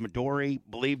Bruce Midori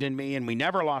believed in me, and we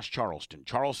never lost Charleston.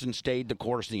 Charleston stayed the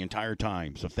course the entire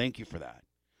time. So thank you for that.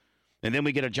 And then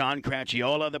we get a John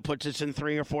Cracchiola that puts us in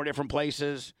 3 or 4 different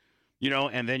places,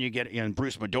 and then you get, and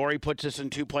Bruce Midori puts us in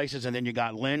 2 places, and then you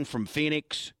got Lynn from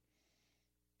Phoenix.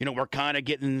 We're kind of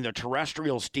getting the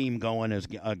terrestrial steam going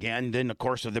again. Then, of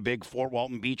course, of the big Fort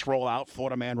Walton Beach rollout,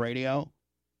 Florida Man Radio,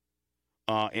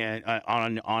 and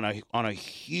on a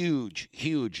huge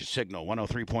signal,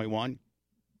 103.1.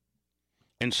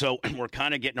 And so we're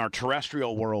kind of getting our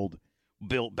terrestrial world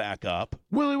built back up.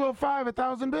 Willie Will 5,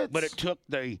 1,000 bits. But it took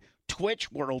the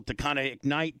Twitch world to kind of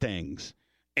ignite things.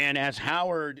 And as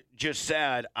Howard just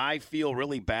said, I feel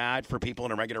really bad for people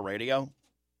in a regular radio.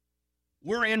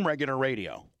 We're in regular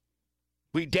radio.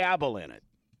 We dabble in it.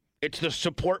 It's the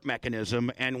support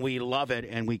mechanism, and we love it,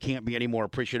 and we can't be any more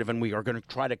appreciative, and we are going to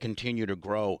try to continue to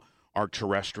grow our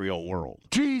terrestrial world.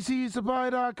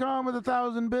 GCSupply.com with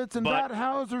 1,000 bits, and Bat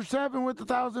Hauser 7 with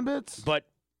 1,000 bits. But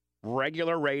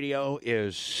regular radio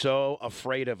is so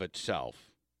afraid of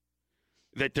itself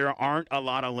that there aren't a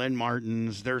lot of Lynn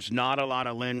Martins. There's not a lot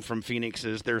of Lynn from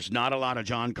Phoenix's. There's not a lot of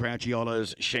John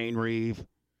Cracciolas, Shane Reeve,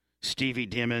 Stevie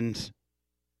Dimmons.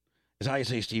 Is how you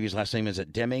say Stevie's last name? Is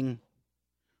it Deming?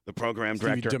 The program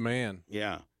director. Stevie DeMann.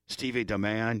 Yeah. Stevie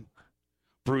DeMann.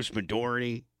 Bruce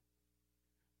Midori.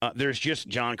 There's just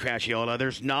John Cracciola.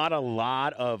 There's not a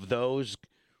lot of those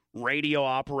radio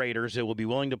operators that will be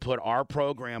willing to put our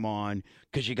program on,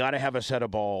 because you got to have a set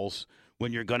of balls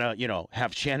when you're going to,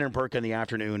 have Shannon Burke in the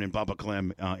afternoon and Bubba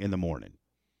Clem in the morning.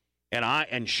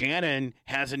 And Shannon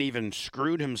hasn't even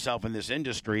screwed himself in this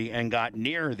industry and got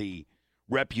near the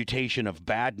reputation of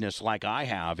badness like I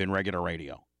have in regular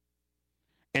radio.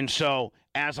 And so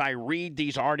as I read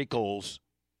these articles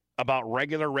about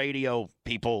regular radio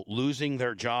people losing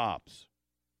their jobs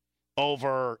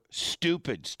over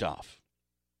stupid stuff,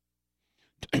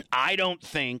 I don't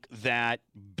think that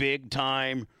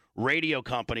big-time radio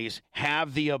companies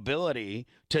have the ability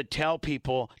to tell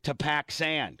people to pack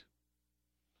sand.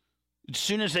 As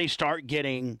soon as they start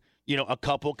getting, a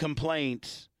couple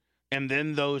complaints and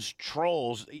then those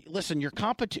trolls, listen,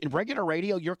 in regular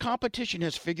radio, your competition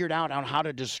has figured out on how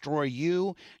to destroy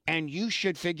you, and you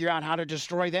should figure out how to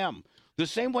destroy them. The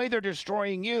same way they're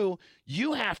destroying you,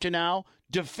 you have to now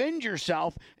defend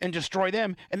yourself and destroy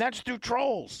them, and that's through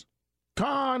trolls.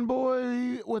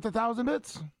 Conboy with 1,000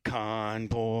 bits.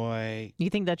 Conboy. You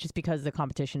think that's just because the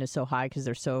competition is so high because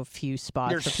there's so few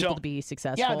spots for people to be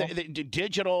successful? Yeah, the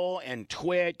digital and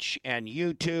Twitch and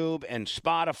YouTube and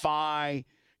Spotify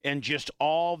and just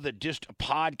all the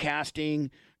podcasting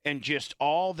and just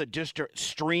all the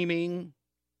streaming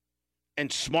and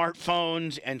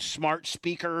smartphones and smart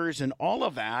speakers and all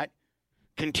of that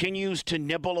continues to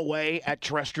nibble away at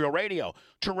terrestrial radio.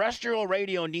 Terrestrial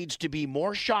radio needs to be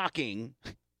more shocking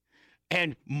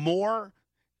and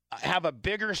have a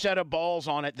bigger set of balls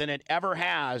on it than it ever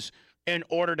has in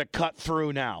order to cut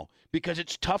through now. Because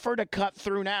it's tougher to cut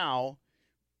through now.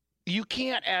 You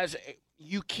can't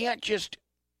just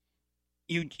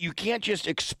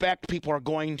expect people are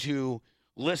going to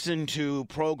listen to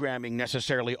programming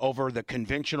necessarily over the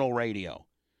conventional radio.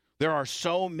 There are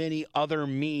so many other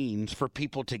means for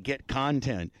people to get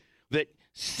content that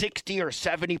 60 or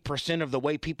 70% of the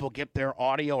way people get their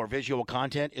audio or visual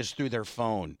content is through their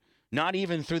phone, not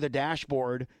even through the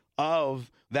dashboard of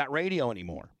that radio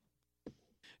anymore.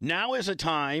 Now is a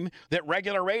time that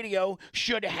regular radio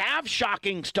should have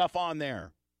shocking stuff on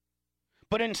there.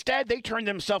 But instead, they turn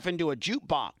themselves into a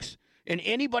jukebox. And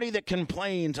anybody that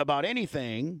complains about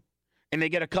anything, and they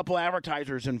get a couple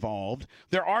advertisers involved,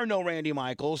 there are no Randy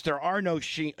Michaels, there are no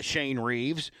Shane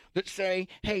Reeves that say,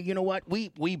 hey, you know what,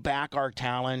 we back our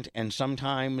talent, and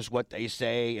sometimes what they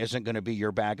say isn't going to be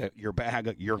your cup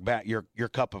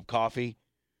of coffee.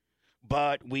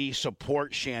 But we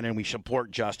support Shannon, we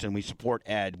support Justin, we support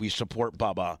Ed, we support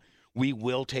Bubba. We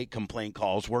will take complaint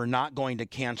calls. We're not going to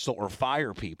cancel or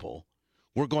fire people.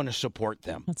 We're going to support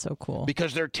them. That's so cool.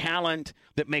 Because they're talent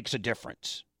that makes a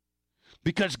difference.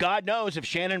 Because God knows if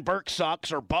Shannon Burke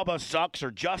sucks, or Bubba sucks,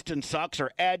 or Justin sucks, or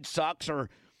Ed sucks, or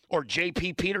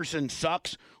J.P. Peterson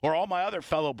sucks, or all my other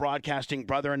fellow broadcasting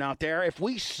brethren out there, if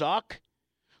we suck,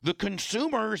 the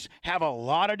consumers have a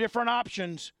lot of different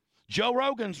options. Joe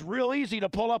Rogan's real easy to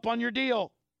pull up on your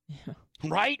deal. Yeah.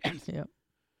 Right? Yep.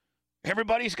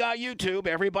 Everybody's got YouTube.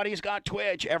 Everybody's got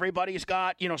Twitch. Everybody's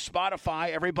got,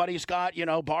 Spotify. Everybody's got,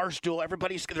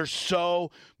 Barstool. There's so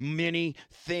many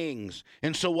things.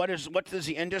 And so what does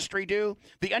the industry do?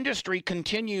 The industry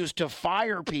continues to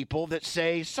fire people that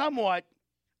say somewhat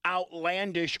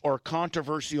outlandish or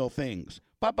controversial things.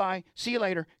 Bye-bye. See you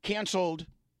later. Canceled.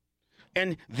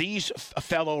 And these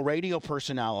fellow radio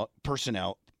personnel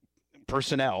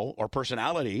or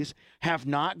personalities have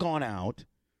not gone out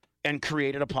and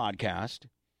created a podcast.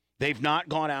 They've not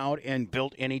gone out and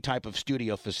built any type of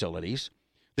studio facilities.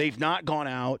 They've not gone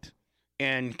out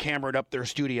and cameraed up their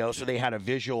studio so they had a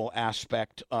visual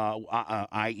aspect,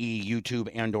 i.e. YouTube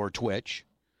and or Twitch.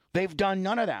 They've done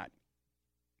none of that.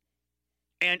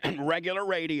 And regular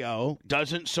radio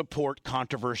doesn't support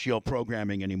controversial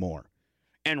programming anymore.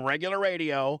 And regular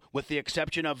radio, with the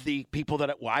exception of the people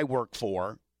that I work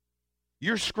for,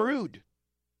 you're screwed.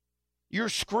 You're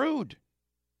screwed.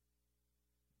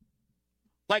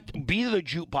 Like, be the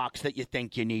jukebox that you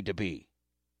think you need to be.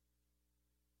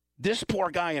 This poor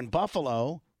guy in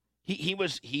Buffalo, he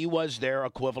was their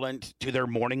equivalent to their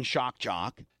morning shock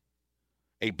jock.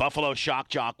 A Buffalo shock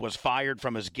jock was fired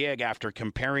from his gig after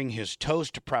comparing his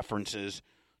toast preferences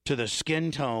to the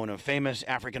skin tone of famous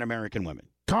African-American women.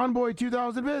 Conboy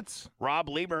 2,000 bits. Rob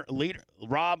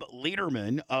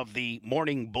Lederman of the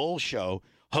Morning Bull Show,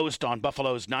 host on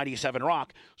Buffalo's 97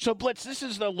 Rock. So, Blitz, this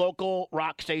is the local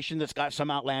rock station that's got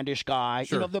some outlandish guy.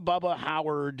 Sure. The Bubba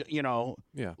Howard,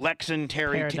 Lex and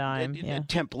Terry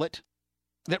template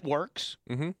that works.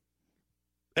 Mm-hmm.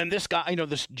 And this guy,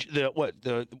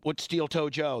 what Steel Toe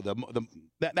Joe,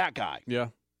 that guy. Yeah,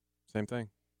 same thing.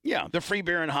 Yeah, the Free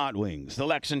Beer and Hot Wings, the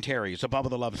Lex and Terrys, the Bubba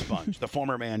the Love Sponge, the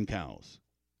former Man Cows.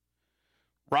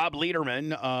 Rob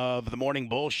Lederman of the Morning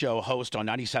Bull Show, host on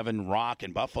 97 Rock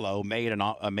in Buffalo, made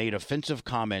offensive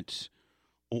comments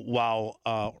while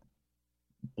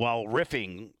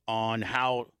riffing on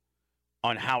how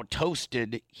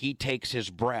toasted he takes his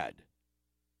bread.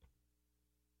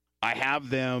 I have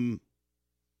them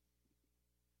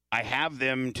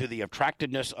to the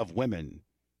attractiveness of women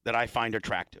that I find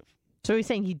attractive. So he's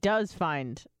saying he does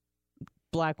find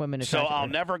black women attractive. So I'll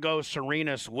never go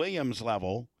Serena Williams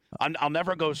level. I'll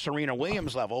never go Serena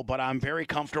Williams level, but I'm very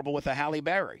comfortable with a Halle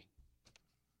Berry.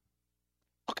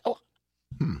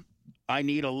 I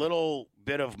need a little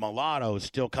bit of mulatto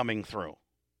still coming through.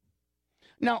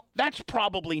 Now, that's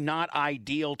probably not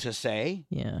ideal to say.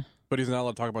 Yeah. But he's not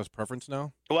allowed to talk about his preference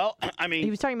now? Well, I mean...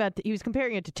 He was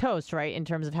comparing it to toast, right? In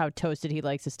terms of how toasted he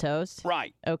likes his toast?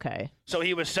 Right. Okay. So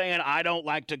he was saying, I don't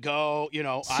like to go,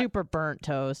 super burnt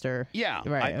toast or... Yeah.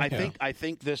 Right. I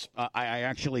think this... I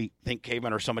actually think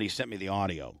Caveman or somebody sent me the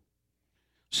audio.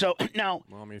 So, now...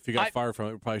 Well, I mean, if you got fired from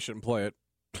it, we probably shouldn't play it.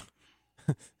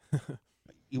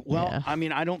 Well, yeah. I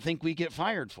mean, I don't think we get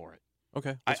fired for it.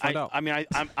 Okay, let's find out. I mean,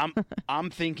 I'm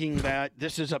thinking that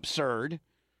this is absurd.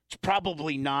 It's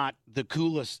probably not the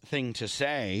coolest thing to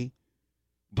say,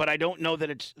 but I don't know that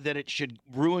it should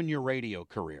ruin your radio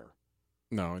career.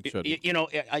 No, it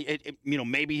shouldn't.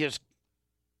 Maybe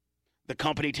the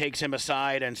company takes him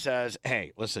aside and says,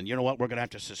 "Hey, listen, you know what? We're going to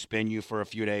have to suspend you for a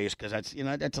few days because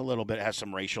that's a little bit has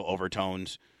some racial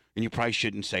overtones, and you probably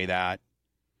shouldn't say that.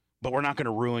 But we're not going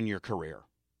to ruin your career.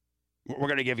 We're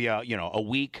going to give you a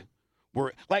week.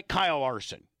 We're like Kyle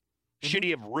Larson. Should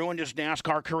he have ruined his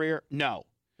NASCAR career? No.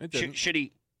 Should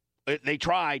he? They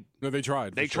tried. No, they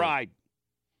tried. They tried.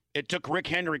 It took Rick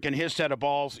Hendrick and his set of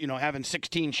balls, having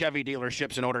 16 Chevy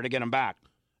dealerships in order to get him back.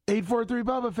 843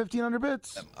 Bubba, 1,500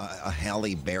 bits. A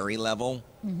Halle Berry level.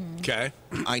 Okay.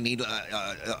 I need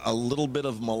a little bit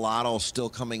of mulatto still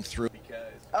coming through.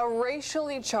 A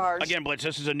racially charged... Again, Blitz,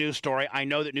 this is a news story. I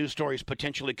know that news stories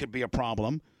potentially could be a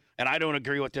problem, and I don't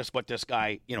agree with what this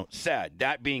guy, said.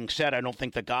 That being said, I don't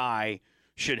think the guy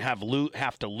should have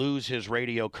to lose his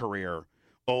radio career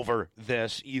over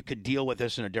this. You could deal with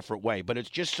this in a different way, but it's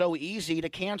just so easy to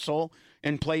cancel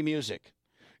and play music.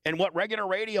 And what regular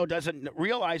radio doesn't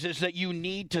realize is that you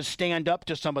need to stand up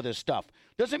to some of this stuff.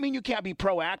 Doesn't mean you can't be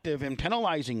proactive in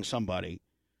penalizing somebody,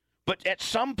 but at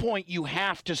some point you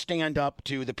have to stand up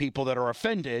to the people that are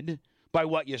offended by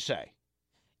what you say.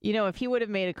 If he would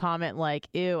have made a comment like,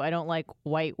 "Ew, I don't like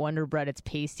white Wonder Bread, it's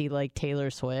pasty like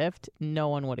Taylor Swift," no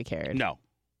one would have cared. No.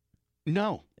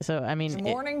 So, I mean... The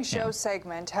morning show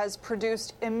segment has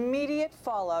produced immediate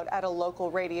fallout at a local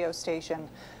radio station.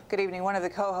 Good evening. One of the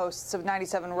co-hosts of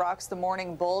 97 Rock's The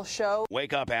Morning Bull Show.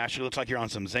 Wake up, Ashley. Looks like you're on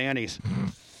some Xannies.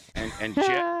 and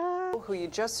who you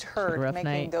just heard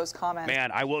making those comments.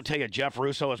 Man, I will tell you, Jeff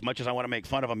Russo, as much as I want to make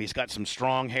fun of him, he's got some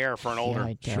strong hair for an older.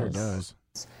 He sure does.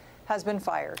 Has been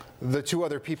fired. The two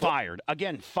other people... Fired.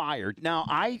 Again, fired. Now,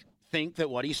 I think that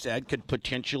what he said could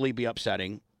potentially be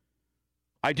upsetting.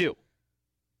 I do.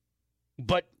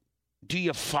 But do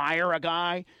you fire a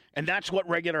guy? And that's what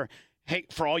hey,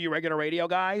 for all you regular radio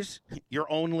guys, you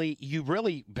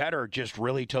really better just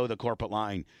really toe the corporate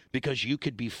line because you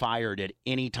could be fired at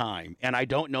any time. And I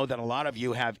don't know that a lot of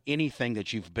you have anything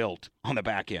that you've built on the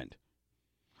back end.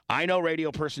 I know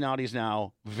radio personalities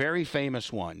now, very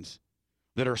famous ones,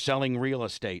 that are selling real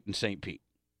estate in St. Pete.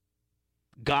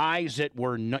 Guys that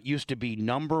used to be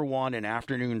number one in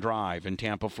afternoon drive in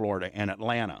Tampa, Florida, and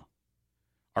Atlanta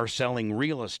are selling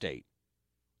real estate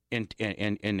in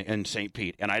St.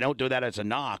 Pete. And I don't do that as a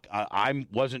knock. I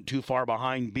wasn't too far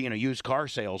behind being a used car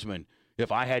salesman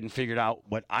if I hadn't figured out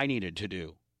what I needed to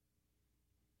do.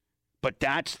 But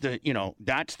that's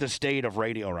the state of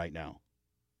radio right now.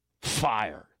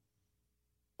 Fire.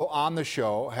 On the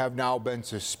show have now been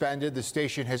suspended. The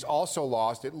station has also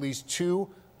lost at least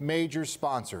two major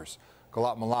sponsors.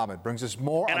 Galat Malamed brings us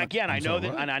more. And again, I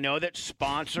know that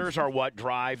sponsors are what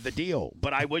drive the deal.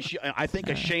 But I think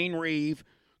a Shane Reeve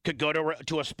could go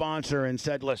to a sponsor and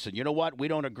said, "Listen, you know what? We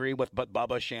don't agree with what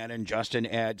Bubba, Shannon, Justin,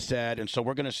 Ed said, and so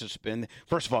we're going to suspend."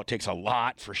 First of all, it takes a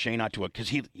lot for Shane not to, because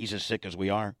he's as sick as we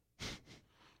are.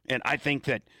 And I think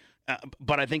that.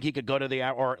 But I think he could go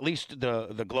to or at least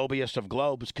the globiest of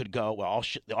globes could go, well,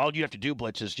 all you have to do,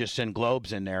 Blitz, is just send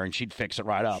globes in there, and she'd fix it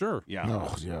right up. Sure. Yeah.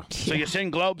 Oh, yeah. So you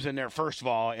send globes in there, first of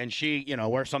all, and she,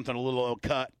 wears something a little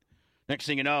cut. Next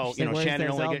thing you know,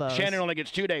 Shannon only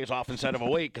gets 2 days off instead of a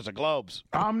week because of globes.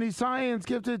 Omniscience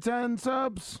gifted 10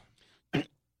 subs.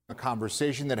 A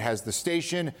conversation that has the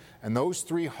station and those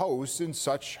three hosts in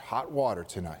such hot water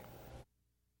tonight.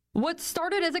 What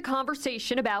started as a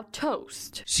conversation about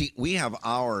toast See, we have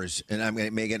ours, and I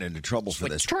may get into trouble for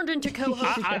this. turned into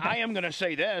co-host. I am going to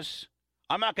say this.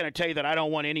 I'm not going to tell you that I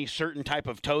don't want any certain type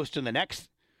of toast in the next,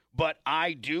 but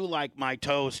I do like my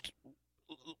toast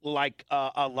like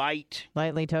a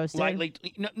lightly toasted.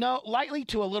 Lightly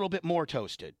to a little bit more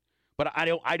toasted. But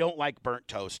I don't like burnt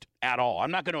toast at all.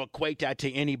 I'm not going to equate that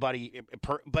to anybody.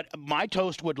 But my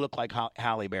toast would look like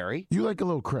Halle Berry. You like a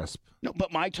little crisp. No,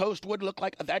 but my toast would look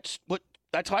like that's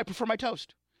how I prefer my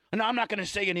toast. And I'm not going to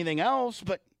say anything else,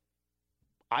 but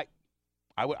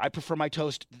I prefer my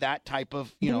toast that type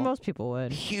of most people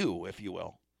would hue, if you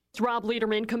will. Rob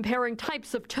Lederman comparing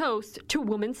types of toast to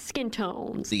women's skin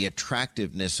tones. The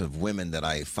attractiveness of women that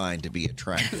I find to be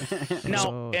attractive.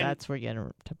 That's where you get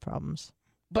into problems.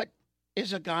 But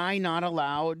is a guy not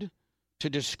allowed to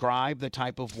describe the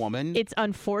type of woman? It's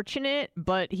unfortunate,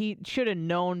 but he should have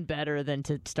known better than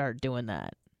to start doing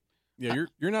that. Yeah,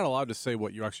 you're not allowed to say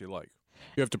what you actually like.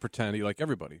 You have to pretend you like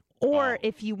everybody. Or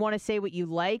if you want to say what you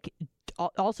like,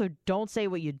 also don't say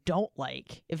what you don't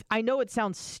like. If I know it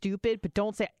sounds stupid, but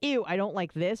don't say, ew, I don't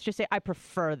like this. Just say, I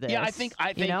prefer this. Yeah,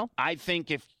 I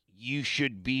think if you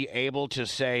should be able to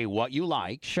say what you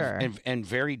like, sure, and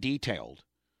very detailed.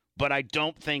 But I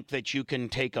don't think that you can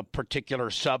take a particular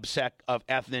subsect of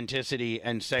ethnicity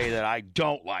and say that I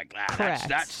don't like that. Correct.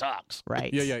 That sucks.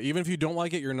 Right. Yeah. Even if you don't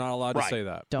like it, you're not allowed to say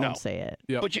that. Don't say it.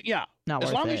 Yep. But not as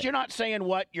worth long it. as you're not saying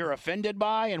what you're offended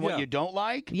by and what you don't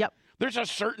like. Yep. There's a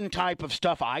certain type of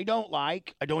stuff I don't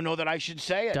like. I don't know that I should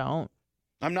say it. Don't.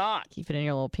 I'm not. Keep it in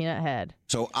your little peanut head.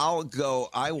 So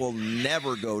I will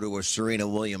never go to a Serena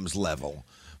Williams level,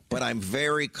 but I'm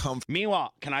very comfortable.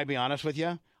 Meanwhile, can I be honest with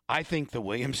you? I think the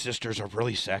Williams sisters are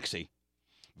really sexy,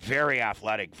 very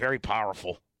athletic, very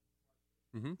powerful.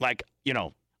 Mm-hmm. Like,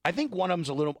 I think one of them's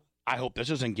a little, I hope this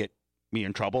doesn't get me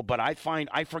in trouble, but I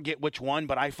forget which one,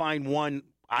 but I find one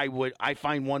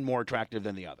more attractive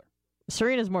than the other.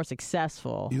 Serena's more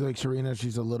successful. You like Serena?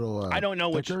 She's a little. I don't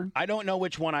know thicker? I don't know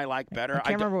which one I like better. I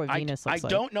can't remember what Venus looks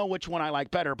like. I don't know which one I like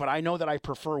better, but I know that I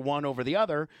prefer one over the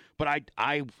other. But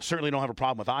I certainly don't have a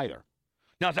problem with either.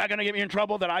 Now, is that going to get me in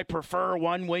trouble that I prefer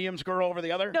one Williams girl over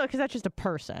the other? No, because that's just a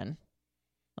person.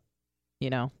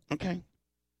 Okay.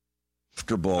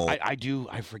 Comfortable.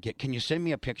 I forget. Can you send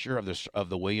me a picture of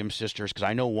the Williams sisters? Because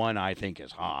I know one I think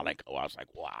is hot. I was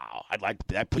like, wow. I'd like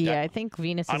that. I think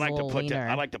Venus is a little leaner.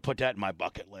 I'd like to put that in my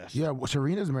bucket list. Yeah, well,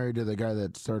 Serena's married to the guy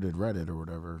that started Reddit or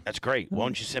whatever. That's great. Why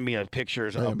don't you send me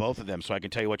pictures of both of them so I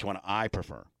can tell you which one I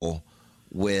prefer?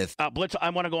 With Blitz, I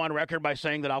want to go on record by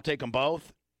saying that I'll take them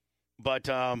both. But,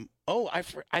 I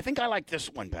think I like this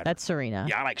one better. That's Serena.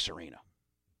 Yeah, I like Serena.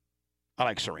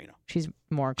 She's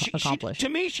more accomplished. To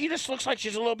me, she just looks like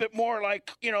she's a little bit more like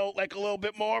a little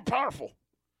bit more powerful.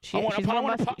 She's more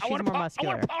muscular. I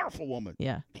want a powerful woman.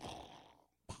 Yeah.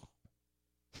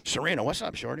 Serena, what's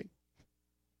up, shorty?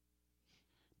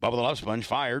 Bubba the Love Sponge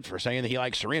fired for saying that he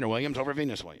likes Serena Williams over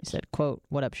Venus Williams. He said, quote,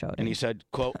 what up, shorty? And he said,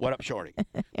 quote, what up, shorty?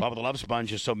 Bubba the Love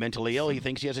Sponge is so mentally ill, he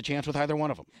thinks he has a chance with either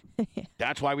one of them.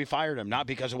 That's why we fired him, not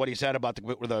because of what he said about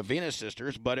the Venus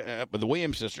sisters, but the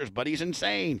Williams sisters, but he's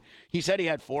insane. He said he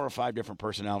had 4 or 5 different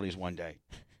personalities one day.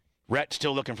 Rhett's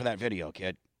still looking for that video,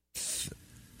 kid.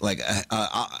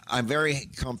 I'm very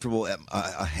comfortable at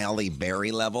a Halle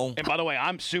Berry level. And by the way,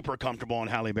 I'm super comfortable on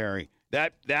Halle Berry.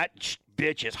 That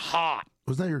bitch is hot.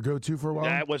 Was that your go-to for a while?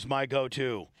 That was my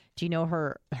go-to. Do you know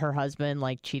her husband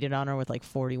cheated on her with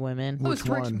 40 women? Host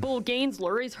Rich Bull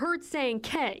Gainsler is heard saying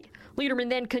K. Lederman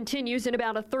then continues in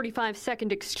about a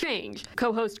 35-second exchange.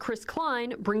 Co-host Chris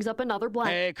Klein brings up another black.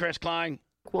 Hey, Chris Klein.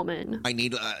 Woman. I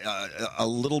need a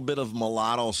little bit of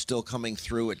mulatto still coming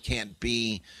through. It can't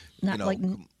be,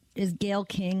 is Gayle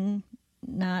King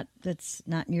that's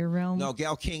not in your realm? No,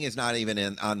 Gayle King is not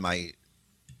even on my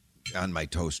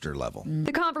toaster level.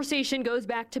 The conversation goes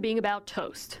back to being about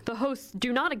toast. The hosts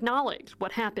do not acknowledge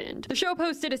what happened. The show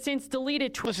posted a since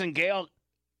deleted tweet. Listen, Gayle,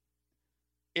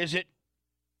 is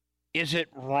it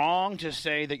wrong to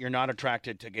say that you're not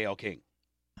attracted to Gayle King?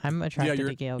 I'm attracted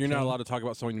to Gayle King. You're not allowed to talk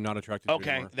about someone you're not attracted to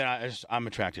anymore. Okay, then I'm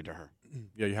attracted to her.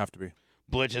 Yeah, you have to be.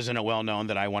 Blitz isn't it well known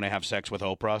that I want to have sex with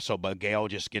Oprah, but Gayle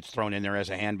just gets thrown in there as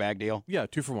a handbag deal? Yeah,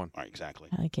 2 for 1. All right, exactly.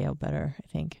 I like Gayle better, I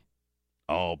think.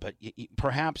 Oh, but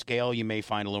perhaps Gayle you may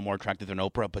find a little more attractive than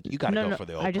Oprah, but you got to go for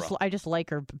the Oprah. I just like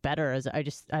her better I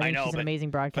think she's an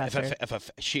amazing broadcaster.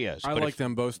 If she is. I like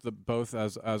them both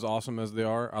as awesome as they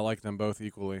are. I like them both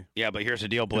equally. Yeah, but here's the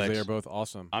deal, Blitz. They are both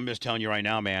awesome. I'm just telling you right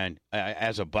now, man.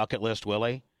 As a bucket list,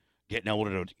 Willie, getting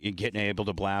able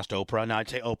to blast Oprah. Now I'd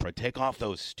say Oprah, take off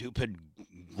those stupid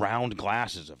round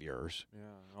glasses of yours. Yeah,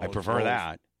 I prefer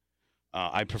that.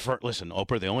 I prefer, listen,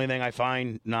 Oprah, the only thing I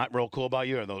find not real cool about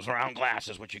you are those round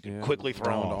glasses, which you can quickly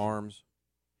throw round off. arms.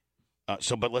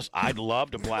 But listen, I'd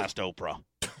love to blast Oprah.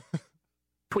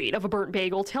 Tweet of a burnt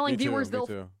bagel telling Me too, viewers me they'll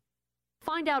too.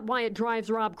 find out why it drives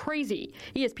Rob crazy.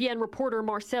 ESPN reporter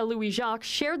Marcel Louis-Jacques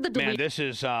shared the Man,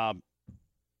 deleted.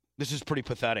 this is pretty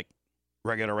pathetic,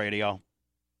 regular radio.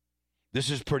 This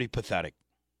is pretty pathetic.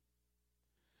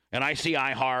 And I see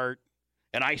iHeart,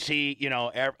 and I see,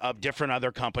 different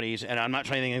other companies, and I'm not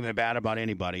trying to think anything bad about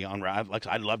anybody.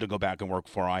 I'd love to go back and work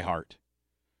for iHeart.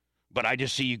 But I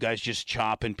just see you guys just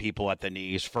chopping people at the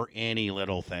knees for any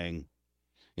little thing.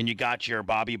 And you got your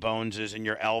Bobby Boneses and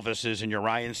your Elvises and your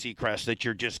Ryan Seacrest that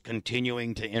you're just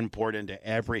continuing to import into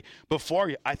every.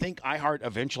 I think iHeart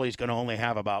eventually is going to only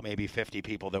have about maybe 50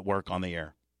 people that work on the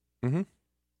air. Mm-hmm.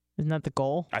 Isn't that the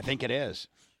goal? I think it is.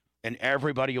 And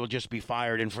everybody will just be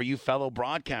fired. And for you fellow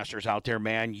broadcasters out there,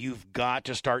 man, you've got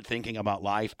to start thinking about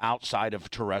life outside of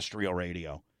terrestrial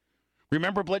radio.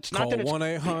 Remember, Blitz? Call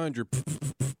 1-800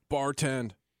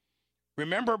 bartend.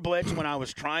 Remember, Blitz, when I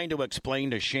was trying to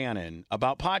explain to Shannon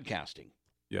about podcasting?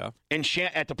 Yeah. And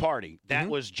at the party, that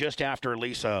was just after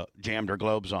Lisa jammed her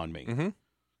globes on me. Mm-hmm.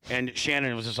 And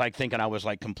Shannon was just thinking I was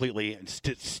completely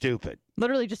stupid.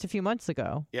 Literally just a few months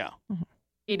ago. Yeah.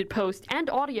 Post and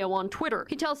audio on Twitter.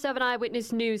 He tells 7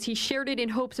 Eyewitness News he shared it in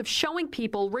hopes of showing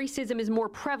people racism is more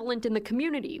prevalent in the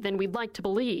community than we'd like to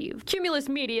believe. Cumulus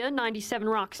Media, 97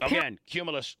 Rocks. Again,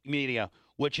 Cumulus Media,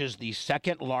 which is the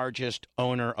second largest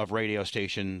owner of radio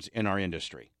stations in our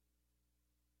industry.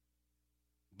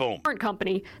 Boom. Current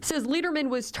company says Lederman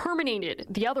was terminated.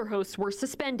 The other hosts were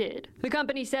suspended. The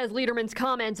company says Lederman's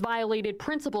comments violated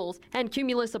principles, and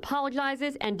Cumulus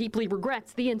apologizes and deeply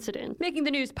regrets the incident, making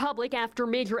the news public after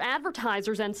major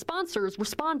advertisers and sponsors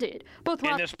responded.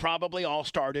 And this probably all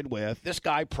started with this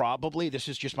guy. This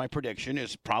is just my prediction,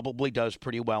 probably does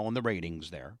pretty well in the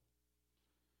ratings there.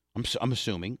 I'm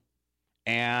assuming,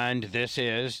 and this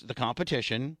is the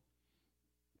competition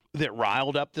that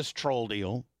riled up this troll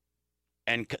deal.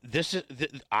 And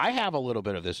I have a little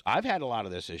bit of this. I've had a lot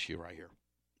of this issue right here.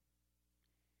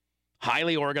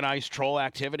 Highly organized troll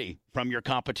activity from your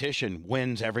competition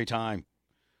wins every time.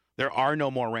 There are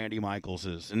no more Randy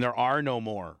Michaelses, and there are no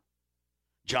more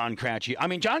John Cracchiolo. I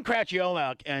mean, John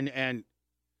Cracchiolo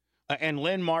and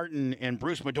Lynn Martin and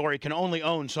Bruce Midori can only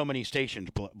own so many stations,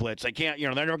 Blitz. They can't,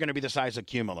 they're never going to be the size of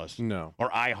Cumulus. No. Or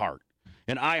iHeart.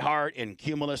 And iHeart and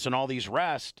Cumulus and all these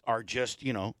rest are just,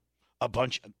 a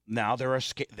bunch. Now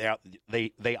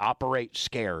they operate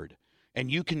scared,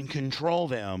 and you can control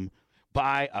them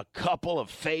by a couple of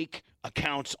fake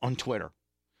accounts on Twitter.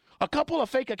 A couple of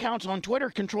fake accounts on Twitter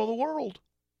control the world.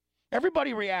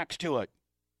 Everybody reacts to it,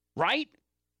 right?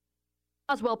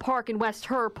 Oswell Park in West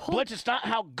Herb. Blitz, it's not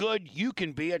how good you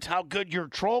can be; it's how good your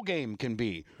troll game can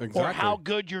be, exactly. Or how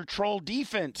good your troll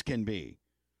defense can be.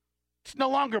 It's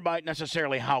no longer about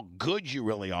necessarily how good you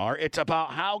really are. It's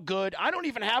about how good. I don't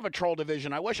even have a troll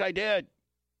division. I wish I did.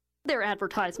 Their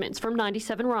advertisements from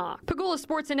 97 Rock. Pagula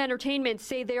Sports and Entertainment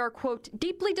say they are, quote,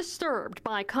 deeply disturbed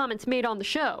by comments made on the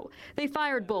show. They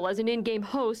fired Bull as an in-game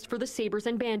host for the Sabres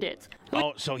and Bandits.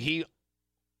 Oh, so he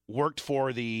worked for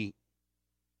I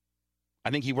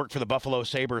think he worked for the Buffalo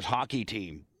Sabres hockey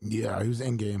team. Yeah, he was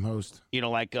in-game host.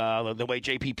 Like the way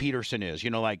J.P. Peterson is.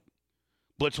 Like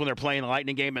Blitz when they're playing the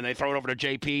Lightning game and they throw it over to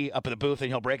JP up in the booth and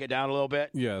he'll break it down a little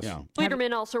bit. Yes. Yeah.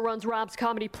 Lederman also runs Rob's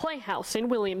Comedy Playhouse in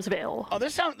Williamsville. Oh,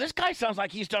 this guy sounds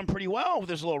like he's done pretty well with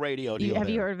this little radio deal. Have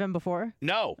you heard of him before?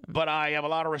 No, but I have a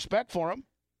lot of respect for him.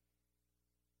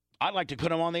 I'd like to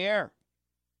put him on the air.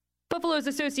 Buffalo's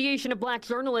Association of Black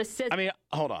Journalists says. I mean,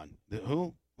 hold on.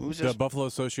 Who's this? The Buffalo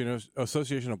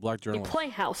Association of Black Journalists.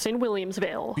 Playhouse in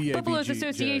Williamsville. BABG, Buffalo's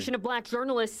Association of Black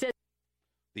Journalists says.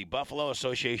 The Buffalo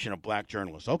Association of Black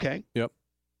Journalists. Okay. Yep.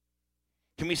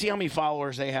 Can we see how many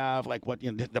followers they have? Like what?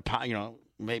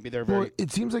 Maybe they're very. Well,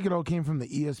 it seems like it all came from the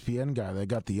ESPN guy that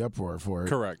got the uproar for it.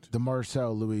 Correct. The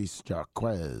Marcel Louis-Jacques.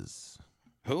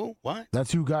 Who? What?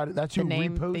 That's who got it. That's who the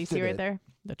name reposted that you see right it. there.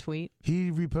 The tweet. He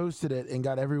reposted it and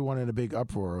got everyone in a big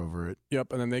uproar over it.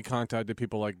 Yep, and then they contacted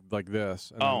people like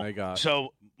this, and then they got.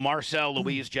 So Marcel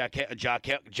Louis-Jacques,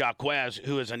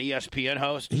 who is an ESPN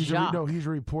host. He's a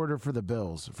reporter for the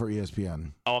Bills for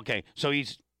ESPN. Oh, okay, so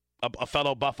he's a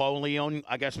fellow Buffalo-Leon,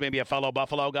 I guess maybe a fellow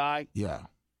Buffalo guy. Yeah.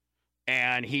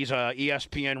 And he's a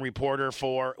ESPN reporter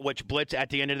for which Blitz at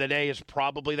the end of the day is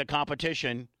probably the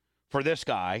competition for this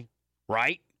guy,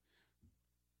 right?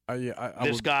 I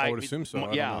would assume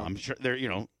so. Yeah, I'm sure they're,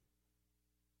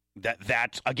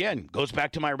 That again goes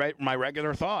back to my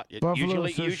regular thought.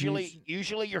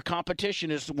 Usually your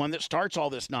competition is the one that starts all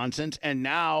this nonsense, and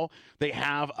now they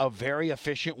have a very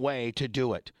efficient way to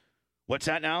do it. What's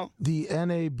that now? The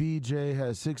NABJ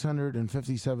has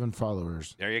 657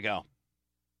 followers. There you go.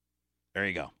 There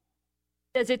you go.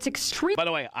 Says it's extreme. By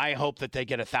the way, I hope that they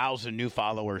get 1,000 new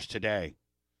followers today.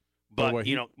 But,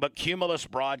 but Cumulus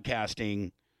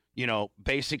Broadcasting,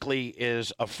 basically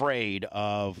is afraid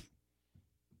of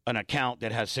an account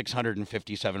that has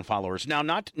 657 followers. Now,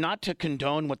 not to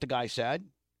condone what the guy said,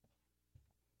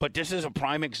 but this is a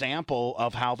prime example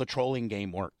of how the trolling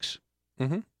game works.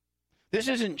 Mm-hmm. This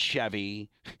isn't Chevy,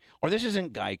 or this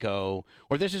isn't Geico,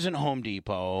 or this isn't Home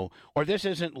Depot, or this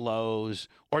isn't Lowe's,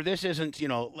 or this isn't,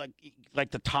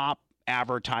 like the top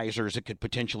advertisers that could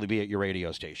potentially be at your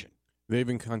radio station. They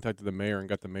even contacted the mayor and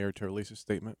got the mayor to release a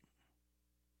statement.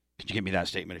 Could you give me that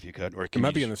statement if you could? Or it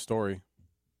might be in the story.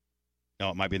 No,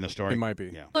 it might be in the story. It might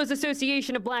be. Yeah. Lowe's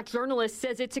Association of Black Journalists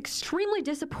says it's extremely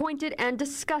disappointed and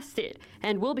disgusted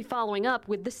and will be following up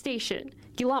with the station.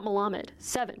 Gilad Malamed,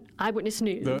 7 Eyewitness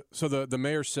News. The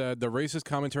mayor said the racist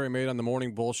commentary made on the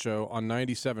Morning Bull show on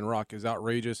 97 Rock is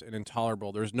outrageous and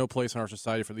intolerable. There's no place in our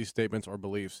society for these statements or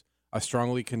beliefs. I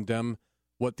strongly condemn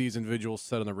what these individuals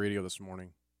said on the radio this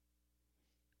morning.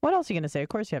 What else are you going to say? Of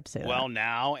course you have to say that. Well,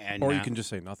 now and Or now. you can just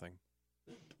say nothing.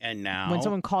 And now. When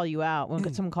someone calls you out,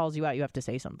 you have to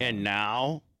say something. And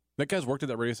now. That guy's worked at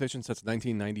that radio station since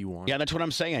 1991. Yeah, that's what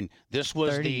I'm saying. This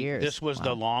was 30 years. This was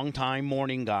the longtime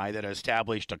morning guy that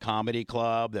established a comedy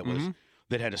club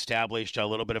that had established a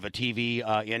little bit of a TV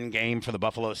end game for the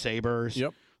Buffalo Sabres.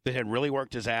 Yep. That had really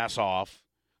worked his ass off.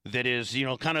 That is,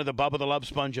 kind of the Bubba the Love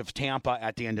Sponge of Tampa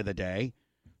at the end of the day.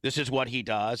 This is what he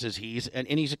does. He's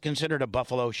considered a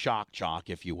Buffalo shock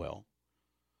jock, if you will.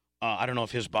 I don't know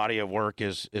if his body of work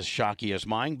is as shocky as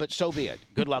mine, but so be it.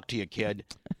 Good luck to you, kid.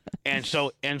 And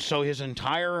so his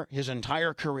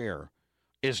entire career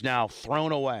is now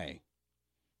thrown away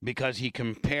because he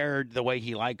compared the way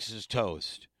he likes his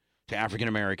toast to African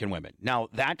American women. Now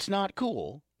that's not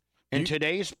cool. In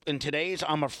today's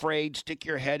I'm afraid stick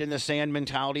your head in the sand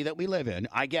mentality that we live in.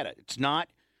 I get it. It's not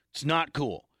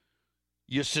cool.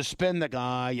 You suspend the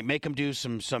guy, you make him do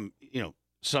some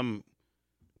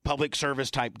public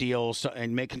service type deals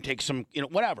and make him take some,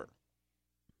 whatever.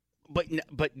 But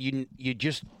you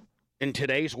just, in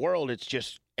today's world, it's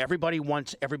just everybody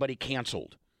wants everybody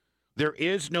canceled. There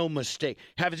is no mistake.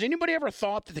 Has anybody ever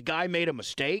thought that the guy made a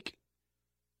mistake?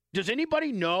 Does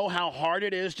anybody know how hard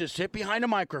it is to sit behind a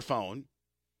microphone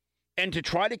and to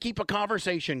try to keep a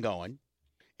conversation going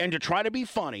and to try to be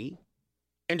funny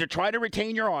and to try to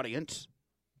retain your audience?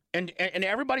 And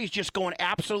everybody's just going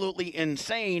absolutely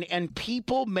insane, and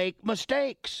people make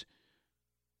mistakes.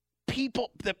 People,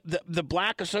 the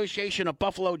Black Association of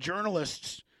Buffalo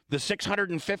Journalists, the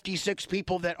 656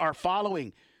 people that are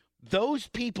following, those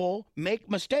people make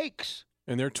mistakes.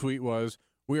 And their tweet was,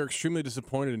 "We are extremely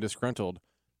disappointed and disgruntled.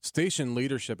 Station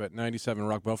leadership at 97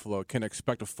 Rock Buffalo can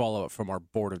expect a follow-up from our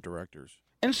board of directors."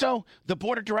 And so the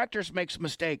board of directors makes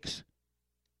mistakes.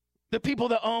 The people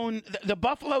that own the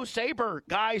Buffalo Sabre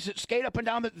guys that skate up and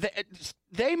down,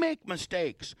 they make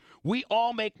mistakes. We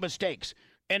all make mistakes.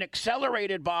 And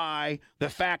accelerated by the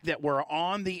fact that we're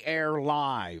on the air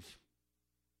live.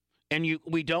 And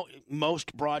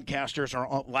most broadcasters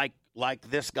are like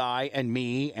this guy and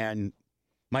me and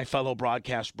my fellow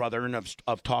broadcast brethren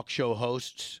of talk show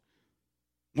hosts.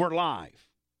 We're live.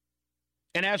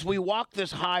 And as we walk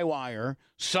this high wire,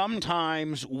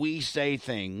 sometimes we say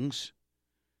things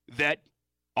that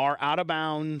are out of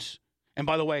bounds. And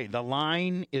by the way, the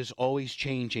line is always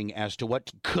changing as to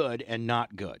what's good and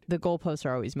not good. The goalposts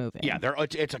are always moving. Yeah,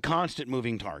 it's a constant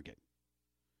moving target.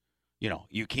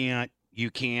 You can't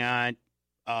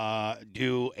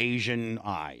do Asian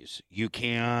eyes. You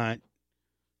can't.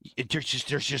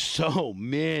 There's just so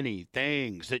many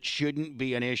things that shouldn't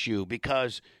be an issue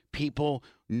because people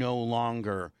no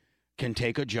longer can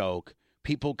take a joke.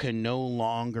 People can no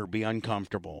longer be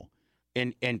uncomfortable.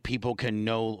 And people can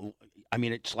know,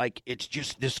 it's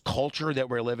just this culture that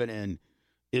we're living in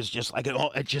is just like,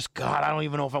 God, I don't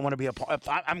even know if I want to be a part.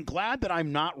 I'm glad that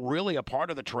I'm not really a part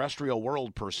of the terrestrial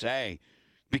world per se,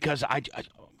 because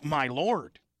my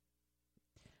Lord.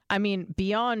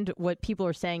 Beyond what people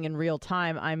are saying in real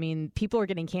time, people are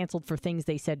getting canceled for things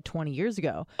they said 20 years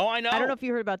ago. Oh, I know. I don't know if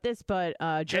you heard about this, but...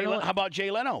 how about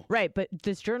Jay Leno? Right, but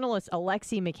this journalist,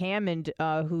 Alexi McHammond,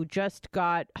 who just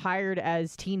got hired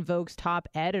as Teen Vogue's top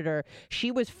editor,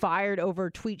 she was fired over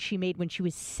a tweet she made when she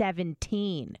was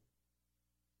 17.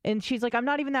 And she's like, I'm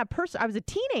not even that person. I was a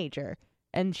teenager.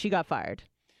 And she got fired.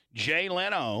 Jay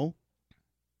Leno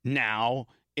now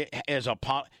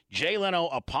Jay Leno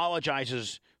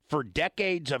apologizes for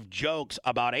decades of jokes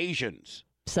about Asians.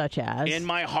 Such as? In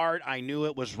my heart, I knew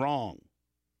it was wrong.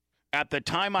 At the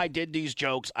time I did these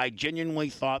jokes, I genuinely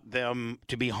thought them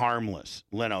to be harmless,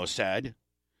 Leno said.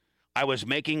 I was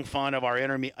making fun of our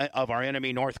enemy,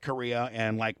 North Korea,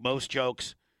 and like most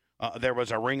jokes, there was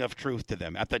a ring of truth to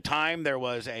them. At the time, there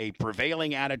was a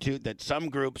prevailing attitude that some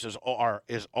groups is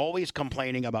always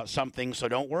complaining about something, so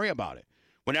don't worry about it.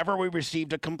 Whenever we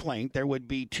received a complaint, there would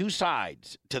be two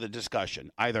sides to the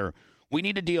discussion. Either we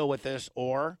need to deal with this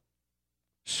or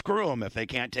screw them if they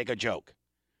can't take a joke.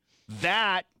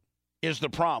 That is the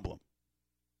problem.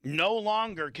 No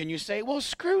longer can you say, well,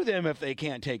 screw them if they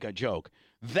can't take a joke.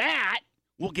 That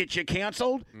will get you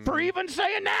canceled for even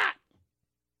saying that.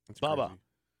 That's Bubba, crazy.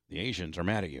 the Asians are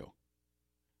mad at you.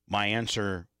 My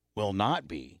answer will not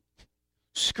be,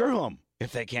 screw them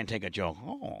if they can't take a joke.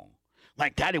 Oh,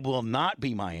 like that, it will not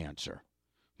be my answer.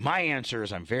 My answer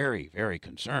is I'm very, very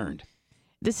concerned.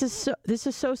 This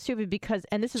is so stupid because,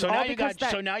 and this is So all now you because got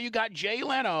so now you got Jay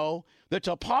Leno that's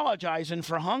apologizing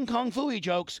for Hong Kong Phooey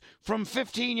jokes from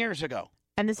 15 years ago.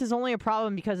 And this is only a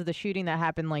problem because of the shooting that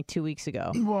happened like 2 weeks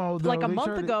ago. Well, like a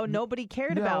month ago, nobody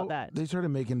cared about that. They started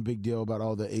making a big deal about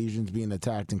all the Asians being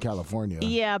attacked in California.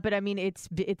 Yeah, but I mean, it's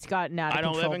gotten out of I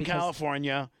control. don't live in because-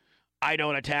 California. I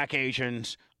don't attack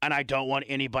Asians, and I don't want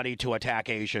anybody to attack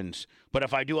Asians. But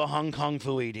if I do a Hong Kong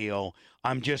Phooey deal,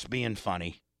 I'm just being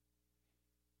funny.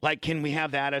 Like, can we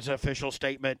have that as an official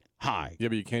statement? Hi. Yeah,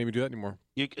 but you can't even do that anymore.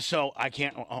 So I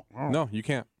can't. No, you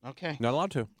can't. Okay. Not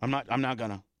allowed to. I'm not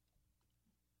gonna.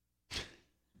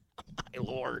 My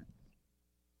Lord.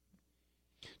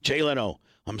 Jay Leno,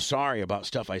 I'm sorry about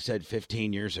stuff I said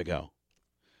 15 years ago.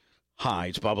 Hi,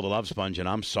 it's Bubba the Love Sponge, and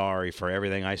I'm sorry for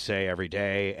everything I say every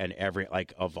day and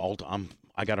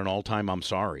I got an all-time I'm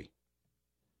sorry.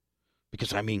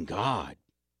 Because, I mean, God,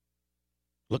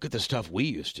 look at the stuff we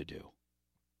used to do.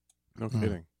 No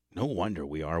kidding. No wonder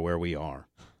we are where we are.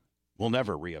 We'll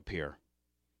never reappear.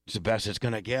 It's the best it's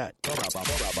going to get. More of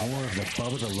the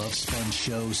Bubba the Love Sponge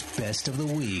Show's best of the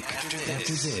week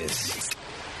after this.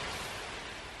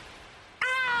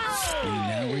 We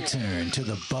now return to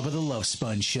the Bubba the Love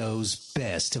Sponge Show's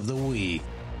best of the week.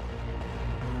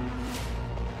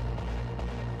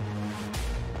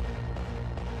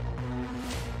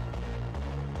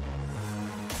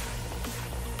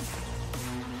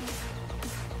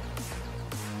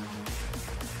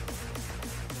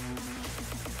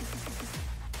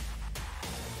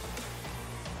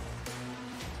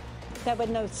 There were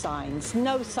no signs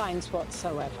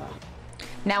whatsoever.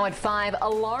 Now at 5,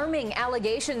 alarming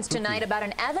allegations tonight about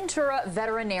an Aventura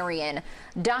veterinarian.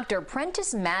 Dr.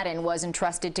 Prentice Madden was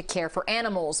entrusted to care for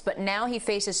animals, but now he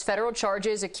faces federal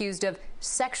charges accused of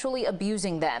sexually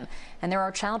abusing them. And there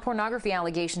are child pornography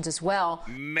allegations as well.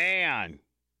 Man.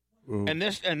 Ooh. And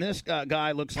this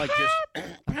guy looks like just...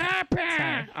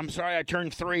 I'm sorry, I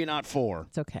turned 3, not 4.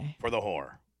 It's okay. For the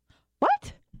whore.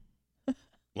 What?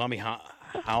 Lummy,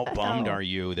 how bummed are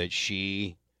you that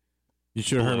she... You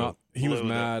should have heard him. He was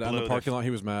mad. On the parking lot, he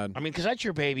was mad. I mean, because that's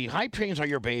your baby. Hype trains are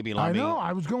your baby, Lummy. I know.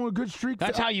 I was going a good streak.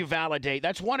 That's how you validate.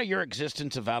 That's one of your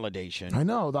existence of validation. I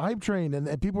know. The hype train.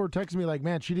 And people were texting me like,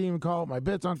 man, she didn't even call it my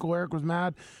bits. Uncle Eric was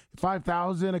mad.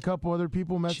 5,000. A couple other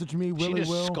people messaged me. She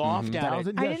just scoffed at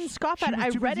it. I didn't scoff at it. I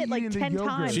read it like 10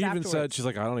 times She even afterwards. said, she's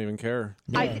like, I don't even care.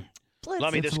 Yeah.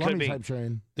 Lummy, this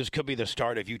could be the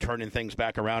start of you turning things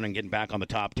back around and getting back on the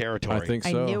top territory. I think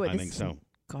so. I knew it. I think so.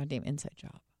 Goddamn inside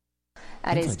job.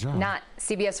 That is not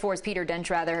CBS 4's Peter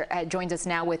Dench, joins us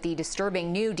now with the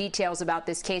disturbing new details about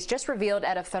this case just revealed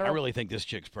at a federal. I really think this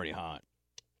chick's pretty hot.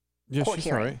 Yeah, court she's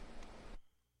hearing. all right.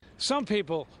 Some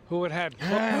people who had had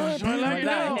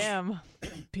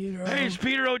Peter. Hey, it's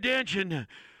Peter O'Dench, and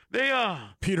they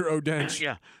Peter O'Dench.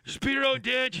 Yeah, it's Peter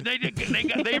O'Dench, and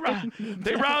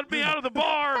they robbed me out of the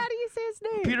bar. How do you say his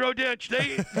name? Peter O'Dench.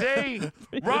 They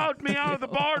robbed me out of the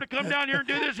bar to come down here and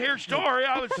do this here story.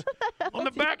 I was on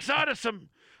the backside of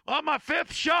my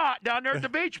 5th shot down there at the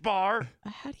beach bar.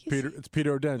 It's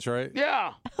Peter O'Dench, right?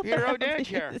 Yeah, Peter O'Dench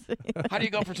here. How do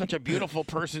you go from such a beautiful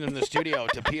person in the studio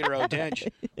to Peter O'Dench,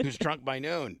 who's drunk by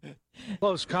noon?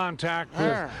 close contact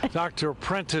with Dr.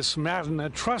 Prentice Madden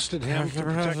and trusted him to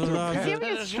protect their pet. Is he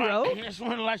having a stroke? I just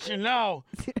want to let you know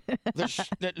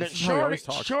that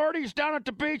Shorty's down at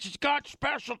the beach has got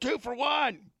special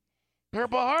 2-for-1.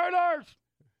 Purple Hearters.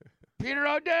 Peter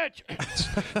O'Dench.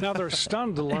 Now they're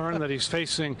stunned to learn that he's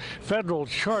facing federal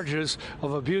charges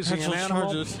of abusing an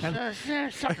animal and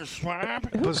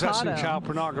possessing child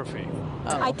pornography.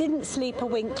 I didn't sleep a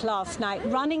wink last night,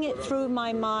 running it through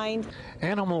my mind.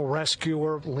 Animal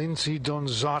rescuer Lindsay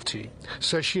Donzotti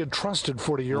says she had trusted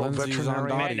 40-year-old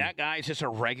veterinarian. Man, that guy's just a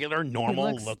regular,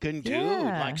 normal-looking dude,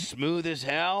 like smooth as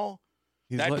hell.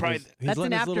 He's That's letting probably his, he's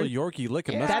letting his little Yorkie lick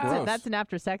him. That's gross. That's an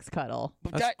after sex cuddle.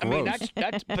 But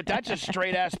that's a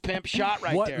straight ass pimp shot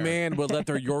right what there. What man would let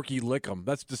their Yorkie lick him?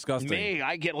 That's disgusting. Me,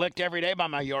 I get licked every day by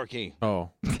my Yorkie. Oh.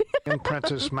 And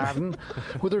Princess Madden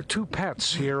with her 2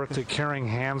 pets here at the Caring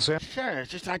Hands Sure, it's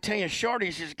just I tell you,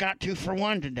 Shorty's just got 2 for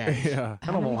 1 today. Yeah.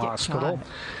 Animal Hospital,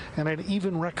 and it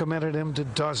even recommended him to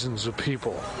dozens of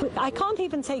people. I can't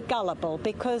even say gullible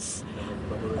because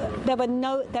there were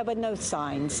no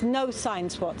signs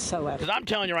whatsoever. Because I'm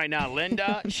telling you right now,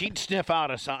 Linda, she'd sniff out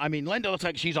a sign. I mean, Linda looks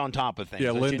like she's on top of things. Yeah,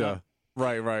 doesn't Linda. she know?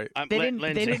 Right. They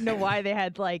didn't know why they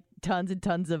had like tons and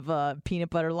tons of peanut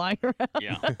butter lying around.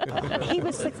 Yeah. He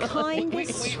was the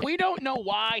kindest. We don't know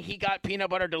why he got peanut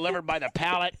butter delivered by the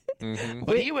pallet,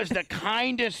 but he was the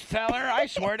kindest feller. I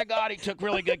swear to God, he took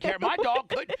really good care. My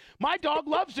dog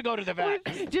loves to go to the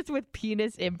vet. Just with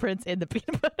penis imprints in the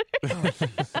peanut butter.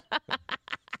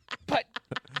 But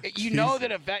you know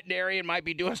that a veterinarian might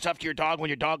be doing stuff to your dog when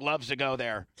your dog loves to go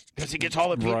there because he gets all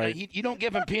the peanut. Right. You don't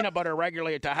give him peanut butter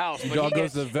regularly at the house. Your dog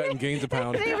goes to the vet and gains a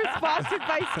pound. They were sponsored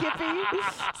by Skippy.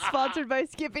 Sponsored by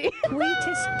Skippy.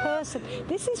 Sweetest person.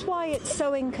 This is why it's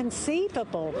so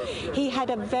inconceivable. He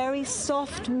had a very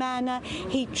soft manner.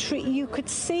 You could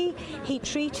see he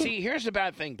treated. See, here's the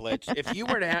bad thing, Blitz. If you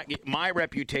were to have my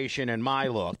reputation and my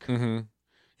look.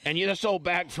 And you're this old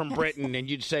bag from Britain, and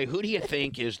you'd say, who do you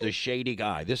think is the shady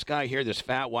guy? This guy here, this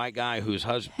fat white guy whose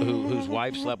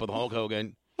wife slept with Hulk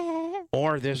Hogan,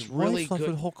 or this really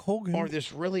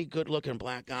good-looking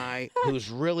black guy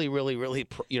who's really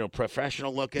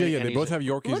professional looking. Yeah, they both have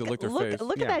Yorkies that lick their face.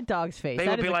 Look at that dog's face. They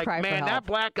that would be like, man, that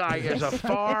black guy is a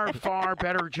far, far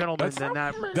better gentleman than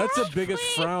that. That's the biggest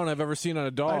frown I've ever seen on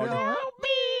a dog.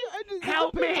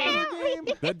 Help me!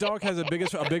 That dog has a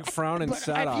big frown and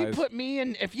sad eyes.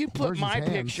 If you put my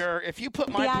picture,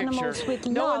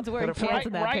 no one's wearing pants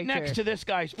in that right picture. next to this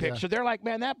guy's picture, they're like,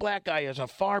 man, that black guy is a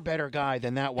far better guy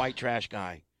than that white trash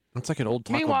guy. It's like an old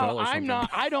Taco Meanwhile, Bell or something.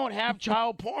 I don't have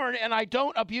child porn and I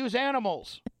don't abuse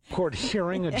animals. Court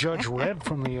hearing, a judge read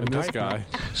from the indictment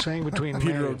saying between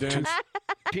Peter O'Dent.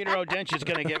 Peter O'Dent is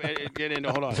going to get into,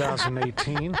 hold on.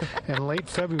 2018 and late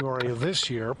February of this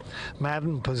year,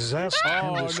 Madden possessed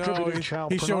and distributed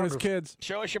child He's pornography. showing his kids.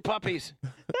 Show us your puppies.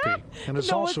 And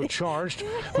is also charged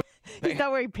He's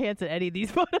not wearing pants in any of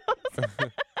these photos.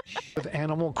 with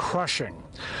animal crushing.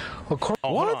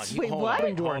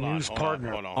 According to our news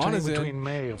partner, between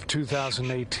May of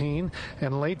 2018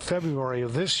 and late February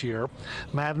of this year,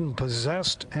 Madden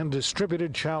possessed and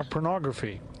distributed child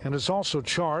pornography and is also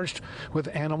charged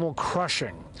with animal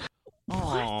crushing.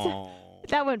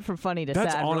 That went from funny to sad.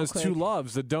 That's on his quick. 2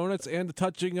 loves, the donuts and the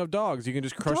touching of dogs. You can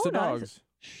just crush the dogs.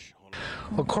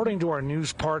 According to our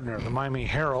news partner, the Miami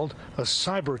Herald, a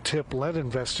cyber tip led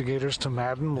investigators to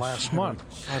Madden last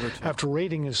month. After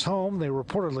raiding his home, they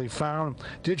reportedly found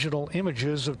digital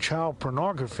images of child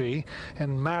pornography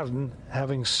and Madden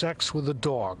having sex with a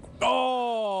dog.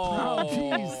 Oh,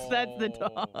 jeez, that's the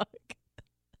dog.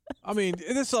 I mean,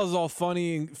 this is all fun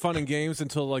and games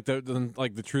until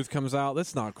the truth comes out.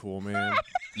 That's not cool, man.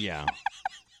 Yeah.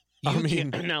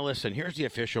 Now listen, here's the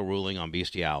official ruling on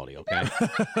bestiality, okay?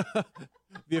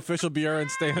 The official BRN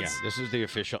stance. Yeah, this is the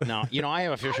official. Now, I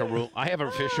have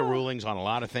official rulings on a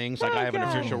lot of things. Like I have an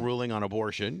official ruling on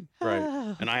abortion,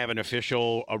 right? And I have an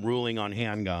official ruling on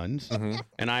handguns,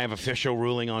 and I have official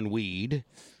ruling on weed.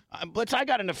 But I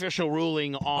got an official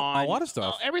ruling on a lot of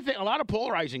stuff. Everything, a lot of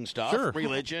polarizing stuff,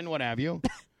 religion, what have you.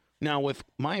 Now, with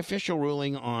my official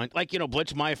ruling on,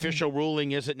 Blitz, my official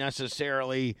ruling isn't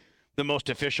necessarily the most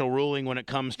official ruling when it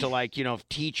comes to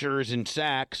teachers and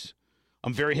sex.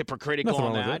 I'm very hypocritical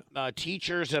on that.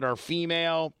 Teachers that are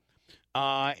female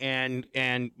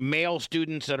and male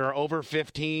students that are over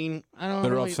 15. I don't know.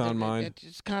 They're of sound mind. It's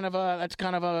it's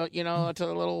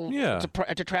a little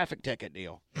it's a traffic ticket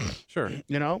deal. Sure.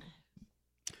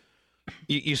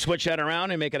 You switch that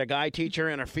around and make it a guy teacher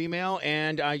and a female,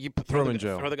 and you throw him in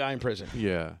jail. Throw the guy in prison.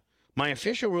 Yeah. My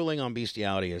official ruling on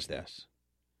bestiality is this: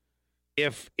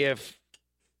 if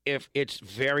it's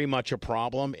very much a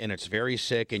problem and it's very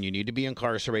sick and you need to be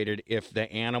incarcerated, if the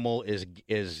animal is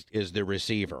the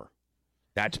receiver,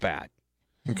 that's bad.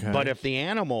 Okay. But if the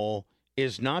animal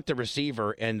is not the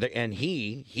receiver and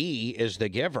he is the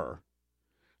giver,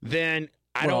 then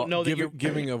I don't know that you're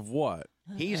giving of what?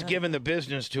 He's giving the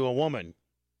business to a woman.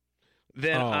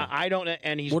 Then I don't,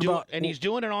 and he's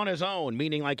doing it on his own,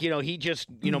 meaning he just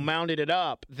mounted it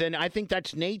up. Then I think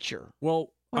that's nature.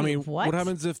 Well, what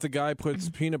happens if the guy puts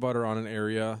peanut butter on an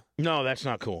area? No, that's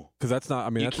not cool. Because that's not.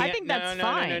 I think that's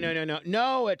fine.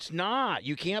 No, it's not.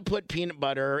 You can't put peanut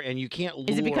butter, and you can't lure.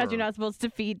 Is it because you're not supposed to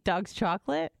feed dogs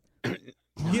chocolate?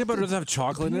 Peanut butter doesn't have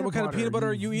chocolate in it. What kind of peanut butter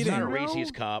are you eating? It's not a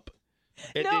Reese's cup.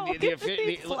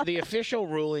 The official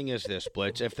ruling is this,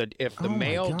 Blitz. If the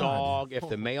male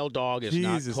dog is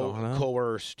Jesus, not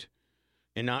coerced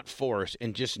and not forced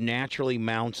and just naturally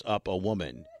mounts up a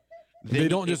woman. They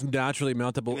don't just naturally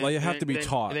mount up. You have to be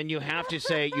taught. Then you have to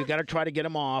say, you got to try to get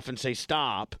them off and say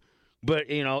stop. But,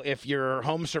 if your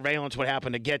home surveillance would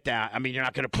happen to get that, I mean, you're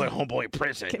not going to put homeboy in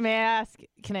prison. May I ask?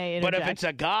 Can I interject? But if it's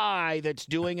a guy that's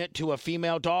doing it to a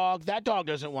female dog, that dog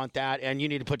doesn't want that, and you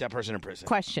need to put that person in prison.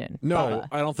 Question. No, Bubba.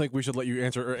 I don't think we should let you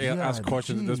answer or ask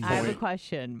questions at this point. I have a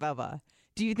question, Bubba.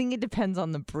 Do you think it depends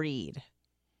on the breed?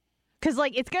 Because,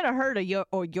 it's going to hurt a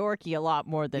Yorkie a lot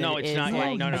more than no, it it's is not.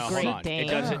 like No, a Great hold on. Dane.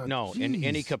 It doesn't. No, in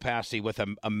any capacity with a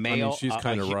male. I mean, she's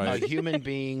kind of right. A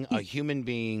human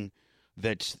being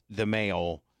that's the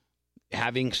male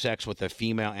having sex with a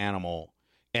female animal,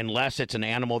 unless it's an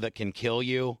animal that can kill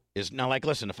you, is now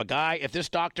listen. If this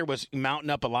doctor was mounting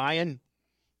up a lion,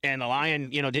 and the lion,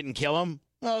 didn't kill him,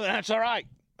 well, that's all right.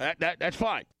 That's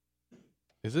fine.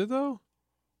 Is it though?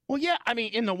 Well, yeah. I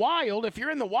mean, in the wild, if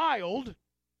you're in the wild.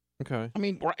 Okay. I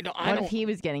mean, what if he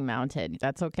was getting mounted?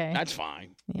 That's okay. That's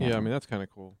fine. Yeah, I mean, that's kind of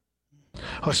cool.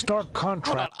 A stark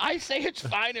contrast. I say it's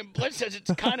fine, and Blitz says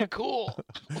it's kind of cool.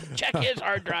 Check his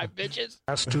hard drive, bitches.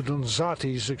 As to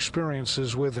Donzati's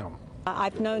experiences with him.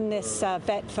 I've known this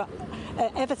vet for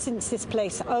ever since this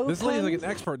place opened. This lady's like an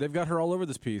expert. They've got her all over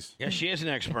this piece. Yeah, she is an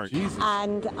expert. Jesus.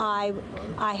 And I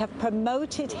have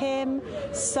promoted him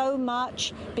so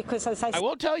much because, as I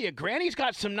will tell you, Granny's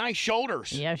got some nice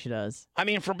shoulders. Yeah, she does. I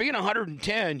mean, for being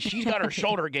 110, she's got her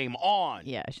shoulder game on.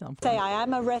 Yeah, she's on. Say I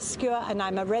am a rescuer and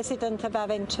I'm a resident of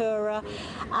Aventura,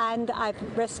 and I've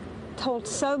told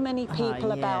so many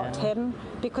people about him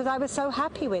because I was so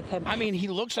happy with him. I mean, he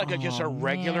looks like just a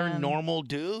regular, normal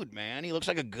dude, man. He looks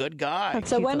like a good guy.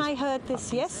 So when I heard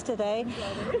this yesterday,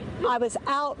 I was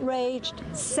outraged,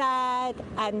 sad,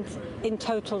 and in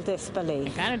total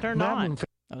disbelief. Kind of turned on.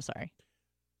 Oh, sorry.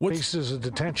 Faces a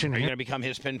detention. Are you going to become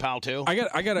his pen pal too? I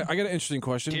got an interesting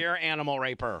question. Dear animal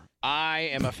raper, I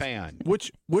am a fan.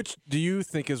 Which do you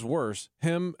think is worse,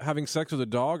 him having sex with a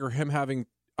dog or him having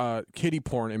kitty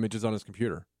porn images on his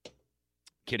computer?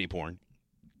 Kitty porn.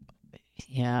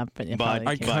 Yeah, but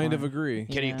I kind of agree.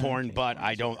 Kitty porn, but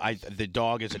I don't. The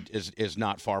dog is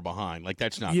not far behind. Like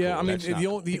that's not. Yeah, cool. I mean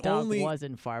the dog only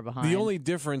wasn't far behind. The only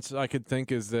difference I could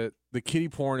think is that the kitty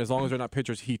porn, as long as they're not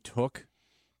pictures he took,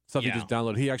 stuff he just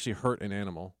downloaded, he actually hurt an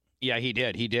animal. Yeah, he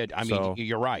did. I mean,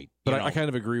 you're right. But I kind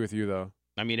of agree with you though.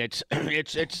 I mean, it's.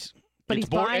 But it's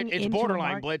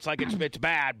borderline, Blitz. Like it's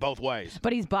bad both ways.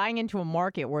 But he's buying into a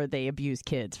market where they abuse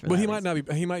kids. But he might not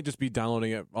be. He might just be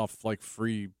downloading it off like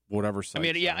free whatever site. I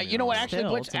mean, yeah. You know what? Actually,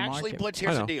 Blitz.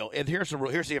 Here's the deal. Here's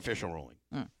the official ruling.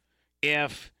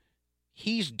 If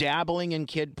he's dabbling in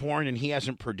kid porn and he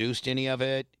hasn't produced any of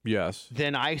it, yes,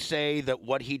 then I say that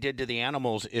what he did to the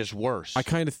animals is worse. I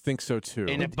kind of think so too.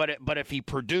 But if he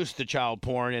produced the child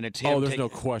porn and it's him, there's no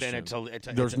question.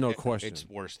 Then there's no question. It's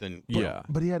worse than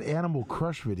But he had Animal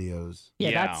Crush videos.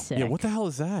 Yeah, that's sick. Yeah, what the hell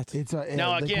is that? It's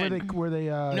now again. where they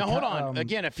no, hold on.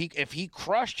 Again, if he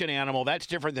crushed an animal, that's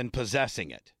different than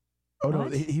possessing it. Oh no,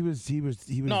 he was.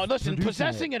 No, listen,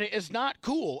 possessing it is not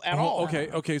cool at all.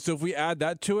 Okay. So if we add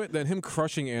that to it, then him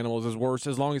crushing animals is worse,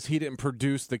 as long as he didn't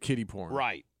produce the kitty porn.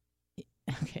 Right.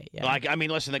 Okay. Yeah. Like, I mean,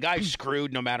 listen, the guy's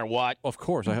screwed no matter what. Of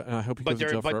course, I hope he goes to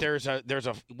jail forever. there's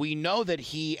a. We know that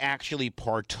he actually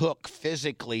partook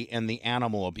physically in the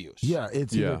animal abuse. Yeah,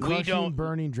 it's either crushing, we don't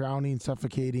burning, drowning,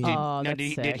 suffocating.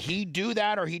 Did he do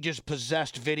that, or he just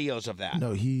possessed videos of that?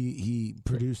 No, he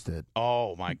produced it.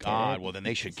 Oh my God! Well, then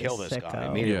they should kill this guy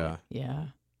immediately. Yeah.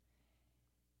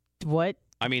 What?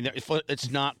 I mean, it's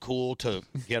not cool to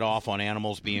get off on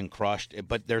animals being crushed,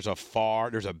 but there's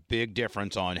a big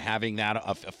difference on having that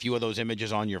a few of those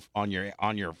images on your.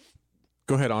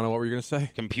 Go ahead, Anna. What were you going to say?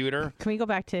 Computer. Can we go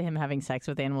back to him having sex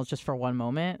with animals just for one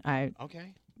moment?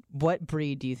 Okay. What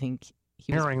breed do you think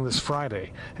he was? Hearing this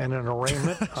Friday and an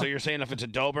arraignment. So you're saying if it's a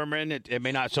Doberman, it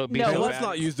may not be no, so let's bad?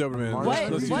 not use Doberman.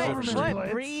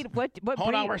 What breed? What Hold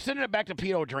breed? on, we're sending it back to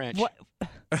Peter Drench. What?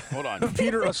 Hold on.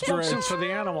 Peter A spokesman for the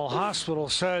animal hospital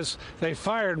says they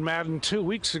fired Madden 2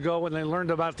 weeks ago when they learned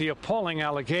about the appalling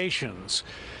allegations.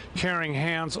 Caring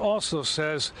Hands also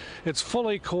says it's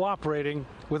fully cooperating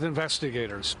with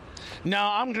investigators.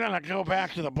 Now I'm going to go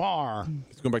back to the bar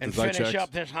and finish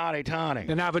up this hottie toddy.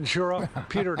 In Aventura,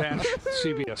 Peter Danch,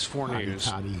 CBS 4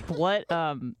 News.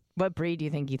 What breed do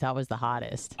you think you thought was the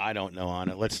hottest? I don't know,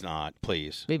 Anna. Let's not,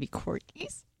 please. Maybe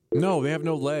corgis? No, they have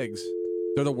no legs.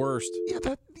 They're the worst.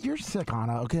 Yeah, you're sick,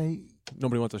 Anna, okay?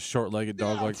 Nobody wants a short-legged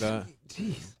dog like that.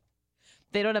 Jeez.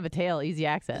 They don't have a tail. Easy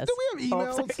access. Do we have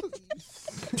Oh,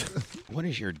 emails? What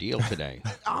is your deal today?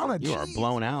 Anna, You are jeez.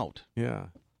 blown out. Yeah.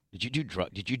 Did you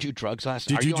do drugs last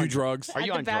Did night? you do drugs? Are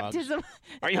you At on the drugs? baptism?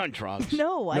 Are you on drugs?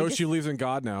 No, I No, just, she believes in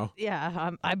God now.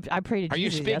 yeah, I prayed to Are you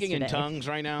Jesus speaking in yesterday. tongues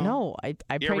right now? No, I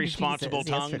prayed Irresponsible to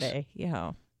Jesus tongues? yesterday.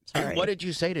 Yeah. Sorry. What did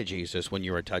you say to Jesus when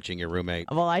you were touching your roommate?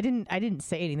 Well, I didn't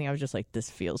say anything. I was just like, this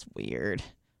feels weird.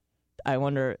 I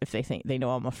wonder if they think they know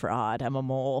I'm a fraud. I'm a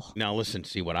mole. Now listen,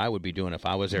 see what I would be doing if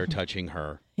I was there touching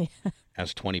her.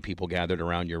 As 20 people gathered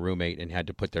around your roommate and had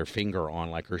to put their finger on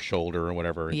like her shoulder or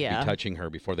whatever, and be touching her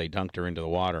before they dunked her into the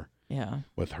water. Yeah.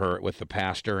 With the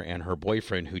pastor and her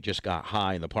boyfriend who just got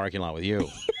high in the parking lot with you.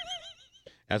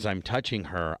 As I'm touching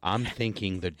her, I'm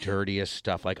thinking the dirtiest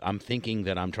stuff. Like I'm thinking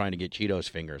that I'm trying to get Cheetos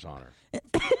fingers on her.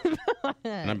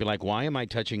 And I'd be like, why am I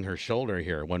touching her shoulder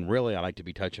here when really I like to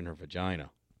be touching her vagina?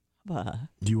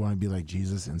 Do you want to be like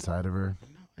Jesus inside of her?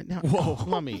 No, whoa,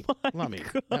 Lummy,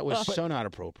 that was so not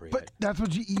appropriate. But that's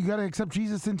what you got to accept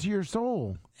Jesus into your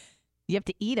soul. You have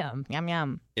to eat them. Yum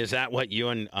yum. Is that what you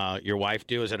and your wife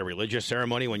do? Is that a religious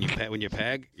ceremony when you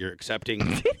peg? You're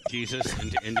accepting Jesus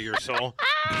into your soul.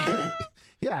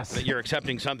 Yes. That you're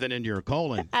accepting something into your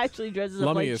colon. Ashley dresses up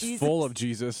Lummy like is Jesus. full of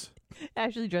Jesus.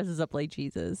 Ashley dresses up like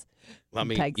Jesus.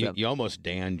 Lummy, you almost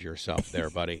damned yourself there,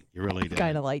 buddy. You really did.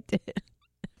 Kind of liked it.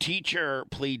 Teacher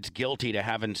pleads guilty to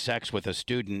having sex with a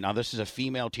student. Now, this is a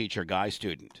female teacher, guy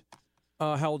student.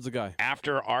 How old's the guy?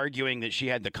 After arguing that she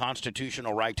had the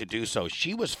constitutional right to do so.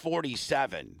 She was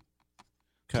 47.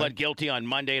 Okay. Pled guilty on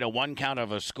Monday to one count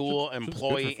of a school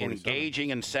employee engaging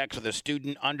in sex with a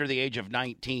student under the age of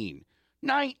 19.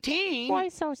 19? Why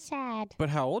so sad? But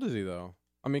how old is he, though?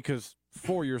 I mean, because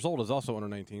 4 years old is also under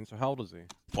 19, so how old is he?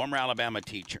 Former Alabama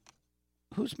teacher.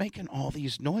 Who's making all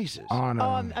these noises?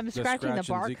 I'm scratching the scratch and Zika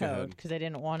barcode head. because I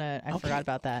didn't want to. I forgot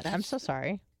about that. I'm so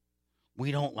sorry.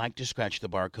 We don't like to scratch the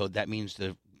barcode. That means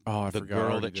the forgot,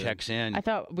 girl I that did. checks in. I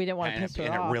thought we didn't want to piss her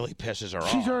and off. it really pisses her off.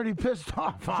 She's already pissed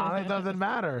off on it. It doesn't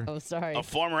matter. Oh, sorry. A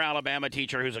former Alabama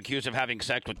teacher who's accused of having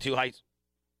sex with two high...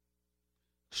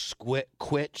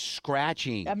 Quit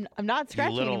scratching. I'm not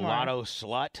scratching you little anymore. lotto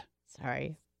slut.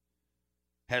 Sorry.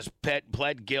 Has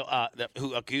pled guilty,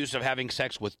 who accused of having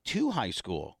sex with two high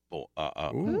school.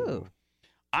 Ooh.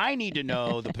 I need to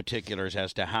know the particulars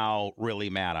as to how really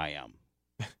mad I am.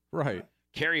 Right.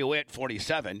 Carrie Witt,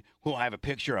 47, who I have a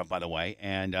picture of, by the way,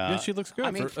 and yeah, she looks good,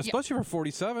 I mean, especially for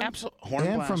 47. Absolutely. Horn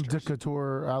And blasters. from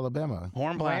Decatur, Alabama.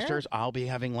 Horn blasters. I'll be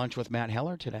having lunch with Matt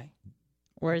Heller today.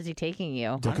 Where is he taking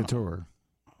you? Decatur.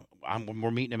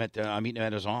 We're meeting him I'm meeting him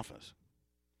at his office.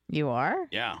 You are?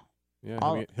 Yeah.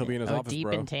 Yeah, he'll be in his office, deep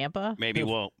bro. in Tampa? Maybe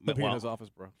He'll be in his office,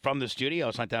 bro. From the studio,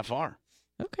 it's not that far.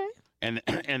 Okay.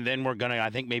 And then we're gonna, I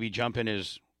think, maybe jump in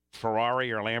his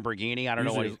Ferrari or Lamborghini. I don't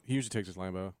know what he usually takes his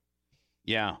Lambo.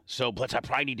 Yeah. So, Blitz, I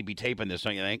probably need to be taping this,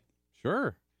 don't you think?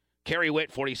 Sure. Carrie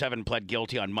Witt, 47, pled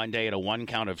guilty on Monday to one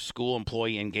count of school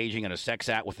employee engaging in a sex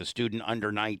act with a student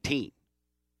under 19.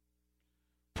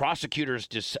 Prosecutors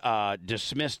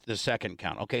dismissed the second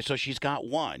count. Okay, so she's got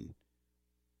one.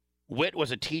 Witt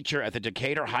was a teacher at the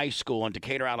Decatur High School in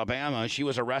Decatur, Alabama. She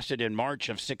was arrested in March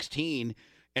of 16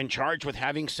 and charged with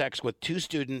having sex with two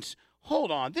students.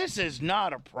 Hold on, this is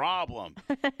not a problem.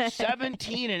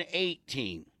 17 and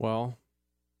 18. Well,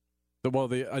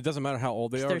 it doesn't matter how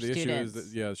old they are. The issue is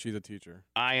students. that, she's a teacher.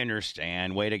 I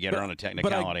understand. Way to get her on a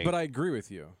technicality. But I agree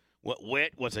with you.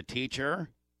 Witt was a teacher,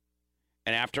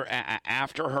 and after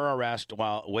her arrest,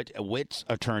 while Witt's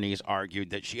attorneys argued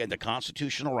that she had the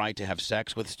constitutional right to have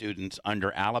sex with students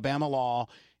under Alabama law,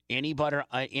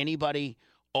 anybody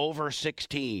over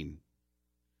 16.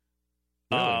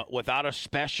 Really? Without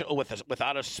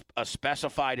a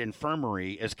specified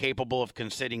infirmary is capable of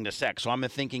consenting to sex. So I'm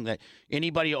thinking that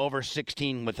anybody over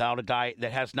 16 without that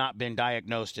has not been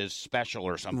diagnosed as special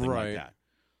or something like that.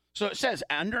 So it says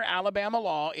under Alabama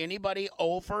law, anybody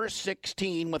over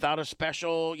 16 without a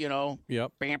special,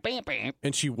 Yep. bam, bam, bam,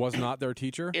 And she was not their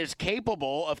teacher? is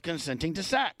capable of consenting to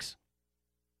sex.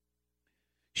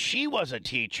 She was a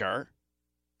teacher.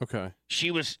 Okay.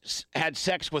 She had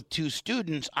sex with two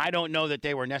students. I don't know that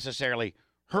they were necessarily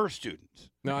her students.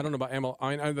 No, I don't know about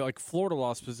ML. Like Florida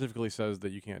law specifically says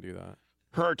that you can't do that.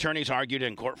 Her attorneys argued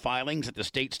in court filings that the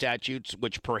state statutes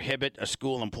which prohibit a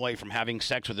school employee from having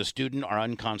sex with a student are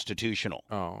unconstitutional.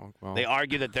 Oh, well. They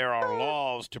argue that there are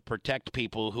laws to protect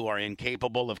people who are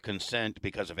incapable of consent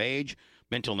because of age,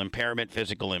 mental impairment,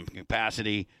 physical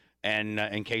incapacity, and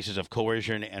in cases of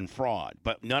coercion and fraud.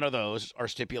 But none of those are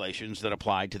stipulations that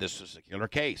apply to this particular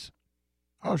case.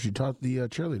 Oh, she taught the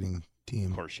cheerleading team.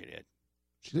 Of course she did.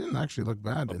 She didn't actually look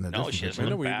bad in the No, she doesn't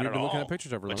picture. look bad at all. looking at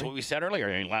pictures of her. That's what we said earlier.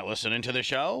 Are you not listening to the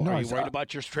show? No, Are I you saw- worried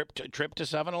about your trip to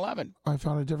 7-Eleven? I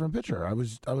found a different picture. I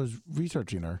was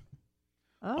researching her.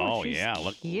 Oh, she's yeah,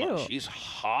 cute. look, she's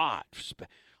hot.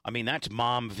 I mean, that's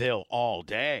Momville all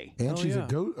day. And she's a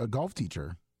golf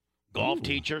teacher. Golf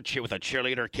teacher with a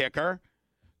cheerleader kicker,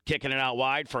 kicking it out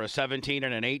wide for a 17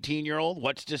 and an 18-year-old.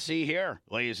 What's to see here,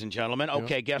 ladies and gentlemen?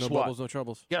 Okay, guess no what? Bubbles, no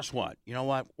troubles. Guess what? You know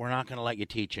what? We're not going to let you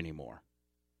teach anymore.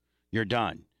 You're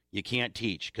done. You can't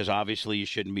teach because obviously you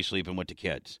shouldn't be sleeping with the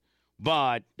kids.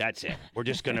 But that's it. We're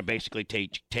just going to basically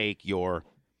take your,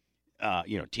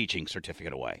 teaching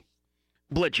certificate away.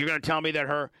 Blitz, you're going to tell me that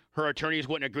her attorneys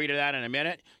wouldn't agree to that in a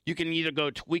minute? You can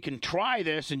either we can try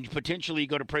this and potentially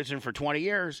go to prison for 20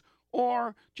 years,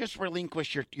 or just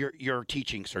relinquish your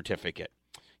teaching certificate.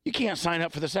 You can't sign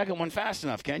up for the second one fast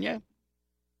enough, can you?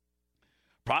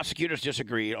 Prosecutors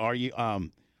disagree.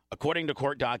 According to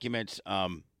court documents,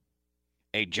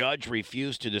 a judge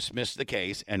refused to dismiss the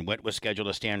case, and Witt was scheduled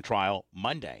to stand trial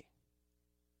Monday.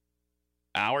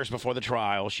 Hours before the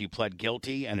trial, she pled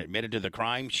guilty and admitted to the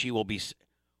crime. She will be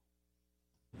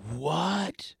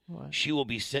What? She will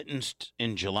be sentenced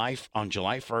on July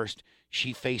 1st.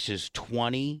 She faces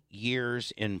 20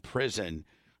 years in prison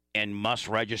and must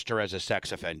register as a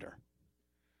sex offender.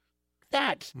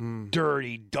 That's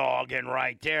dirty dogging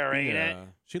right there, ain't it?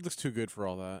 She looks too good for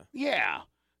all that. Yeah.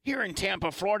 Here in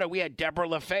Tampa, Florida, we had Deborah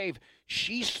LaFave.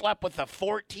 She slept with a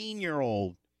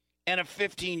 14-year-old and a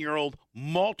 15-year-old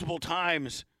multiple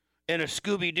times in a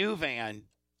Scooby-Doo van,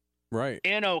 right,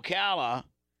 in Ocala,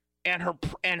 and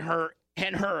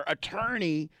her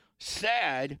attorney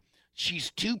said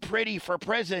she's too pretty for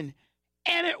prison,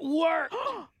 and it worked.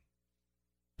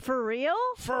 For real?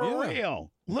 For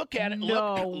real. Look at it.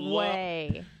 No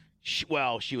way. She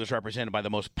was represented by the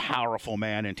most powerful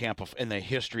man in the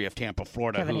history of Tampa,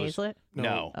 Florida. Kevin Hazlett?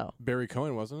 No. Oh. Barry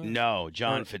Cohen, wasn't it? No,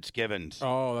 John Fitzgibbons.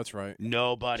 Oh, that's right.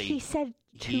 Nobody. He said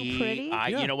too pretty?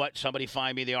 You know what? Somebody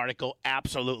find me the article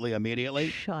absolutely immediately.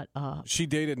 Shut up. She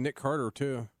dated Nick Carter,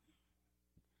 too.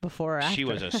 Before or after? She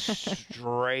was a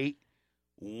straight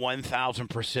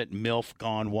 1,000% MILF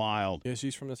gone wild. Yeah,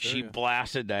 she's from this area. She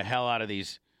blasted the hell out of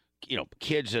these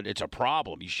kids. That it's a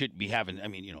problem. You shouldn't be having.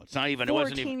 It's not even.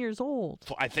 14 years old.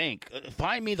 I think.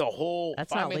 Find me the whole.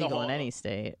 That's not legal in any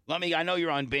state. I know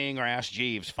you're on Bing or Ask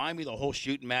Jeeves. Find me the whole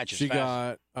shooting match. She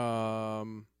got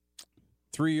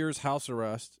 3 years house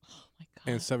arrest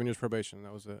and 7 years probation.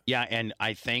 That was it. Yeah, and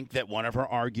I think that one of her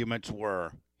arguments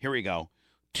were, here we go,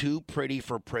 too pretty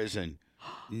for prison.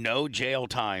 No jail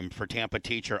time for Tampa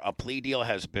teacher. A plea deal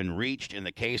has been reached in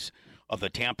the case of the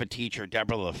Tampa teacher,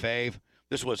 Deborah LaFave.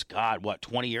 This was,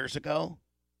 20 years ago?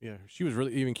 Yeah, she was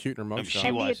really even cute in her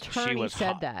mugshot. She was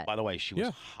said hot. that. By the way, she was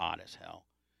hot as hell.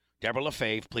 Deborah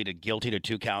LaFave pleaded guilty to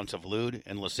 2 counts of lewd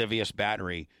and lascivious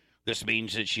battery. This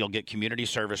means that she'll get community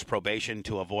service probation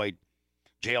to avoid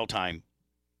jail time.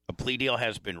 A plea deal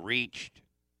has been reached.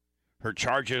 Her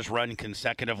charges run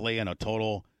consecutively in a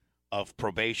total of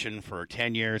probation for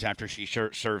 10 years after she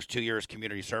serves 2 years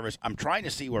community service. I'm trying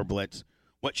to see what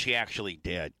she actually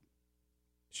did.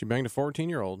 She banged a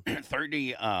 14-year-old.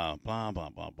 30, blah, blah,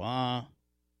 blah, blah.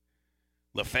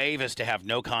 LaFave is to have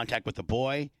no contact with the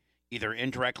boy, either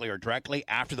indirectly or directly,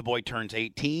 after the boy turns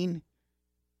 18.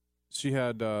 She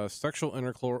had sexual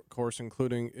intercourse,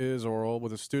 including oral,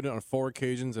 with a student on 4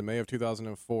 occasions in May of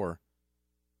 2004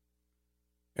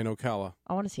 in Ocala.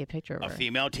 I want to see a picture of her. A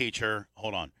female teacher,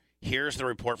 hold on. Here's the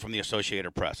report from the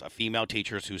Associated Press. A female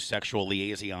teacher whose sexual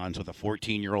liaisons with a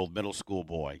 14-year-old middle school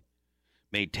boy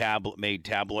made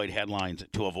tabloid headlines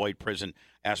to avoid prison.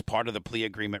 As part of the plea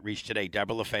agreement reached today,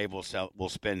 Deborah LaFave will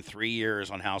spend 3 years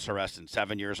on house arrest and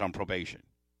 7 years on probation.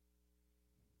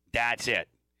 That's it.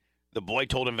 The boy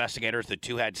told investigators the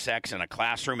two had sex in a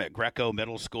classroom at Greco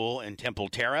Middle School in Temple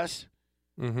Terrace,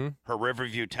 her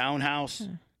Riverview townhouse,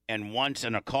 and once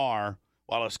in a car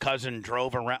while his cousin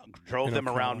drove them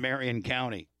around Marion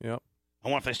County. Yep. I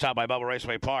wonder if they stopped by Bubba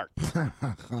Raceway Park.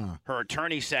 Her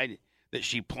attorney said that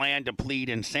she planned to plead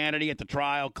insanity at the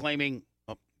trial, claiming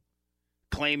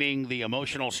the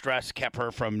emotional stress kept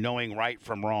her from knowing right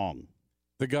from wrong.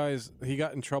 He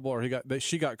got in trouble, or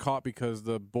she got caught because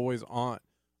the boy's aunt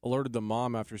alerted the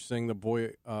mom after seeing the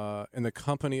boy in the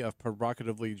company of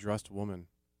provocatively dressed woman.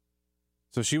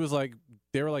 So she was like,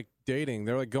 they were like dating.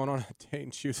 They were like going on a date,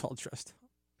 and she was all dressed up.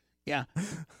 Yeah,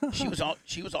 she was all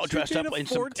dressed up in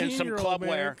some club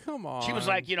wear. Come on, she was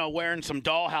like wearing some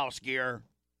dollhouse gear.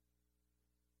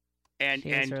 And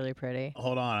she's really pretty.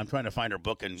 Hold on, I'm trying to find her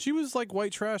booking. She was like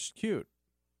white trash cute.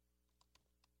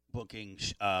 Booking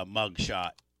mug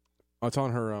shot. Oh, it's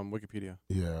on her Wikipedia.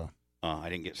 Yeah. Oh, I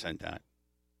didn't get sent that.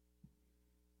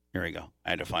 Here we go.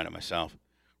 I had to find it myself.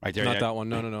 Right there. Not that one.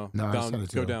 No. No, I down. sent it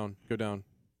to Go her. down. Go down.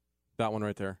 That one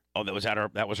right there. Oh, that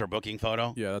was her booking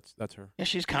photo? Yeah, that's her. Yeah,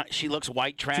 she looks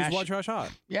white trash. She's white trash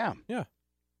hot. Yeah. Yeah.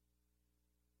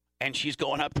 And she's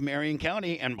going up to Marion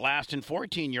County and blasting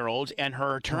 14-year-olds, and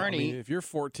her attorney. Well, I mean, if you're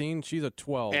 14, she's a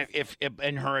 12. If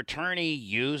and her attorney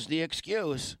used the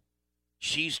excuse,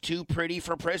 she's too pretty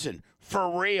for prison.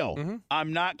 For real. Mm-hmm.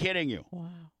 I'm not kidding you. Wow.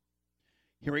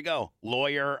 Here we go.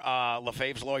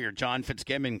 LaFave's lawyer, John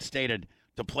Fitzgibbon, stated,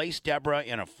 to place Deborah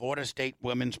in a Florida State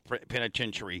women's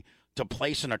penitentiary, to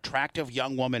place an attractive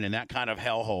young woman in that kind of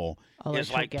hellhole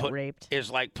is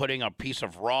like putting a piece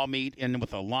of raw meat in with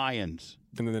the lions.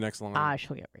 And then the next line.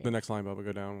 She'll get raped. The next line, Bubba,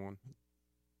 go down one.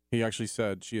 He actually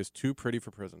said she is too pretty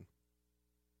for prison.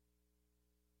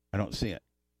 I don't see it.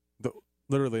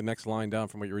 Literally the next line down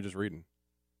from what you were just reading.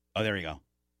 Oh, there you go.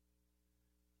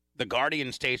 The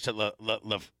Guardian states that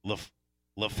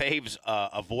LaFave's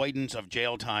avoidance of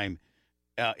jail time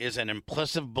is an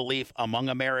implicit belief among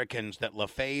Americans that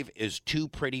LaFave is too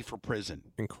pretty for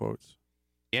prison. In quotes.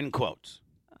 In quotes.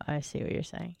 I see what you're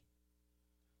saying.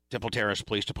 Temple Terrace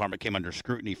Police Department came under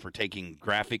scrutiny for taking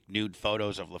graphic nude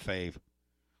photos of LaFave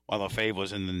while LaFave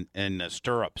was in the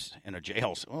stirrups in a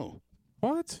jail. Oh.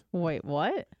 What? Wait,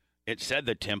 what? It said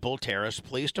the Temple Terrace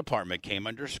Police Department came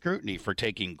under scrutiny for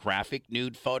taking graphic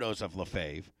nude photos of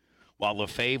LaFave while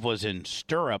LaFave was in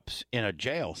stirrups in a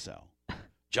jail cell.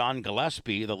 John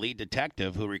Gillespie, the lead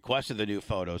detective who requested the new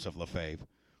photos of LaFave,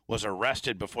 was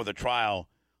arrested before the trial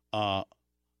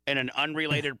in an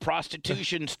unrelated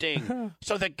prostitution sting.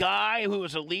 So the guy who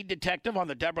was a lead detective on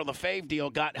the Deborah LaFave deal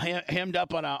got hemmed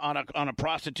up on a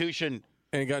prostitution.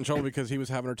 And he got in trouble because he was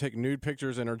having her take nude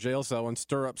pictures in her jail cell in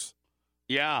stirrups.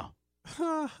 Yeah.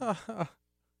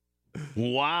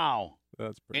 Wow.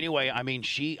 That's pretty anyway,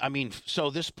 so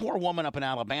this poor woman up in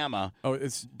Alabama. Oh,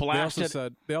 it's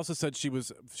blasted. They also said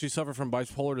she suffered from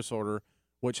bipolar disorder,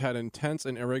 which had intense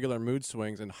and irregular mood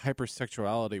swings and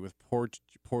hypersexuality with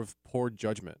poor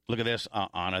judgment. Look at this,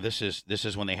 Anna. This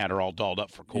is when they had her all dolled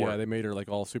up for court. Yeah, they made her like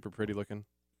all super pretty looking.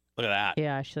 Look at that.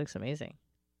 Yeah, she looks amazing.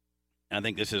 And I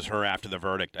think this is her after the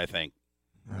verdict. I think.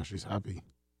 Yeah, she's happy.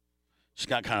 She's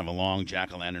got kind of a long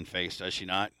jack-o'-lantern face, does she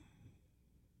not?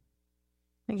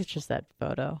 I think it's just that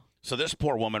photo. So this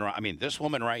poor woman, this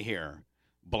woman right here,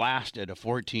 blasted a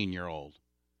 14-year-old,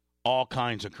 all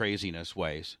kinds of craziness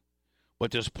ways.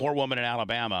 But this poor woman in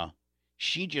Alabama,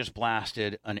 she just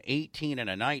blasted an 18 and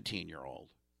a 19-year-old,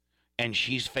 and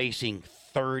she's facing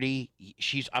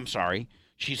she's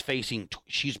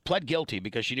pled guilty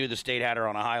because she knew the state had her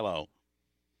on a high-low,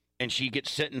 and she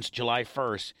gets sentenced July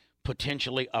 1st,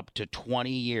 potentially up to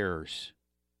 20 years.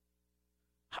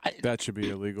 That should be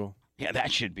illegal. Yeah,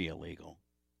 that should be illegal.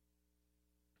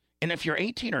 And if you're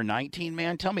 18 or 19,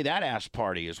 man, tell me that ass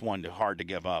party is one hard to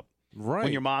give up. Right.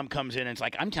 When your mom comes in and it's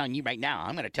like, I'm telling you right now,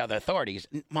 I'm going to tell the authorities.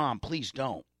 Mom, please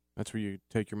don't. That's where you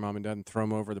take your mom and dad and throw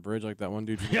them over the bridge like that one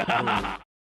dude.